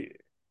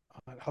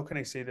how can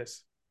I say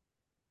this?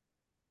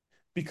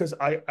 Because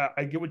I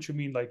get what you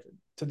mean. Like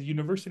to the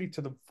university,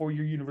 to the 4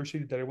 year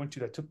university that I went to,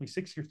 that took me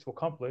 6 years to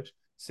accomplish,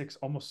 six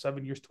almost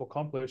 7 years to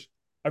accomplish.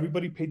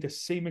 Everybody paid the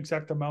same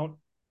exact amount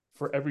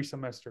for every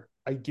semester.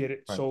 I get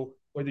it. Right. So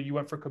whether you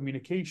went for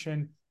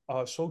communication,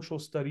 social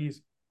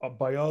studies,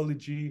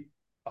 biology,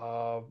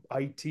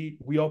 IT,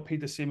 we all paid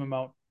the same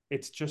amount.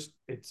 It's just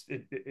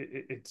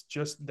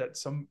that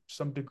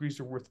some degrees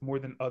are worth more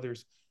than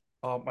others.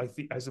 I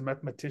think as a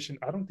mathematician,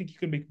 I don't think you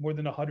can make more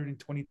than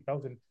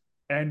 120,000.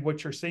 And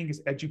what you're saying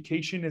is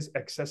education is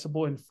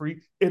accessible and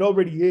free. It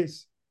already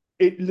is.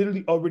 It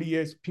literally already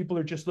is. People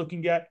are just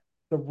looking at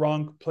the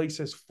wrong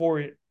places for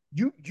it.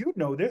 You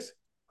know this,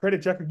 credit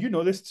Jacker. You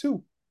know this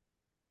too.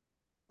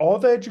 All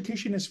the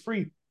education is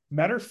free.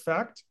 Matter of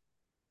fact,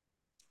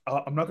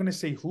 I'm not going to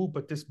say who,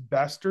 but this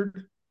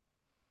bastard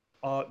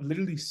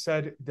literally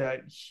said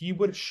that he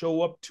would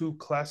show up to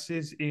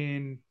classes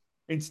in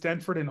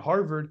Stanford and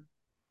Harvard.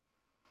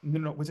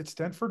 No, was it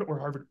Stanford or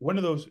Harvard? One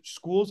of those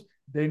schools.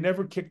 They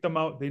never kicked them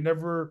out. They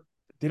never.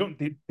 They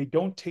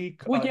don't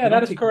take. Well, yeah, They that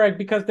don't is take. correct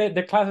because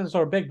the classes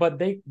are big, but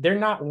they're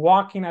not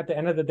walking at the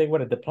end of the day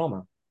with a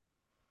diploma.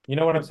 You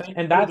know what I'm But saying?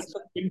 And still, they're that's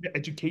getting the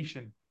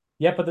education.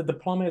 yeah, but the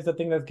diploma is the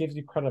thing that gives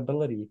you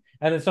credibility.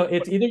 And so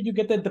it's either you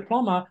get the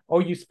diploma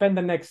or you spend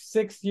the next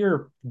 6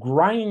 year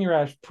grinding your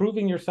ass,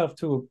 proving yourself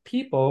to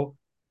people,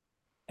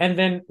 and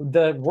then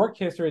the work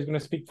history is going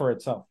to speak for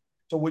itself.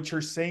 So what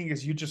you're saying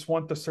is you just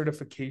want the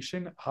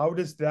certification. How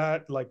does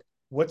that like?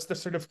 What's the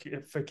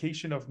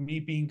certification of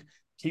me being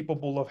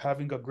capable of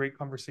having a great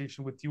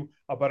conversation with you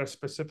about a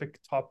specific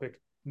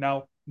topic?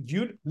 Now,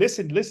 you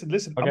listen.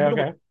 Okay,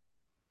 okay.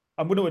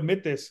 I'm gonna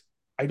admit this.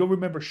 I don't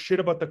remember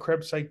shit about the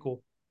Krebs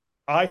cycle.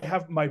 I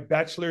have my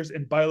bachelor's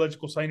in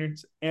biological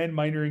science and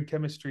minor in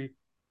chemistry.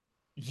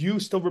 You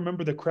still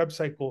remember the Krebs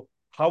cycle.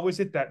 How is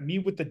it that me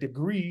with the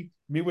degree,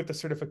 me with the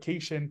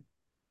certification,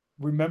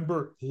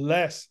 remember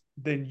less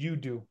than you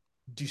do?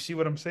 Do you see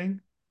what I'm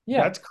saying?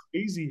 Yeah. That's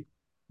crazy.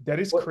 That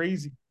is Well,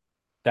 crazy.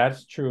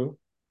 that's true.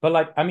 But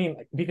like, I mean,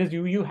 because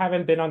you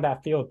haven't been on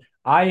that field.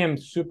 I am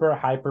super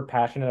hyper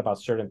passionate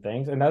about certain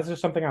things, and that's just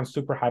something I'm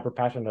super hyper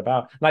passionate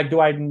about. Like, do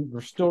I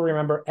still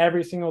remember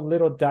every single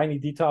little tiny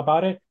detail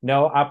about it?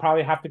 No, I'll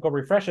probably have to go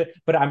refresh it.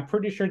 But I'm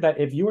pretty sure that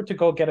if you were to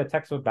go get a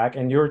textbook back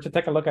and you were to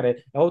take a look at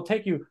it, it will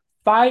take you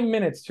 5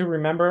 minutes to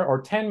remember,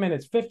 or 10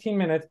 minutes, 15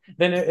 minutes,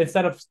 then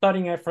instead of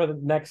studying it for the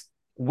next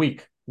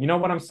week. You know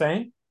what I'm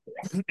saying?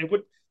 It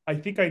would. I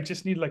think I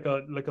just need like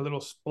a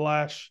little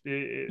splash.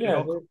 It Yeah,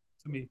 all comes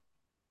to me.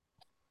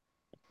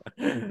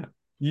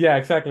 yeah,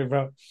 exactly,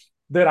 bro.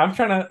 Dude,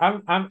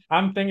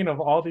 I'm thinking of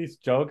all these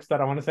jokes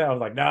that I want to say. I was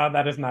like, no,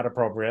 that is not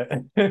appropriate.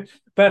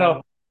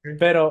 Uh,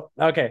 pero,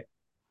 okay,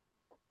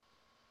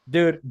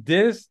 dude,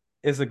 this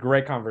is a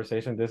great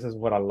conversation. This is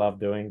what I love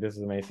doing. This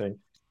is amazing.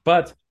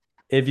 But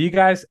if you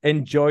guys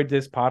enjoyed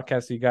this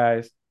podcast, you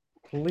guys,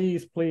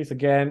 please,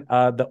 again,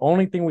 the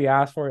only thing we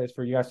ask for is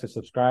for you guys to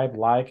subscribe,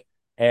 like,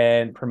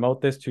 and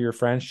promote this to your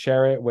friends.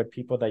 Share it with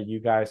people that you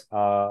guys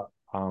care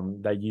talk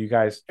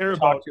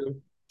about. to.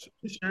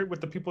 Share it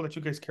with the people that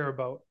you guys care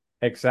about.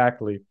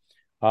 Exactly.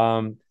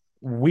 Um,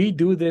 we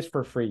do this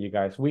for free, you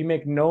guys. We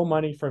make no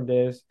money from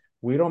this.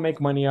 We don't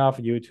make money off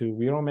YouTube.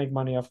 We don't make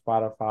money off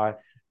Spotify.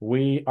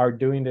 We are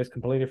doing this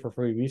completely for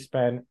free. We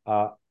spend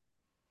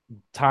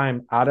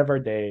time out of our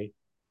day,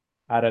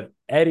 out of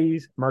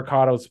Eddie's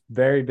Mercado's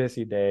very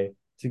busy day,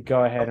 to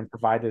go ahead and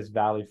provide this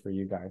value for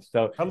you guys.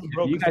 So Tell them, if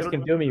bro, you because they guys don't can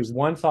even do me understand.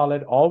 one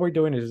solid, all we're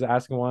doing is just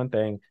asking one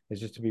thing, is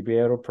just to be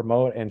able to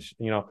promote and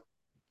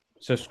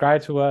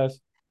subscribe to us,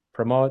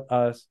 promote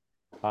us,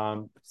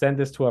 send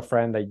this to a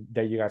friend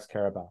that you guys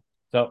care about.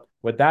 So,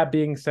 with that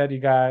being said, you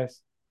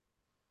guys,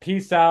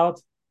 peace out.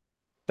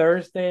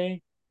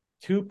 Thursday,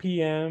 2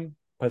 p.m.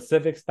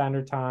 Pacific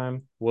Standard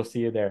Time. We'll see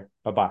you there.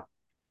 Bye bye.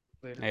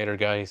 Later. Later,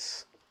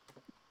 guys.